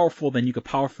more powerful than you could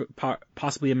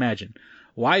possibly imagine.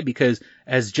 Why? Because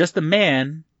as just a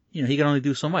man, he can only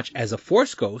do so much. As a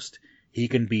Force ghost, he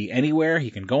can be anywhere, he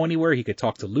can go anywhere, he could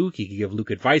talk to Luke, he could give Luke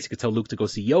advice, he could tell Luke to go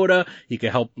see Yoda, he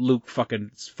could help Luke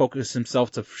fucking focus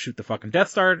himself to shoot the fucking Death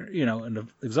Star, in the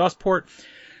exhaust port.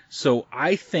 So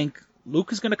I think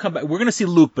Luke is going to come back. We're going to see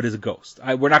Luke, but as a ghost.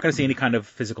 We're not going to see any kind of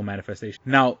physical manifestation.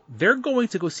 Now, they're going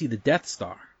to go see the Death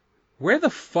Star. Where the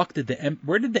fuck did the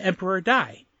Emperor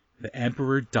die? The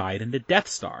Emperor died in the Death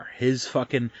Star. His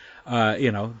fucking,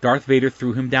 Darth Vader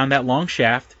threw him down that long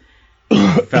shaft.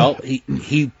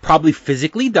 He probably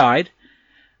physically died,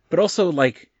 but also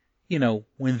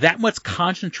when that much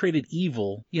concentrated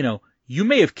evil, you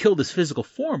may have killed his physical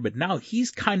form, but now he's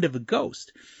kind of a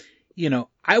ghost.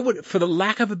 I would, for the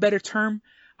lack of a better term,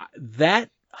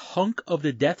 that hunk of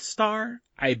the Death Star,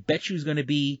 I bet you is going to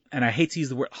be, and I hate to use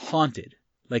the word haunted.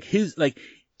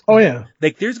 Oh yeah.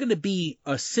 There's going to be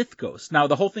a Sith ghost. Now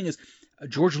the whole thing is,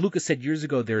 George Lucas said years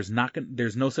ago, there's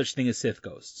no such thing as Sith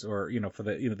ghosts, or for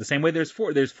the same way there's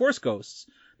Force ghosts,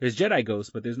 there's Jedi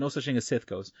ghosts, but there's no such thing as Sith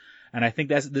ghosts. And I think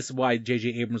this is why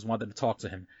J.J. Abrams wanted to talk to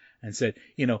him and said,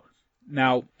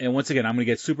 now, and once again, I'm going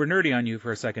to get super nerdy on you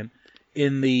for a second.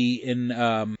 In the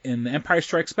Empire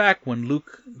Strikes Back, when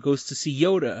Luke goes to see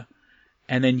Yoda,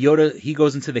 and then Yoda, he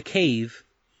goes into the cave,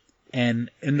 and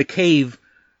in the cave,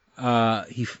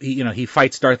 he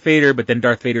fights Darth Vader, but then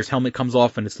Darth Vader's helmet comes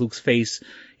off and it's Luke's face.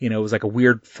 It was like a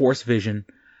weird Force vision.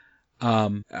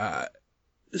 I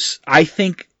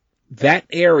think that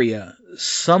area,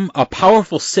 a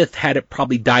powerful Sith had it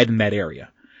probably died in that area.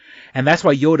 And that's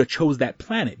why Yoda chose that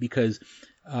planet, because,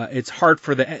 it's hard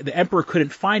for the Emperor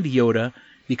couldn't find Yoda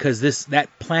because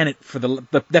that planet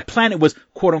that planet was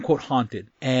quote unquote haunted.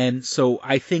 And so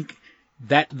I think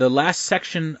that the last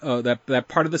section, that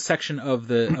part of the section of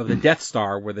the Death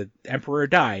Star where the Emperor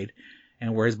died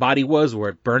and where his body was,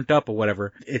 where it burnt up or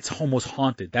whatever, it's almost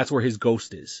haunted. That's where his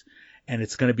ghost is. And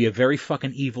it's going to be a very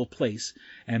fucking evil place.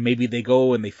 And maybe they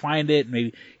go and they find it.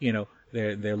 Maybe,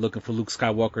 they're looking for Luke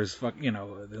Skywalker's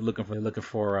they're looking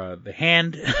for the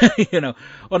hand,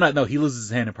 Well, no, he loses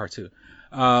his hand in part 2.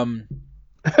 But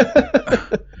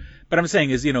I'm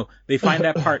saying is, they find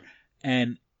that part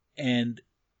and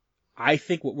I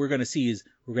think what we're going to see is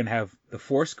we're going to have the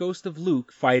Force ghost of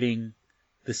Luke fighting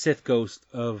the Sith ghost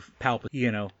of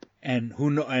Palpatine, And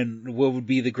and what would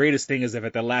be the greatest thing is if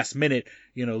at the last minute,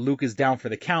 Luke is down for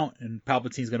the count and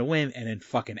Palpatine's gonna win, and then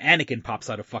fucking Anakin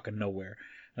pops out of fucking nowhere.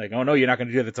 Like, oh no, you're not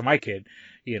gonna do that to my kid,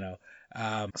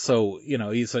 So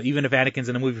even if Anakin's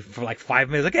in the movie for like 5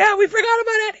 minutes, like, yeah, we forgot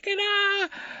about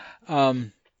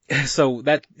Anakin. So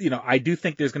that, I do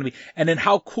think there's gonna be, and then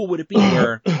how cool would it be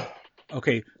where,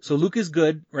 okay, so Luke is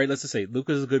good, right? Let's just say Luke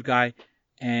is a good guy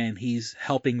and he's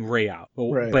helping Rey out,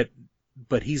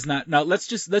 but he's not. Now let's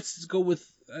go with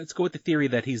the theory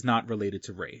that he's not related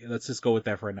to Rey. Let's just go with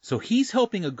that for right now. So he's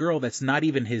helping a girl that's not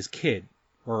even his kid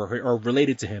or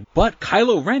related to him, but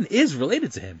Kylo Ren is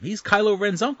related to him. He's Kylo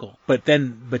Ren's uncle. But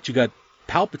you got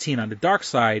Palpatine on the dark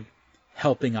side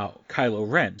helping out Kylo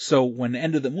Ren. So when the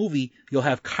end of the movie, you'll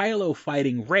have Kylo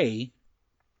fighting Rey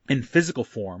in physical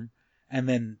form, and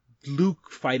then Luke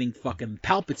fighting fucking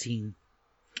Palpatine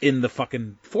in the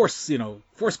fucking Force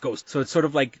Ghost. So it's sort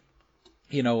of like,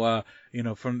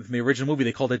 from the original movie,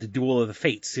 they called it the Duel of the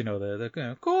Fates.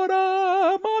 The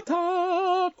Kora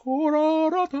Mata, Kora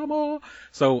Ratama.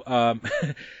 So,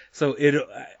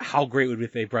 how great would it be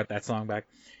if they brought that song back?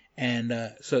 And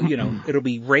it'll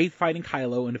be Rey fighting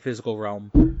Kylo in the physical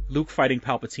realm, Luke fighting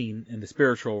Palpatine in the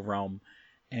spiritual realm,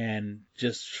 and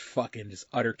just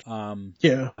utter.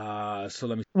 So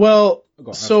let me. Well,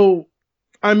 so.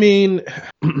 I mean,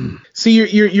 see,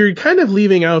 you're kind of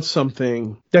leaving out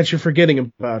something that you're forgetting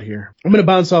about here. I'm going to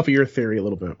bounce off of your theory a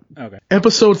little bit. Okay.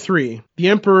 Episode 3, the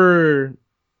Emperor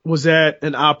was at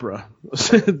an opera.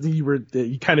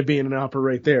 you kind of being an opera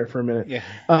right there for a minute. Yeah.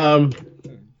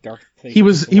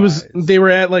 They were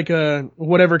at like a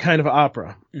whatever kind of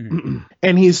opera. Mm-hmm.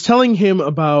 And he's telling him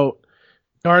about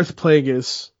Darth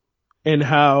Plagueis and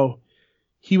how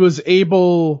he was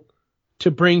able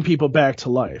to bring people back to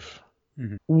life.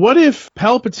 Mm-hmm. What if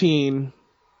Palpatine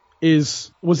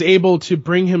was able to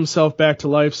bring himself back to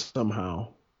life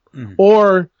somehow, mm-hmm.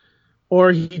 or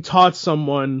he taught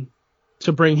someone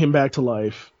to bring him back to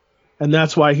life, and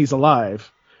that's why he's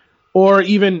alive, or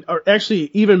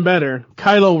actually even better,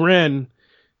 Kylo Ren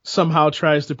somehow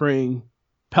tries to bring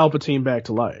Palpatine back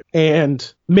to life,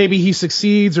 and maybe he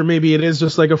succeeds, or maybe it is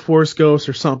just like a Force ghost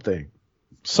or something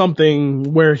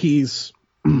where he's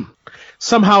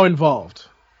somehow involved.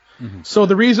 Mm-hmm. So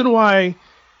the reason why,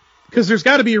 because there's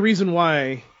got to be a reason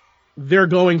why they're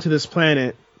going to this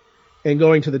planet and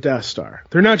going to the Death Star.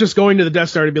 They're not just going to the Death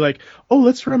Star to be like, oh,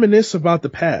 let's reminisce about the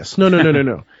past.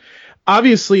 No.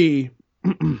 Obviously,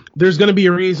 there's going to be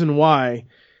a reason why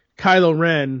Kylo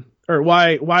Ren, or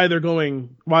why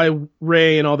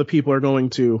Rey and all the people are going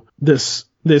to the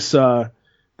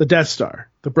Death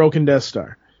Star, the broken Death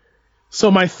Star.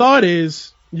 So my thought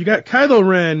is, you got Kylo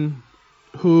Ren,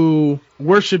 who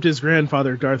worshipped his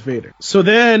grandfather, Darth Vader. So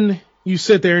then you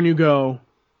sit there and you go,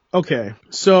 okay,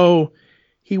 so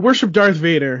he worshipped Darth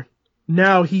Vader.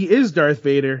 Now he is Darth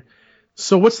Vader.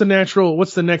 So what's the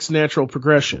next natural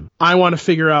progression? I want to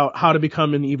figure out how to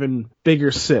become an even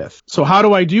bigger Sith. So how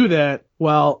do I do that?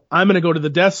 Well, I'm going to go to the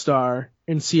Death Star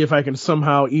and see if I can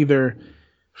somehow either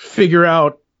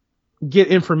get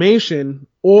information,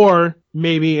 or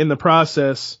maybe in the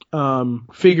process,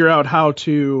 figure out how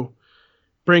to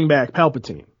bring back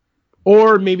Palpatine,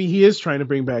 or maybe he is trying to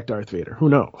bring back Darth Vader. Who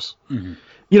knows? Mm-hmm.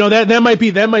 That might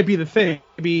be the thing.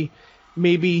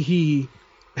 Maybe he,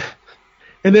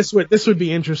 and this would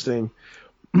be interesting.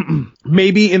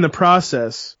 Maybe in the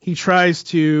process he tries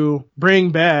to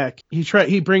bring back.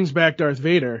 He brings back Darth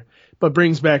Vader, but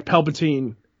brings back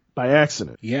Palpatine by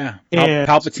accident. Yeah,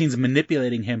 Palpatine's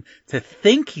manipulating him to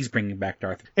think he's bringing back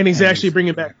Darth, and he's actually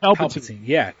bringing back Palpatine.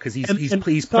 Yeah, because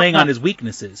he's playing on his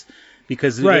weaknesses.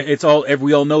 Because it's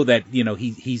we all know that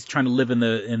he's trying to live in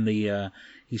the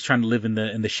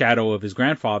shadow of his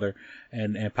grandfather,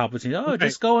 and Palpatine,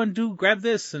 just go and grab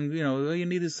this, and all you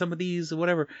need is some of these or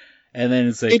whatever, and then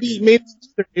it's like maybe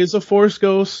there is a Force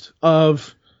ghost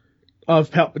of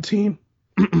Palpatine.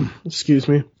 Excuse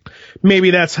me.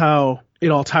 Maybe that's how it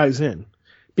all ties in,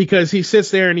 because he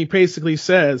sits there and he basically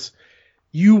says,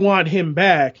 "You want him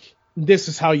back? This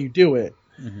is how you do it,"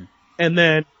 mm-hmm. and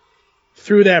then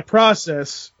through that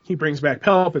process, he brings back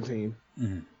Palpatine.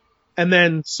 Mm-hmm. And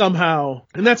then somehow,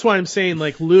 and that's why I'm saying,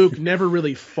 like, Luke never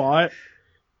really fought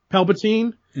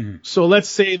Palpatine. Mm-hmm. So let's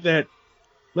say that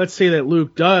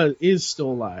Luke is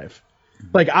still alive. Mm-hmm.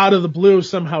 Like, out of the blue,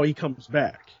 somehow he comes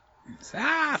back.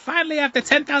 Finally, after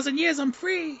 10,000 years, I'm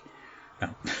free.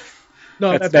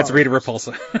 No, that's Rita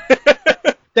Repulsa.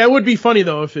 That would be funny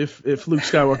though if Luke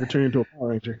Skywalker turned into a Power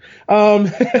Ranger.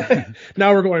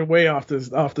 Now we're going way off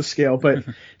the scale, but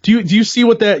do you see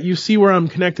you see where I'm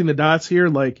connecting the dots here?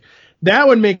 Like, That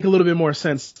would make a little bit more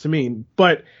sense to me.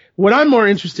 But what I'm more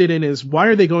interested in is, why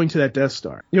are they going to that Death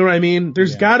Star? You know what I mean?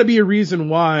 There's got to be a reason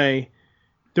why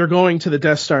they're going to the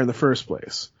Death Star in the first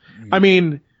place. I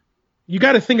mean, you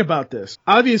got to think about this.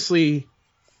 Obviously,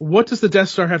 what does the Death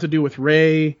Star have to do with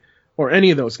Rey or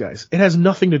any of those guys? It has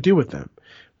nothing to do with them.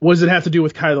 What does it have to do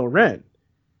with Kylo Ren?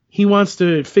 He wants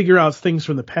to figure out things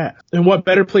from the past. And what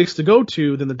better place to go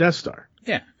to than the Death Star?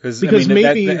 Yeah, because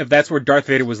maybe if that's where Darth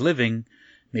Vader was living,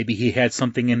 maybe he had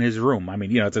something in his room. I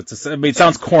mean, it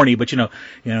sounds corny, but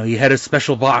he had a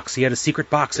special box. He had a secret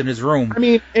box in his room. I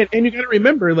mean, and you got to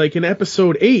remember, like in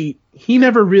Episode 8, he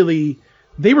never really.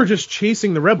 They were just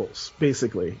chasing the rebels,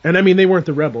 basically. And I mean, they weren't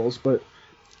the rebels, but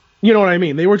you know what I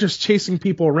mean. They were just chasing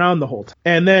people around the whole time.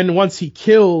 And then once he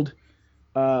killed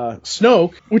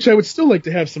Snoke, which I would still like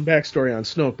to have some backstory on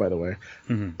Snoke, by the way.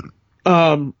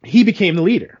 Mm-hmm. He became the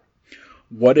leader.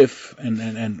 What if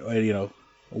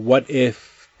what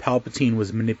if Palpatine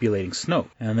was manipulating Snoke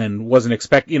and then wasn't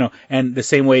and the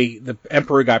same way the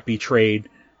Emperor got betrayed,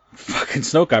 fucking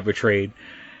Snoke got betrayed.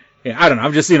 Yeah, I don't know.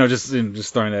 I'm just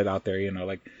just throwing that out there,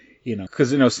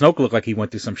 because Snoke looked like he went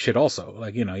through some shit also.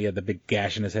 Like, he had the big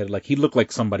gash in his head. Like, he looked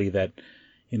like somebody that,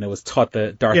 was taught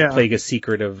the Darth Plagueis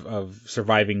secret of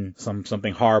surviving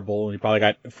something horrible, and he probably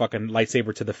got a fucking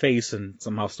lightsaber to the face and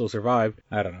somehow still survived.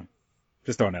 I don't know.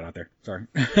 Just throwing that out there. Sorry.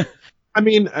 I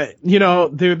mean,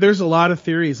 there's a lot of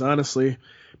theories, honestly.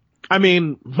 I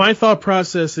mean, my thought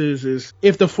process is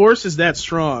if the Force is that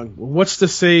strong, what's to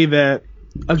say that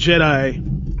a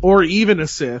Jedi or even a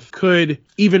Sith could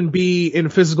even be in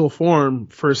physical form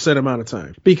for a set amount of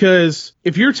time? Because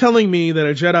if you're telling me that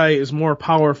a Jedi is more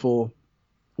powerful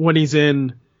when he's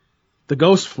in the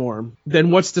ghost form, then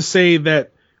what's to say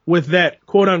that with that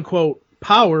quote unquote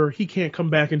power, he can't come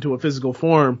back into a physical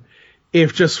form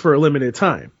if just for a limited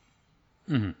time?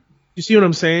 Mm-hmm. You see what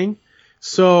I'm saying?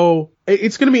 So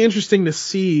it's going to be interesting to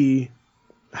see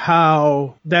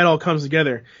how that all comes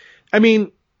together. I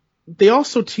mean, they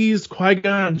also teased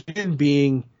Qui-Gon Jinn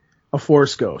being a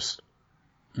Force ghost.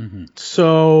 Mm-hmm.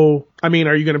 So, I mean,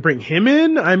 are you going to bring him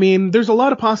in? I mean, there's a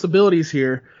lot of possibilities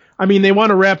here. I mean, they want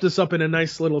to wrap this up in a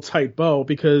nice little tight bow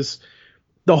because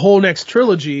the whole next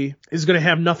trilogy is going to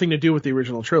have nothing to do with the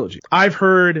original trilogy. I've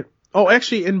heard... Oh,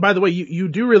 actually, and by the way, you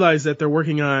do realize that they're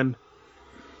working on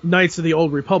Knights of the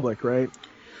Old Republic, right?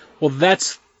 Well,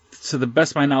 that's... To the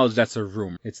best of my knowledge, that's a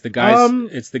rumor. It's the guys.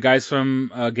 It's the guys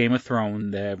from Game of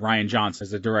Thrones. Ryan Johnson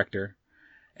is the director,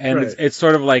 and right. It's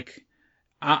sort of like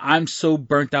I'm so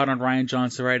burnt out on Ryan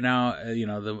Johnson right now.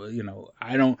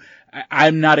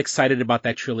 I'm not excited about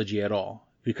that trilogy at all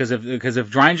because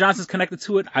if Ryan Johnson's connected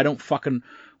to it, I don't fucking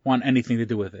want anything to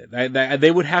do with it. They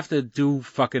would have to do a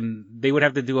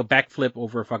backflip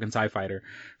over a fucking TIE fighter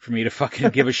for me to fucking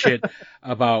give a shit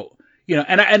about.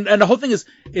 And the whole thing is,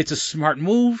 it's a smart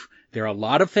move. There are a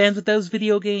lot of fans of those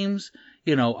video games.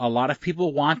 A lot of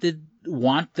people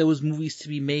want those movies to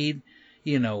be made.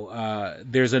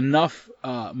 There's enough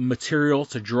material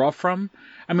to draw from.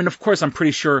 I mean, of course, I'm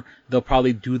pretty sure they'll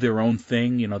probably do their own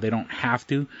thing. They don't have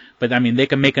to, but I mean, they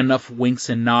can make enough winks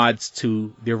and nods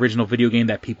to the original video game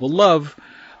that people love.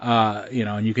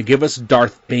 And you can give us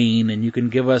Darth Bane, and you can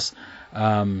give us.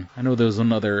 I know there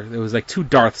was like two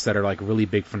Darths that are like really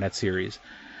big from that series,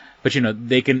 but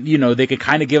they can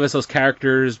kind of give us those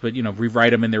characters, but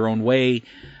rewrite them in their own way.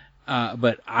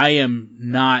 But I am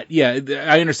not. Yeah,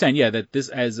 I understand. Yeah, that this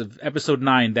as of Episode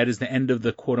 9, that is the end of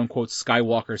the quote unquote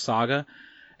Skywalker saga,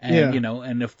 and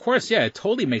and of course, yeah, it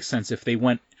totally makes sense if they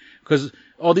went because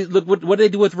all these look what did they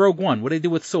do with Rogue One? What did they do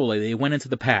with Solo? They went into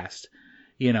the past.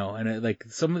 And like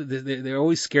they're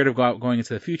always scared of going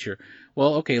into the future.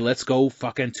 Well, okay, let's go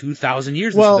fucking 2,000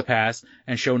 years into the past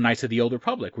and show Knights of the Old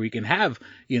Republic, where you can have,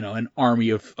 an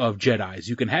army of Jedis.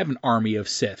 You can have an army of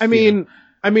Sith. I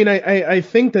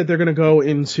think that they're going to go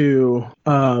into,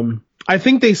 I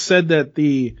think they said that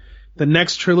the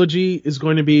next trilogy is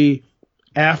going to be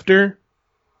after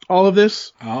all of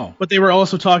this. Oh. But they were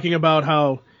also talking about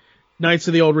how Knights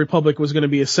of the Old Republic was going to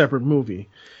be a separate movie.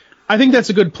 I think that's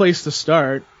a good place to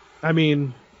start. I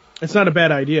mean, it's not a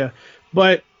bad idea.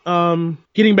 But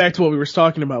getting back to what we were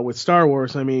talking about with Star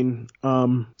Wars, I mean,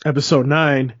 Episode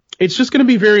 9, it's just going to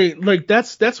be very, like,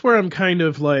 that's where I'm kind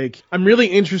of, like, I'm really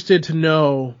interested to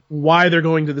know why they're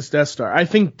going to this Death Star. I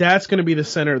think that's going to be the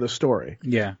center of the story.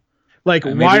 Yeah. Like,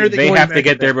 why are they going have to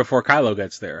get there before Kylo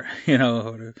gets there,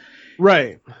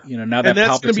 Right. Now that and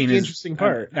that's Palpatine going to be the interesting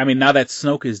part. I mean, now that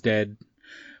Snoke is dead.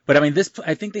 But I mean,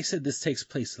 I think they said this takes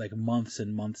place like months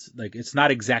and months. Like, it's not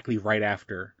exactly right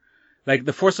after. Like,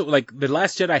 The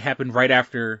Last Jedi happened right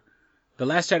after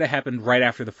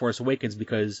The Force Awakens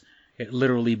because It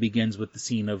literally begins with the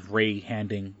scene of Rey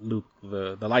handing Luke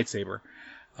the lightsaber.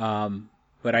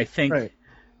 But I think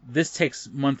this takes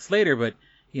months later, but,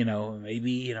 you know,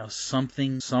 maybe, you know,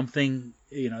 something,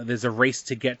 you know, there's a race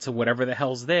to get to whatever the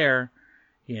hell's there,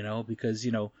 you know, because,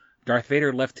 you know, Darth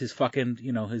Vader left his fucking,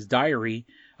 you know, his diary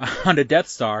on the Death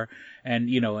Star, and,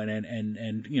 you know,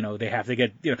 and you know, they have to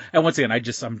get, you know, and once again,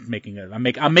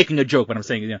 I'm making a joke, but I'm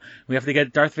saying, you know, we have to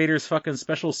get Darth Vader's fucking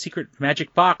special secret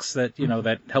magic box that, you know,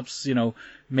 that helps, you know,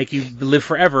 make you live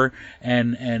forever,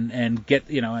 and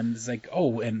get, you know, and it's like,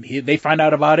 oh, and they find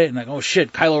out about it, and like, oh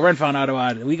shit, Kylo Ren found out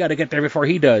about it, we got to get there before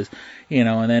he does, you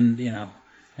know, and then, you know,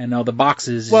 and all the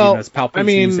boxes, you know, it's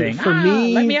Palpatine saying, for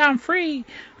me, let me out, I'm free.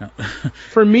 No.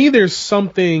 For me, there's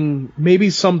something,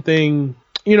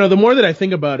 you know, the more that I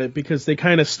think about it, because they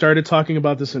kind of started talking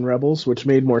about this in Rebels, which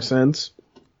made more sense,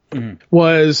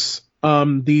 was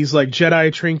these like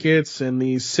Jedi trinkets and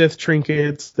these Sith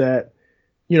trinkets that,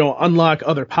 you know, unlock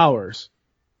other powers.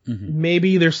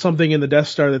 Maybe there's something in the Death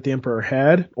Star that the Emperor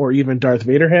had, or even Darth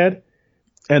Vader had,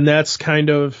 and that's kind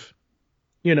of,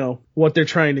 you know, what they're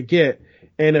trying to get.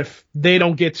 And if they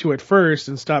don't get to it first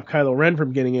and stop Kylo Ren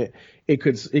from getting it, it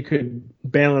could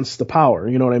balance the power.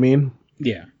 You know what I mean?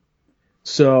 Yeah.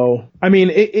 So, I mean,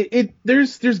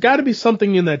 there's got to be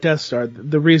something in that Death Star,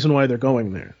 the reason why they're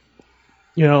going there.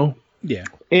 You know? Yeah.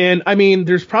 And, I mean,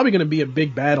 there's probably going to be a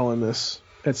big battle in this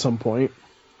at some point.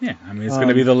 Yeah, I mean, it's going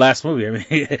to be the last movie. I mean,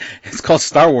 it's called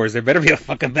Star Wars. There better be a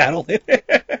fucking battle in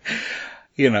it.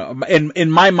 You know, in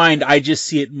my mind, I just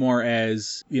see it more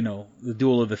as, you know, the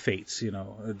duel of the fates. You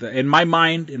know, in my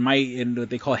mind, in what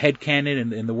they call headcanon,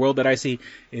 and in the world that I see,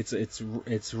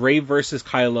 it's Rey versus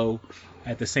Kylo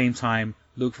at the same time,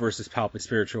 Luke versus Palpatine,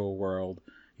 spiritual world.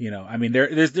 You know, I mean,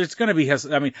 there's going to be,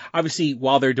 I mean, obviously,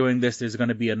 while they're doing this, there's going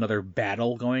to be another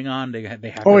battle going on. They have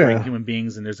to bring human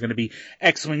beings, and there's going to be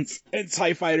X-Wings and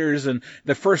TIE fighters, and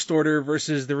the First Order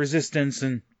versus the Resistance,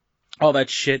 and all that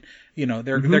shit. You know,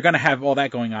 they're going to have all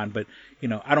that going on, but, you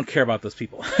know, I don't care about those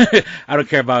people. I don't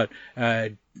care about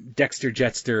Dexter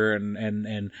Jetster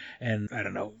and I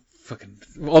don't know, fucking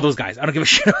all those guys. I don't give a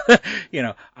shit. You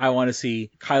know, I want to see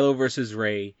Kylo versus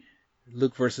Rey,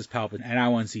 Luke versus Palpatine, and I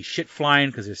want to see shit flying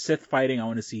because there's Sith fighting. I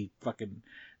want to see fucking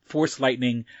Force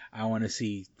lightning. I want to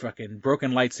see fucking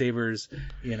broken lightsabers.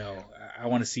 You know, I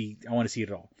want to see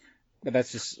it all. But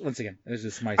that's just, once again, that's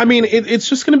just my. I mean, it's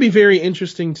just going to be very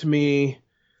interesting to me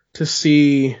to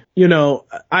see. You know,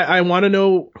 I want to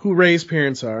know who Rey's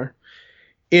parents are.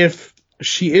 If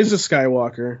she is a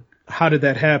Skywalker, how did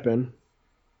that happen?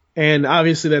 And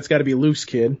obviously that's got to be Luke's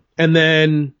kid. And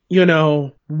then, you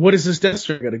know, what does this Death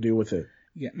Star got to do with it?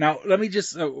 Yeah. Now, let me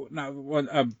just, now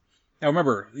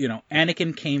remember, you know,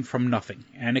 Anakin came from nothing.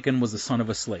 Anakin was the son of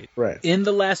a slave. Right. In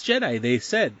The Last Jedi, they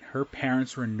said her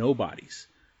parents were nobodies.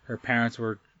 Her parents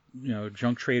were, you know,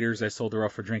 junk traders that sold her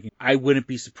off for drinking. I wouldn't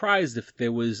be surprised if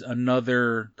there was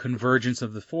another convergence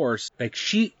of the Force. Like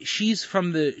she's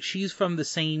from the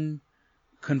same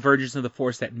convergence of the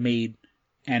Force that made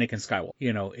Anakin Skywalker.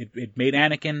 You know, it made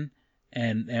Anakin,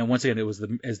 and once again, it was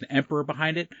as the Emperor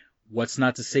behind it. What's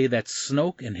not to say that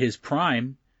Snoke in his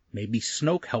prime, maybe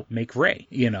Snoke helped make Rey,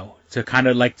 you know, to kind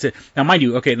of like to, now mind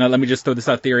you, okay, now let me just throw this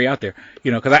theory out there,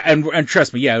 you know, cause and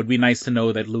trust me, yeah, it would be nice to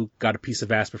know that Luke got a piece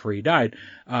of ass before he died,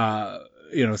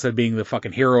 you know, instead of being the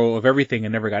fucking hero of everything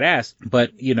and never got ass,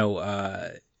 but, you know,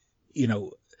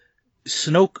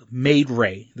 Snoke made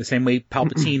Rey the same way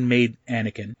Palpatine made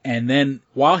Anakin. And then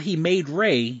while he made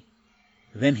Rey,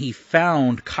 then he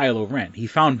found Kylo Ren. He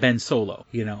found Ben Solo,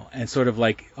 you know, and sort of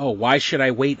like, oh, why should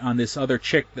I wait on this other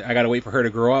chick? I gotta wait for her to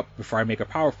grow up before I make her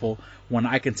powerful when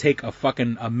I can take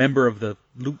a member of the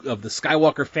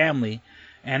Skywalker family,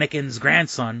 Anakin's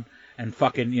grandson, and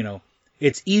fucking, you know,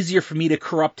 it's easier for me to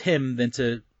corrupt him than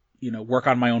to, you know, work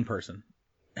on my own person.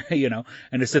 You know,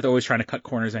 and the Sith are always trying to cut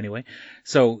corners anyway.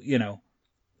 So, you know,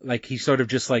 like he sort of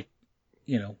just like,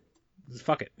 you know,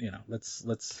 fuck it, you know,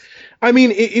 let's. I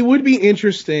mean, it would be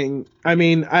interesting. I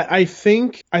mean, I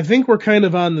think we're kind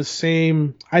of on the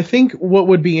same. I think what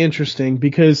would be interesting,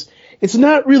 because it's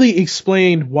not really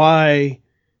explained why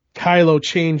Kylo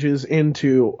changes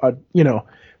into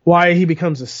why he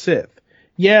becomes a Sith.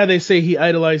 Yeah, they say he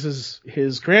idolizes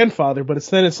his grandfather, but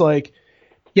it's like,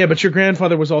 yeah, but your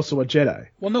grandfather was also a Jedi.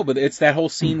 Well, no, but it's that whole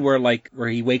scene where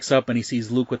he wakes up and he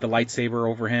sees Luke with the lightsaber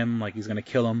over him, like he's gonna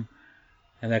kill him,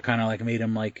 and that kind of like made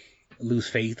him like lose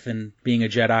faith in being a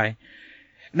Jedi.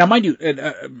 Now, mind you,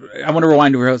 I want to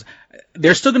rewind to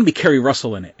there's still gonna be Kerry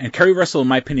Russell in it, and Kerry Russell, in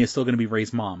my opinion, is still gonna be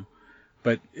Rey's mom,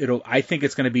 but I think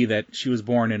it's gonna be that she was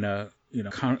born in a, you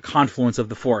know, confluence of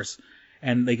the Force,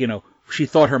 and like, you know, she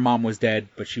thought her mom was dead,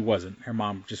 but she wasn't. Her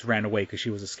mom just ran away because she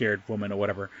was a scared woman or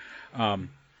whatever.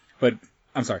 But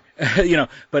I'm sorry,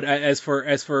 But as for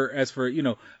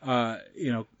Kylo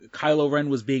Ren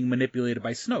was being manipulated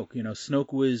by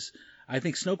Snoke. I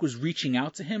think Snoke was reaching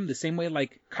out to him the same way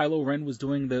like Kylo Ren was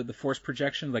doing the Force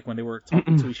projection, like when they were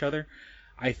talking to each other.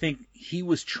 I think he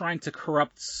was trying to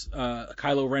corrupt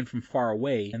Kylo Ren from far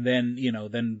away, and then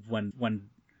when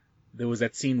there was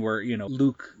that scene where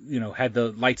Luke had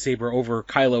the lightsaber over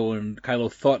Kylo, and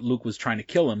Kylo thought Luke was trying to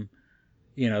kill him.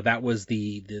 That was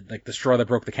the straw that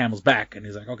broke the camel's back, and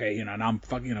he's like, okay, now I'm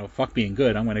fuck being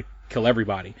good, I'm gonna kill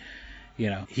everybody.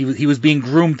 He was being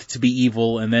groomed to be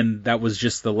evil, and then that was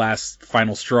just the last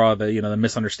final straw, the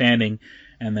misunderstanding,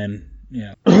 and then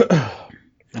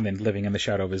and then living in the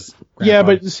shadow of his grandfather. Yeah,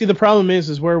 but see, the problem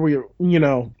is where we,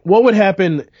 what would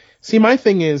happen. See, my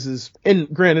thing is,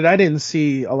 and granted, I didn't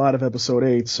see a lot of episode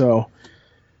 8, so,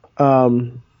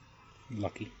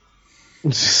 lucky.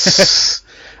 The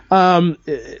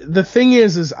thing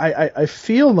is I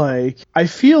feel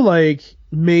like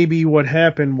maybe what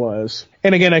happened was,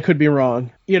 and again, I could be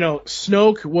wrong.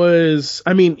 Snoke was,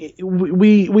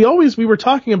 we were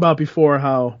talking about before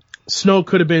how Snoke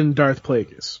could have been Darth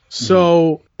Plagueis.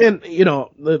 So, and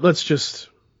let's just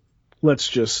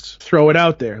throw it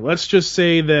out there. Let's just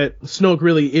say that Snoke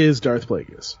really is Darth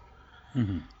Plagueis.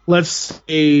 Mm-hmm. Let's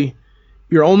say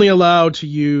you're only allowed to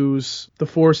use the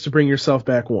Force to bring yourself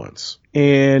back once.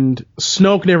 And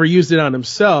Snoke never used it on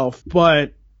himself,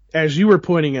 but as you were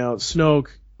pointing out, Snoke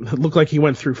looked like he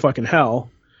went through fucking hell.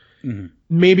 Mm-hmm.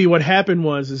 Maybe what happened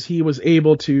was he was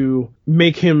able to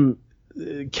make him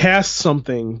cast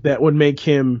something that would make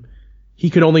he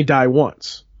could only die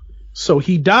once. So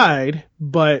he died,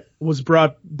 but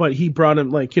he brought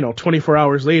him 24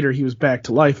 hours later, he was back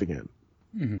to life again.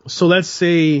 Mm-hmm. So let's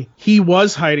say he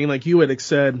was hiding, like you had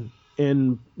said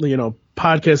in,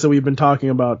 podcasts that we've been talking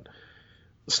about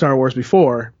Star Wars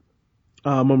before,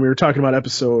 when we were talking about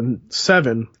episode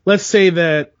 7. Let's say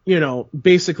that,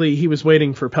 basically he was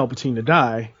waiting for Palpatine to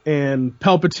die, and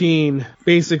Palpatine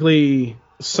basically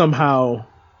somehow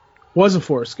was a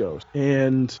Force ghost,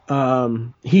 and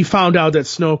he found out that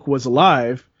Snoke was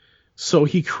alive, so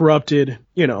he corrupted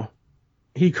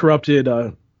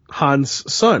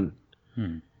Han's son.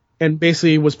 And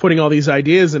basically was putting all these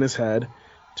ideas in his head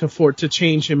to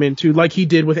change him into, like he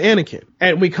did with Anakin.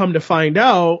 And we come to find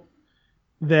out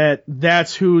that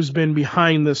that's who's been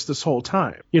behind this whole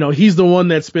time. He's the one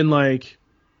that's been like,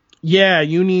 yeah,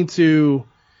 you need to,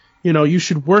 you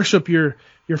should worship your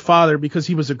father because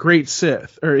he was a great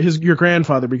Sith, or your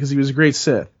grandfather because he was a great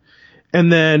Sith.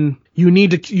 And then you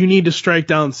need to strike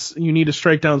down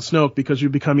Snoke because you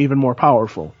become even more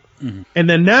powerful. Mm-hmm. And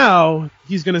then now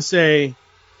he's going to say,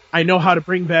 I know how to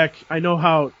bring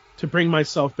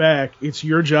myself back. It's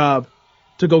your job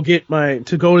to go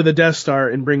to the Death Star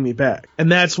and bring me back.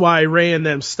 And that's why Rey and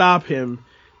them stop him,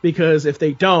 because if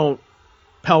they don't,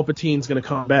 Palpatine's going to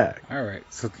come back. All right.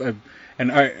 So, I'm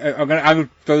going to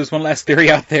throw this one last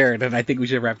theory out there, and then I think we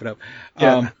should wrap it up.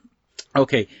 Yeah.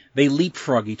 Okay. They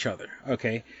leapfrog each other.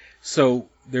 Okay. So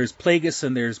there's Plagueis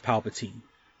and there's Palpatine.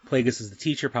 Plagueis is the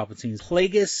teacher, Palpatine's.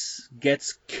 Plagueis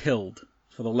gets killed,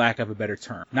 for the lack of a better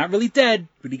term. Not really dead,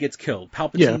 but he gets killed.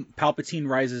 Palpatine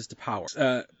rises to power.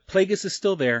 Plagueis is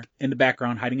still there in the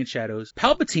background, hiding in shadows.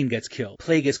 Palpatine gets killed.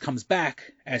 Plagueis comes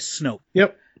back as Snoke.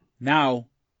 Yep. Now,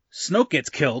 Snoke gets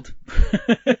killed.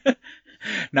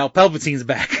 Now Palpatine's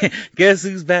back. Guess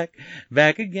who's back?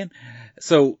 Back again.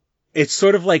 So it's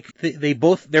sort of like they're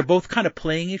both kind of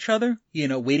playing each other,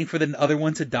 waiting for the other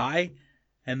one to die.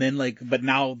 And then but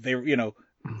now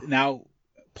now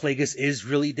Plagueis is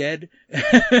really dead.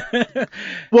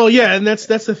 Well, yeah, and that's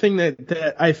the thing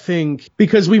that I think,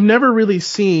 because we've never really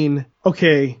seen,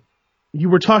 okay, you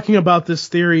were talking about this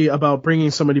theory about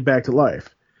bringing somebody back to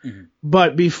life. Mm-hmm.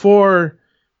 But before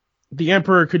the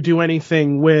Emperor could do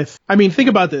anything think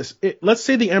about this. Let's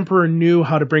say the Emperor knew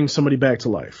how to bring somebody back to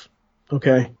life.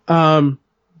 Okay.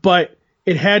 But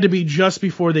it had to be just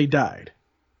before they died.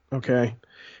 Okay.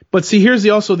 But see, here's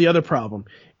also the other problem.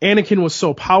 Anakin was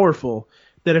so powerful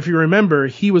that, if you remember,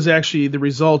 he was actually the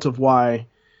result of why,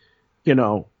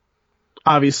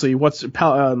 obviously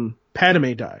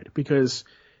Padme died, because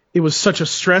it was such a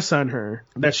stress on her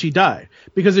that she died.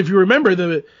 Because if you remember,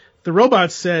 the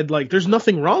robots said, there's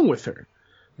nothing wrong with her.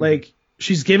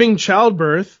 She's giving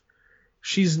childbirth.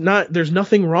 There's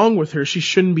nothing wrong with her. She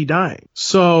shouldn't be dying.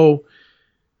 So,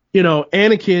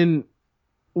 Anakin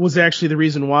was actually the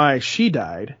reason why she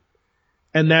died.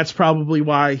 And that's probably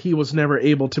why he was never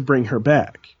able to bring her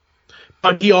back.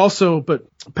 But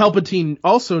Palpatine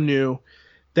also knew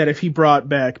that if he brought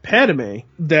back Padme,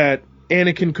 that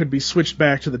Anakin could be switched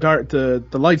back to the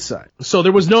light side. So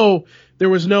there was no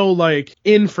like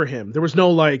in for him. There was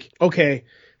no like, okay,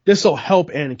 this will help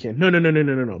Anakin.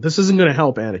 No. This isn't going to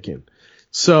help Anakin.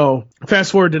 So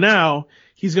fast forward to now,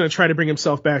 he's going to try to bring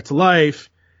himself back to life.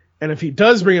 And if he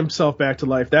does bring himself back to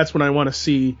life, that's when I want to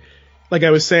see, like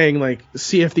I was saying, like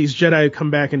see if these Jedi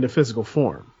come back into physical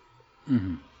form.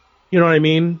 Mm-hmm. You know what I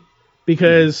mean?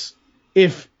 Because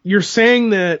if you're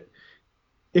saying that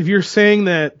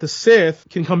the Sith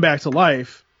can come back to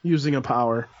life using a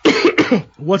power,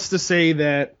 what's to say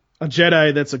that a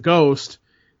Jedi that's a ghost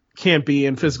can't be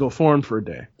in physical form for a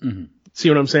day? Mm-hmm. See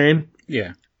what I'm saying?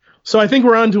 Yeah. So I think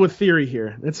we're onto a theory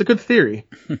here. It's a good theory.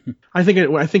 I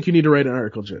think you need to write an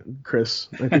article, Chris.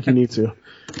 I think you need to.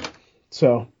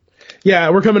 So, yeah,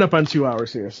 we're coming up on 2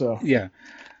 hours here. So yeah.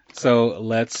 So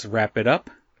let's wrap it up.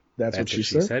 That's what she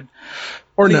said.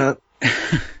 Or Please, not.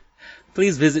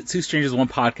 Please visit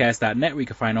twostrangersonepodcast.net where you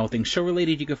can find all things show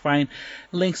related. You can find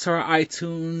links to our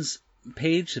iTunes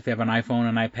page. If you have an iPhone,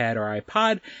 an iPad, or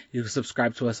iPod, you can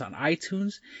subscribe to us on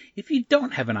iTunes. If you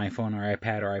don't have an iPhone or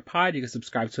iPad or iPod, you can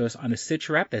subscribe to us on the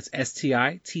Stitcher app. That's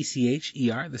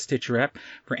STITCHER, the Stitcher app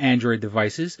for Android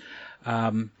devices.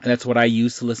 That's what I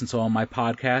use to listen to all my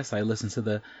podcasts. I listen to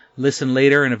the Listen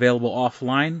Later and available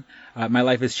offline. My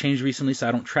life has changed recently, so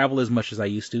I don't travel as much as I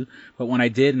used to. But when I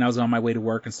did, and I was on my way to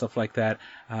work and stuff like that,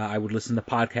 I would listen to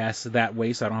podcasts that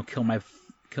way, so I don't kill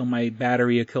my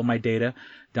battery or kill my data.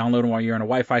 Download them while you're in a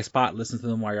Wi-Fi spot. Listen to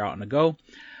them while you're out on the go.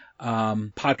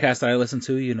 Podcasts that I listen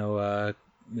to,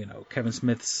 Kevin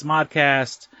Smith's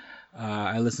Smodcast.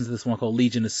 I listen to this one called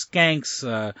Legion of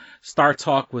Skanks. Star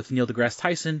Talk with Neil deGrasse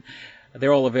Tyson.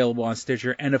 They're all available on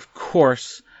Stitcher. And of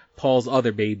course, Paul's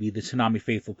other baby, the Toonami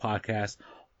Faithful podcast.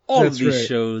 All of these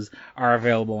shows are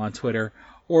available on Twitter.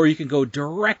 Or you can go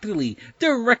directly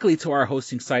to our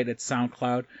hosting site at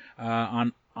SoundCloud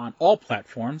on all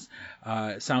platforms.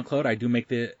 SoundCloud, I do make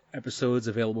the episodes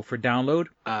available for download,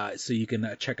 so you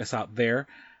can check us out there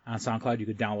on SoundCloud. You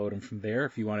could download them from there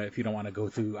if you don't want to go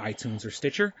through iTunes or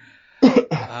Stitcher.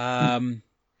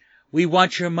 We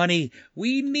want your money.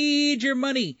 We need your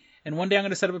money. And one day I'm going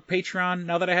to set up a Patreon.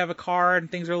 Now that I have a car and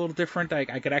things are a little different,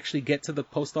 I could actually get to the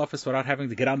post office without having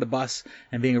to get on the bus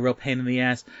and being a real pain in the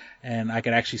ass. And I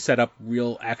could actually set up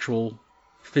actual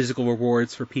physical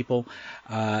rewards for people.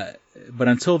 But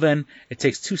until then, it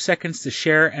takes 2 seconds to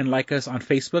share and like us on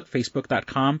Facebook,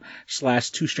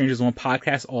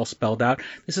 facebook.com/twostrangersonepodcast, all spelled out.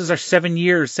 This is our 7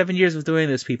 years of doing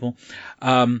this, people.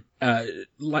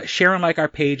 Share and like our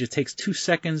page. It takes 2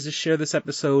 seconds to share this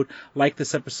episode, like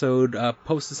this episode,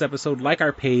 post this episode, like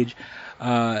our page.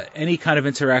 Any kind of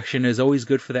interaction is always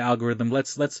good for the algorithm.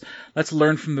 Let's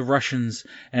learn from the Russians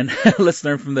and let's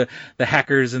learn from the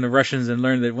hackers and the Russians and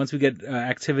learn that once we get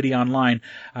activity online,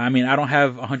 I mean, I don't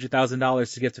have $100,000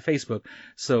 to get to Facebook.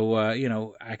 So,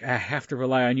 I have to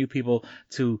rely on you people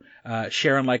to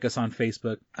share and like us on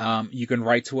Facebook. You can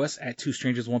write to us at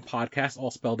twostrangersonepodcast,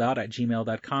 all spelled out, at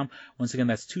gmail.com. Once again,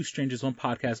 that's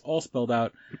twostrangersonepodcast, all spelled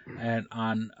out, and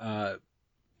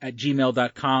at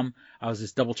gmail.com. I was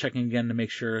just double checking again to make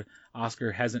sure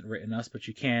Oscar hasn't written us, but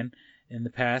you can in the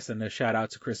past. And a shout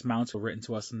out to Chris Mounts, who written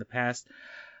to us in the past.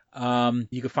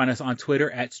 You can find us on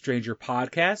Twitter at Stranger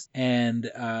Podcast,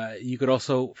 and you could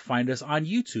also find us on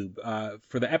YouTube.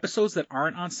 For the episodes that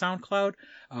aren't on SoundCloud,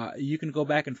 you can go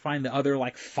back and find the other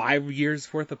 5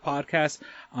 years worth of podcasts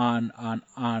on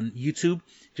YouTube.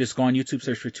 Just go on YouTube,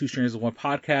 search for Two Strangers and One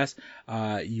Podcast.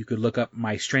 You could look up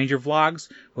my Stranger Vlogs,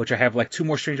 which I have 2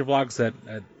 more Stranger Vlogs that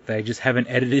I just haven't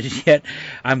edited yet.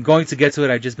 I'm going to get to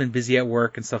it. I've just been busy at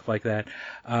work and stuff like that.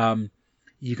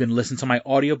 You can listen to my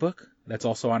audiobook. That's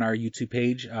also on our YouTube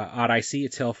page, Odd I See, A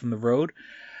Tale from the Road.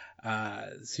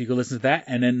 So you can listen to that.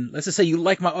 And then let's just say you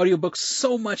like my audiobook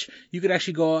so much, you could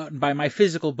actually go out and buy my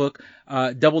physical book,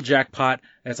 Double Jackpot.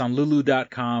 That's on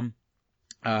lulu.com,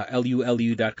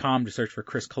 lulu.com. Just search for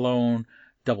Chris Cologne,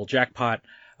 Double Jackpot.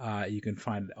 You can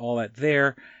find all that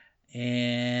there.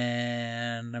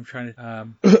 And I'm trying to,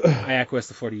 I acquiesce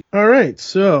the 40. All right.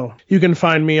 So you can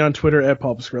find me on Twitter at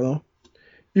Paul Pascrillo.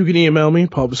 You can email me,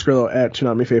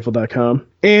 paulpascrillo@toonamifaithful.com.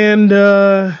 And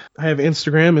I have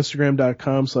Instagram,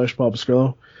 instagram.com/Paul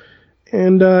Pascrillo.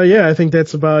 And I think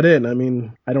that's about it. I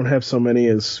mean, I don't have so many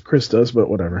as Chris does, but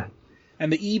whatever.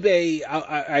 And the eBay,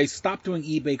 I stopped doing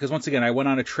eBay because once again, I went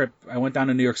on a trip. I went down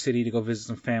to New York City to go visit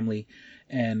some family.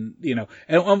 And,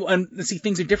 and see,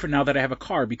 things are different now that I have a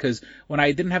car, because when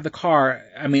I didn't have the car,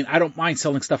 I mean, I don't mind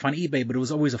selling stuff on eBay, but it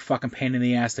was always a fucking pain in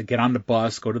the ass to get on the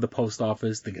bus, go to the post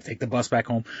office, to take the bus back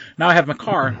home. Now I have my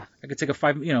car. I could take a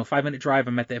 5-minute drive.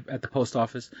 I'm at the post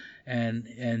office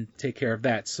and take care of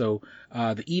that. So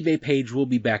the eBay page will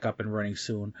be back up and running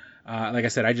soon. Like I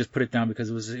said, I just put it down because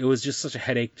it was just such a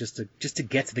headache just to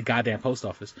get to the goddamn post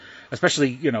office.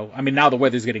 Especially, now the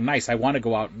weather's getting nice. I want to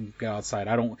go out and get outside.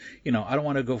 I don't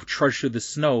want to go trudge through the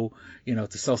snow,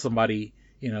 to sell somebody,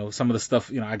 some of the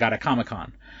stuff, I got at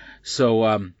Comic-Con.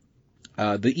 So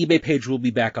the eBay page will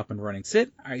be back up and running.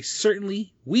 Sid,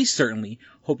 we certainly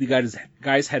hope you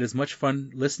guys had as much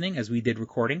fun listening as we did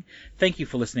recording. Thank you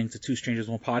for listening to Two Strangers,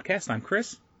 One Podcast. I'm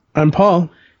Chris. I'm Paul.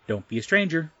 Don't be a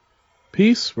stranger.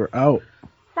 Peace. We're out.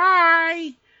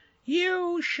 Bye.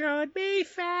 You should be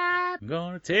fat. I'm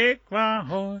gonna take my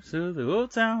horse to the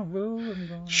old town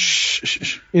road.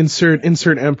 Shh. Insert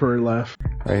emperor laugh. All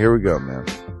right, here we go, man.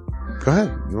 Go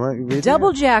ahead. You want to read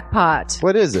Double Jackpot.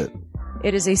 What is it?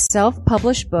 It is a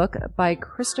self-published book by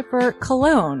Christopher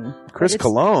Cologne. Chris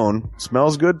Cologne?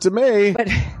 Smells good to me. But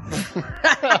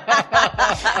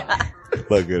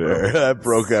look at her. That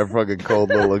broke that fucking cold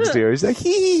little exterior. He's like,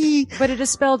 hee. But it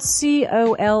is spelled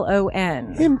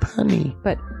Colon. Him punny.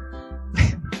 But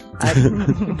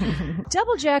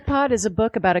Double Jackpot is a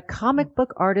book about a comic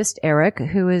book artist, Eric,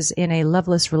 who is in a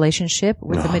loveless relationship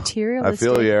with a materialistic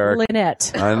I feel you, Eric.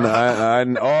 Lynette.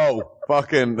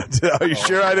 Fucking, are you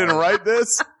sure I didn't write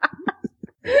this?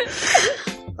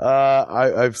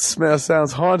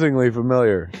 Sounds hauntingly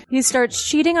familiar. He starts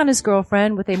cheating on his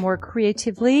girlfriend with a more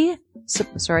creatively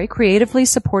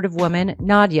supportive woman,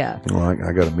 Nadia. Well,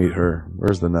 I gotta meet her.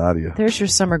 Where's the Nadia? There's your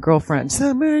summer girlfriend.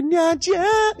 Summer Nadia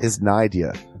is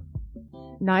Nadia.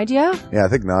 Nadia? Yeah, I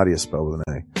think Nadia is spelled with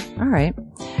an A. All right.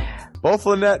 Both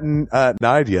Lynette and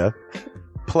Nadia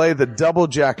play the double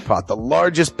jackpot, the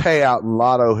largest payout in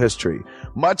lotto history,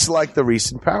 much like the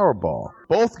recent Powerball.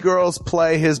 Both girls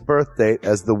play his birth date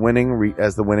as the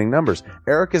winning numbers.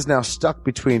 Eric is now stuck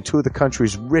between two of the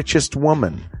country's richest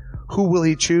women. Who will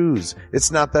he choose?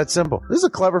 It's not that simple. This is a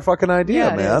clever fucking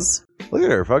idea, man. Is. Look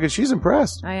at her, fucking. She's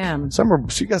impressed. I am.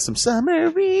 She got some summer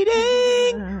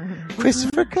reading.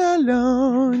 Christopher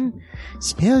Cologne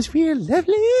smells real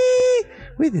lovely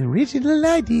with an original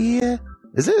idea.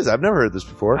 This is. I've never heard this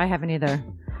before. I haven't either.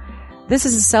 This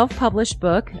is a self-published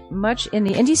book, much in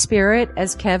the indie spirit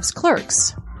as Kev's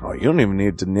Clerks. Oh, you don't even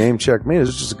need to name check me. This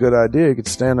is just a good idea. You could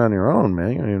stand on your own,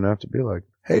 man. You don't even have to be like,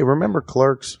 hey, remember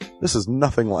Clerks? This is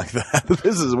nothing like that.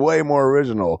 This is way more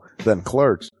original than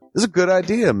Clerks. This is a good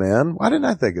idea, man. Why didn't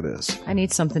I think of this? I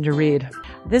need something to read.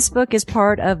 This book is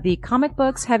part of the Comic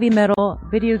Books, Heavy Metal,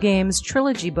 Video Games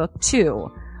Trilogy Book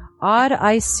 2. Odd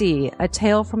I See, A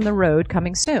Tale from the Road,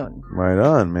 coming soon. Right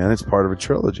on, man. It's part of a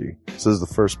trilogy. This is the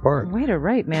first part. Way to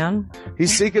write, man.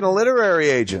 He's seeking a literary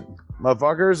agent.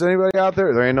 Motherfuckers, anybody out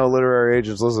there? There ain't no literary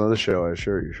agents listening to this show, I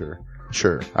assure you, sure.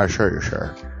 Sure. I assure you,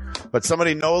 sure. But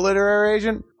somebody know a literary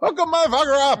agent? Hook a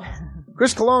motherfucker up!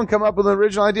 Chris Cologne come up with an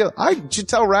original idea. I should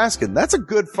tell Raskin. That's a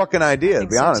good fucking idea, to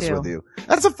be honest with you.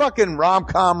 That's a fucking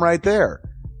rom-com right there.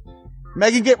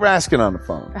 Megan, get Raskin on the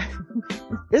phone.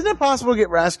 Isn't it possible to get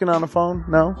Raskin on the phone?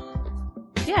 No?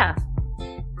 Yeah.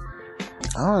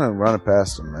 I want to run it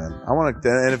past him, man.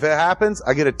 And if it happens,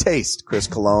 I get a taste, Chris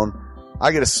Cologne.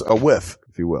 I get a whiff,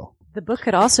 if you will. The book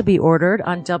could also be ordered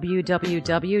on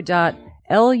www.lulu.com.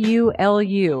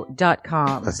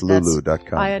 That's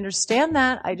lulu.com. I understand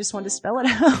that. I just want to spell it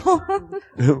out.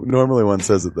 Normally one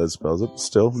says it, that spells it.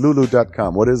 Still,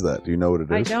 lulu.com. What is that? Do you know what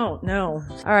it is? I don't know.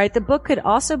 All right. The book could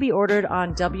also be ordered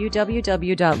on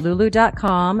www.lulu.com.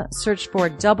 Search for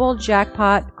Double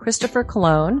Jackpot Christopher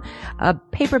Cologne. A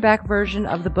paperback version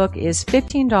of the book is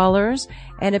 $15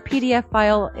 and a PDF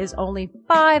file is only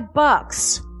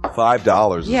 $5.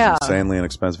 $5 is Yeah. insanely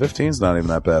inexpensive. 15's not even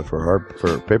that bad for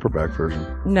a paperback version.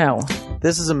 No.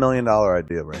 This is $1 million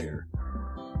idea right here.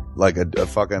 Like a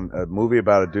movie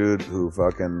about a dude who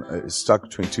fucking is stuck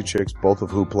between two chicks, both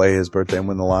of who play his birthday and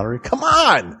win the lottery. Come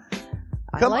on!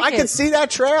 I can see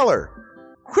that trailer.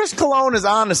 Chris Cologne is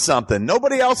on to something.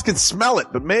 Nobody else can smell it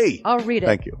but me. I'll read it.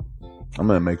 Thank you. I'm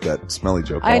going to make that smelly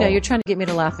joke. I know. You're trying to get me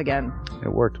to laugh again.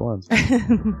 It worked once.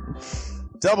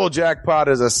 Double Jackpot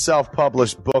is a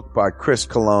self-published book by Chris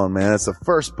Cologne, man. It's the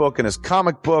first book in his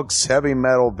Comic Books, Heavy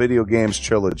Metal, Video Games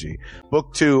trilogy.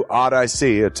 Book 2, Odd I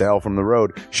See, A Tale from the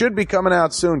Road, should be coming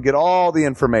out soon. Get all the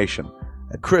information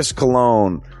at Chris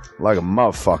Cologne, like a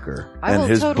motherfucker. I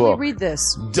will totally read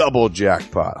this. Double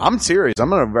Jackpot. I'm serious. I'm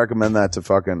going to recommend that to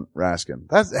fucking Raskin.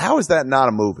 How is that not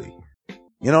a movie?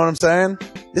 You know what I'm saying?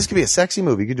 This could be a sexy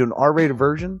movie. You could do an R-rated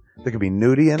version. There could be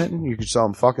nudie in it, and you could show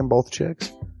them fucking both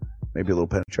chicks. Maybe a little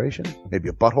penetration. Maybe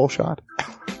a butthole shot.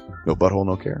 No butthole,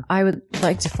 no care. I would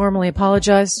like to formally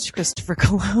apologize to Christopher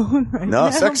Cologne right now.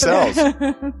 No, sex sells.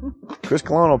 Chris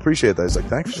Cologne will appreciate that. He's like,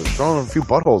 thanks for throwing a few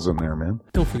buttholes in there, man.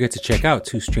 Don't forget to check out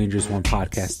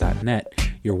twostrangersonepodcast.net,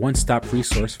 your one-stop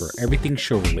resource for everything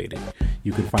show-related.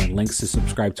 You can find links to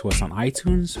subscribe to us on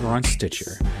iTunes or on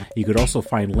Stitcher. You could also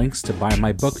find links to buy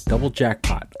my book, Double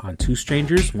Jackpot, on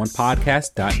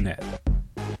twostrangersonepodcast.net.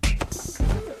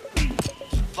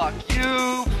 Fuck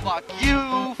you, fuck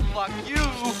you, fuck you.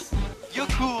 You're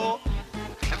cool.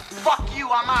 And fuck you,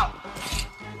 I'm out.